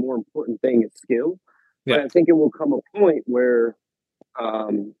the more important thing is skill, but Yeah. I think it will come a point where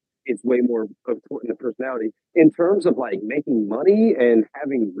it's way more important than personality. In terms of like making money and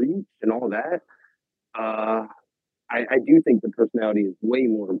having reach and all that, uh, I do think the personality is way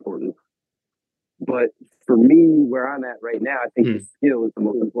more important. But for me, where I'm at right now, I think the Mm. skill is the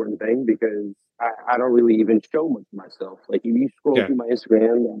most important thing because I don't really even show much of myself. Like if you scroll Yeah. through my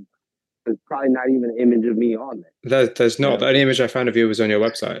Instagram, there's probably not even an image of me on there. There's You not. know? The only image I found of you was on your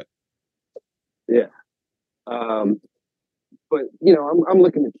website. Yeah. Um, but I'm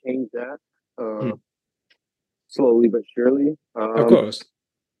looking to change that Mm. slowly but surely. Of course.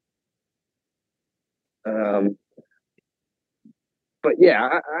 Um, but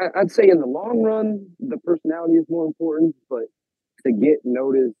yeah, I'd say in the long run, the personality is more important. But to get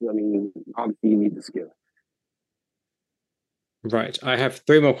noticed, I mean, obviously you need the skill. Right. I have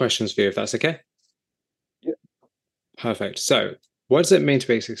three more questions for you, if that's okay. Yeah. Perfect. So, what does it mean to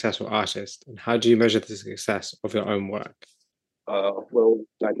be a successful artist, and how do you measure the success of your own work? Well,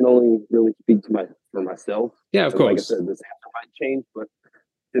 I can only really speak to for myself, Yeah, of and like I course. said, this answer might change. But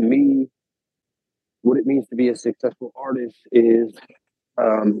to me, what it means to be a successful artist is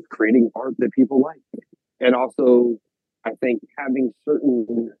creating art that people like, and also I think having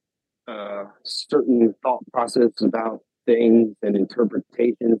certain thought process about things and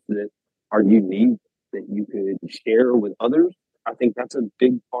interpretations that are unique that you could share with others. I think that's a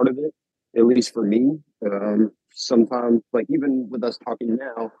big part of it, at least for me. Sometimes, like even with us talking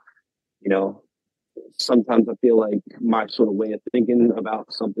now, you know, sometimes I feel like my sort of way of thinking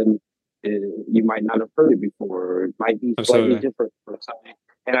about something, you might not have heard it before, or it might be slightly Absolutely. different from something.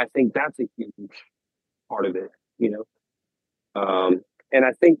 And I think that's a huge part of it, you know. And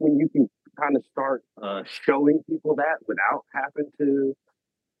I think when you can kind of start showing people that without having to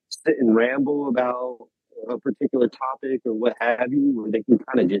sit and ramble about a particular topic or what have you, where they can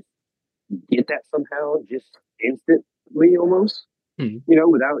kind of just get that somehow, just instantly almost, Mm.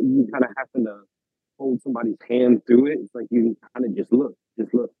 without you kind of having to hold somebody's hand through it. It's like you can kind of just look,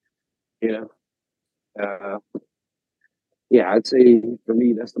 you know. Uh, yeah, I'd say for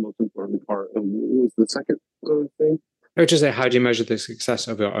me that's the most important part. And what was the second thing? I would just say, how do you measure the success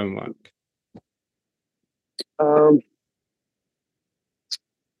of your own work? Um,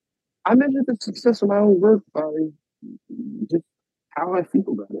 I measure the success of my own work by just how I feel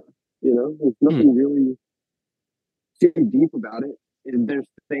about it. There's Mm. nothing really too deep about it. And there's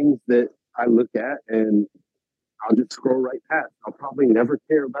things that I look at and I'll just scroll right past. I'll probably never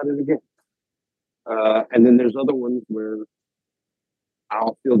care about it again. And then there's other ones where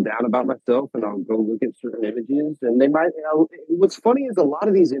I'll feel down about myself and I'll go look at certain images and they might. What's funny is a lot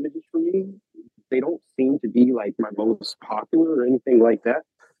of these images for me, they don't seem to be like my most popular or anything like that.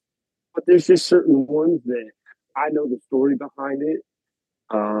 But there's just certain ones that I know the story behind it.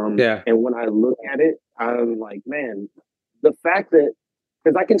 Yeah. And when I look at it, I'm like, man, the fact that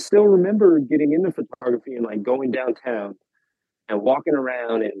because I can still remember getting into photography and like going downtown and walking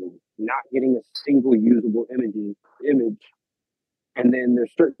around and not getting a single usable image. And then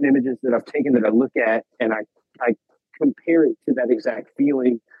there's certain images that I've taken that I look at and I compare it to that exact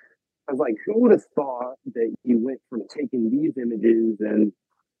feeling. I was like, who would have thought that you went from taking these images and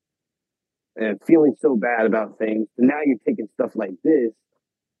feeling so bad about things to now you're taking stuff like this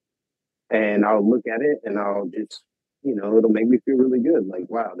and I'll look at it and I'll just, it'll make me feel really good. Like,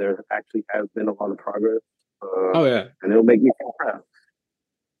 wow, there actually has been a lot of progress, Oh, yeah. and it'll make me feel proud.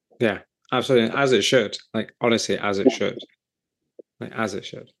 Yeah. Absolutely. As it should. Like, honestly, as it should. Like, as it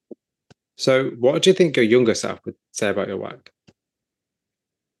should. So, what do you think your younger self would say about your work?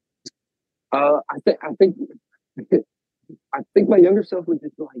 I think I think my younger self would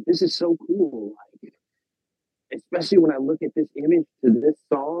just be like, "This is so cool!" Like, especially when I look at this image to this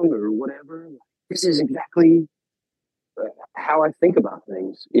song or whatever. Like, this is exactly how I think about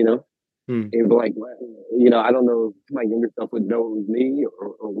things. Mm. And be like, well, I don't know if my younger self would know it was me or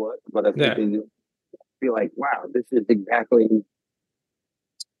what, but I think Yeah. they just feel like, wow, this is exactly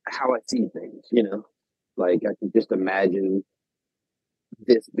how I see things. Like I can just imagine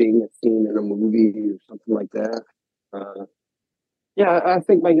this being a scene in a movie or something like that. Uh, yeah, I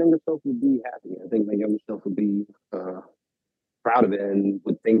think my younger self would be happy. I think my younger self would be proud of it and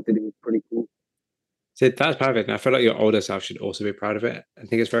would think that it was pretty cool. See, that's perfect. And I feel like your older self should also be proud of it. I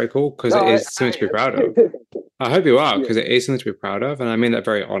think it's very cool because No, it I is something to be proud am. of. I hope you are Yeah, because it is something to be proud of. And I mean that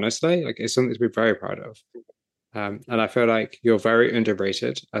very honestly. Like, it's something to be very proud of. And I feel like you're very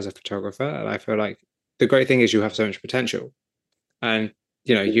underrated as a photographer. And I feel like the great thing is you have so much potential. And,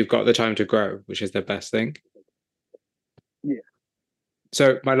 you've got the time to grow, which is the best thing. yeah.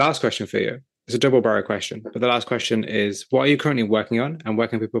 So, my last question for you is a double barrel question. But the last question is, what are you currently working on? And where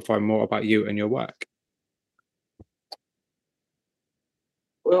can people find more about you and your work?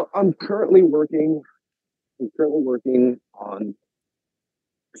 Well, I'm currently working on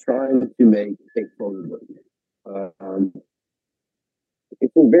trying to make a photo book. Um,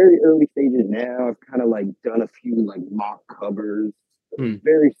 it's in very early stages now. I've kind of like done a few like mock covers. Mm.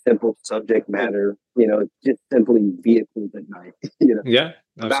 Very simple subject matter. It's just simply vehicles at night. Yeah,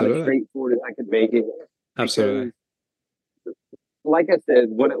 About as absolutely. straightforward as I could make it. Absolutely. Because, like I said,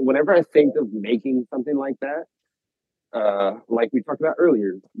 whenever I think of making something like that, like we talked about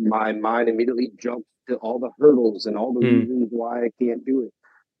earlier, my mind immediately jumps to all the hurdles and all the Mm. reasons why I can't do it.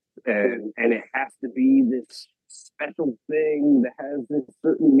 And it has to be this special thing that has this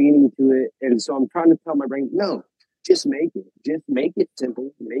certain meaning to it. And so I'm trying to tell my brain, no, just make it. Just make it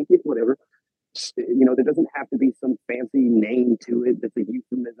simple. Make it whatever. There doesn't have to be some fancy name to it that's a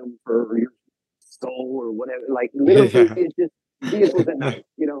euphemism for your soul or whatever. Like literally, Yeah. it's just vehicles at night.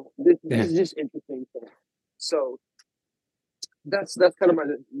 This Yeah. is just interesting. So that's kind of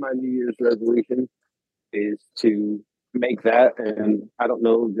my New Year's resolution is to make that. And I don't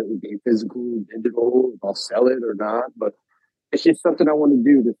know if it would be physical, digital, if I'll sell it or not, but it's just something I want to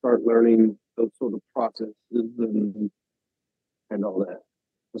do to start learning those sort of processes and all that.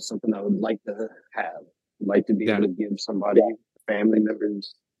 It's something I would like to have. I'd like to be Yeah. able to give somebody, family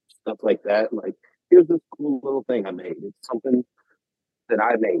members, stuff like that. Like, here's this cool little thing I made. It's something that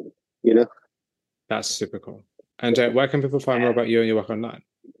I made. That's super cool. And where can people find more about you and your work online?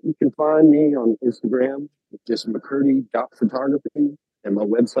 You can find me on Instagram. It's just Mccurdy.photography. And my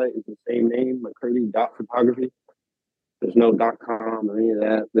website is the same name, Mccurdy.photography. There's no .com or any of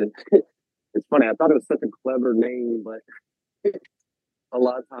that. But it's funny. I thought it was such a clever name, but a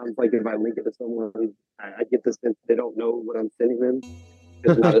lot of times, like if I link it to someone, I get the sense they don't know what I'm sending them.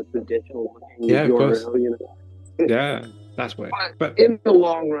 It's not a traditional Yeah, of course. URL, Yeah, that's weird. But in the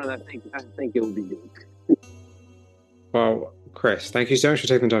long run, I think it will be good. Well, Chris, thank you so much for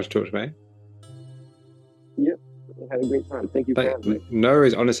taking the time to talk to me. Yep, I had a great time. Thank you for having me. No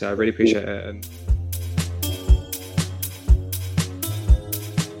worries, honestly, I really appreciate it. And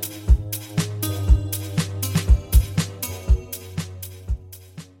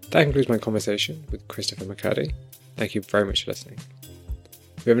that concludes my conversation with Christopher Mccurdy. Thank you very much for listening.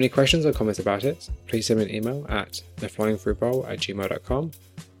 If you have any questions or comments about it, please send me an email at theflyingfruitbowl@gmail.com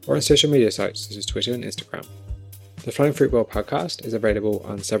or on social media sites such as Twitter and Instagram. The Flying Fruit Bowl podcast is available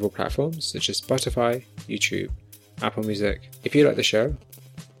on several platforms such as Spotify, YouTube, Apple Music. If you like the show,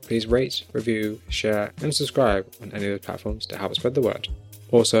 please rate, review, share, and subscribe on any of those platforms to help spread the word.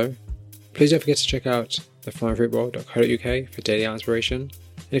 Also, please don't forget to check out theflyingfruitbowl.co.uk for daily inspiration.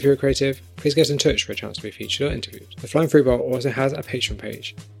 And if you're a creative, please get in touch for a chance to be featured or interviewed. The Flying Fruit Bowl also has a Patreon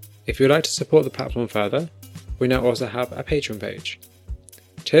page. If you would like to support the platform further, we now also have a Patreon page.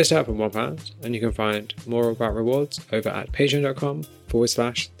 Tiers start from £1, and you can find more about rewards over at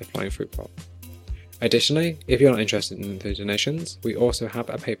patreon.com/theflyingfruitbowl. Additionally, if you're not interested in the donations, we also have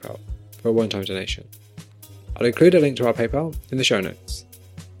a PayPal for a one-time donation. I'll include a link to our PayPal in the show notes.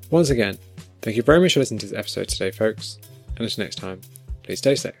 Once again, thank you very much for listening to this episode today, folks, and until next time, please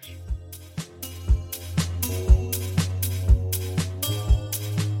stay safe.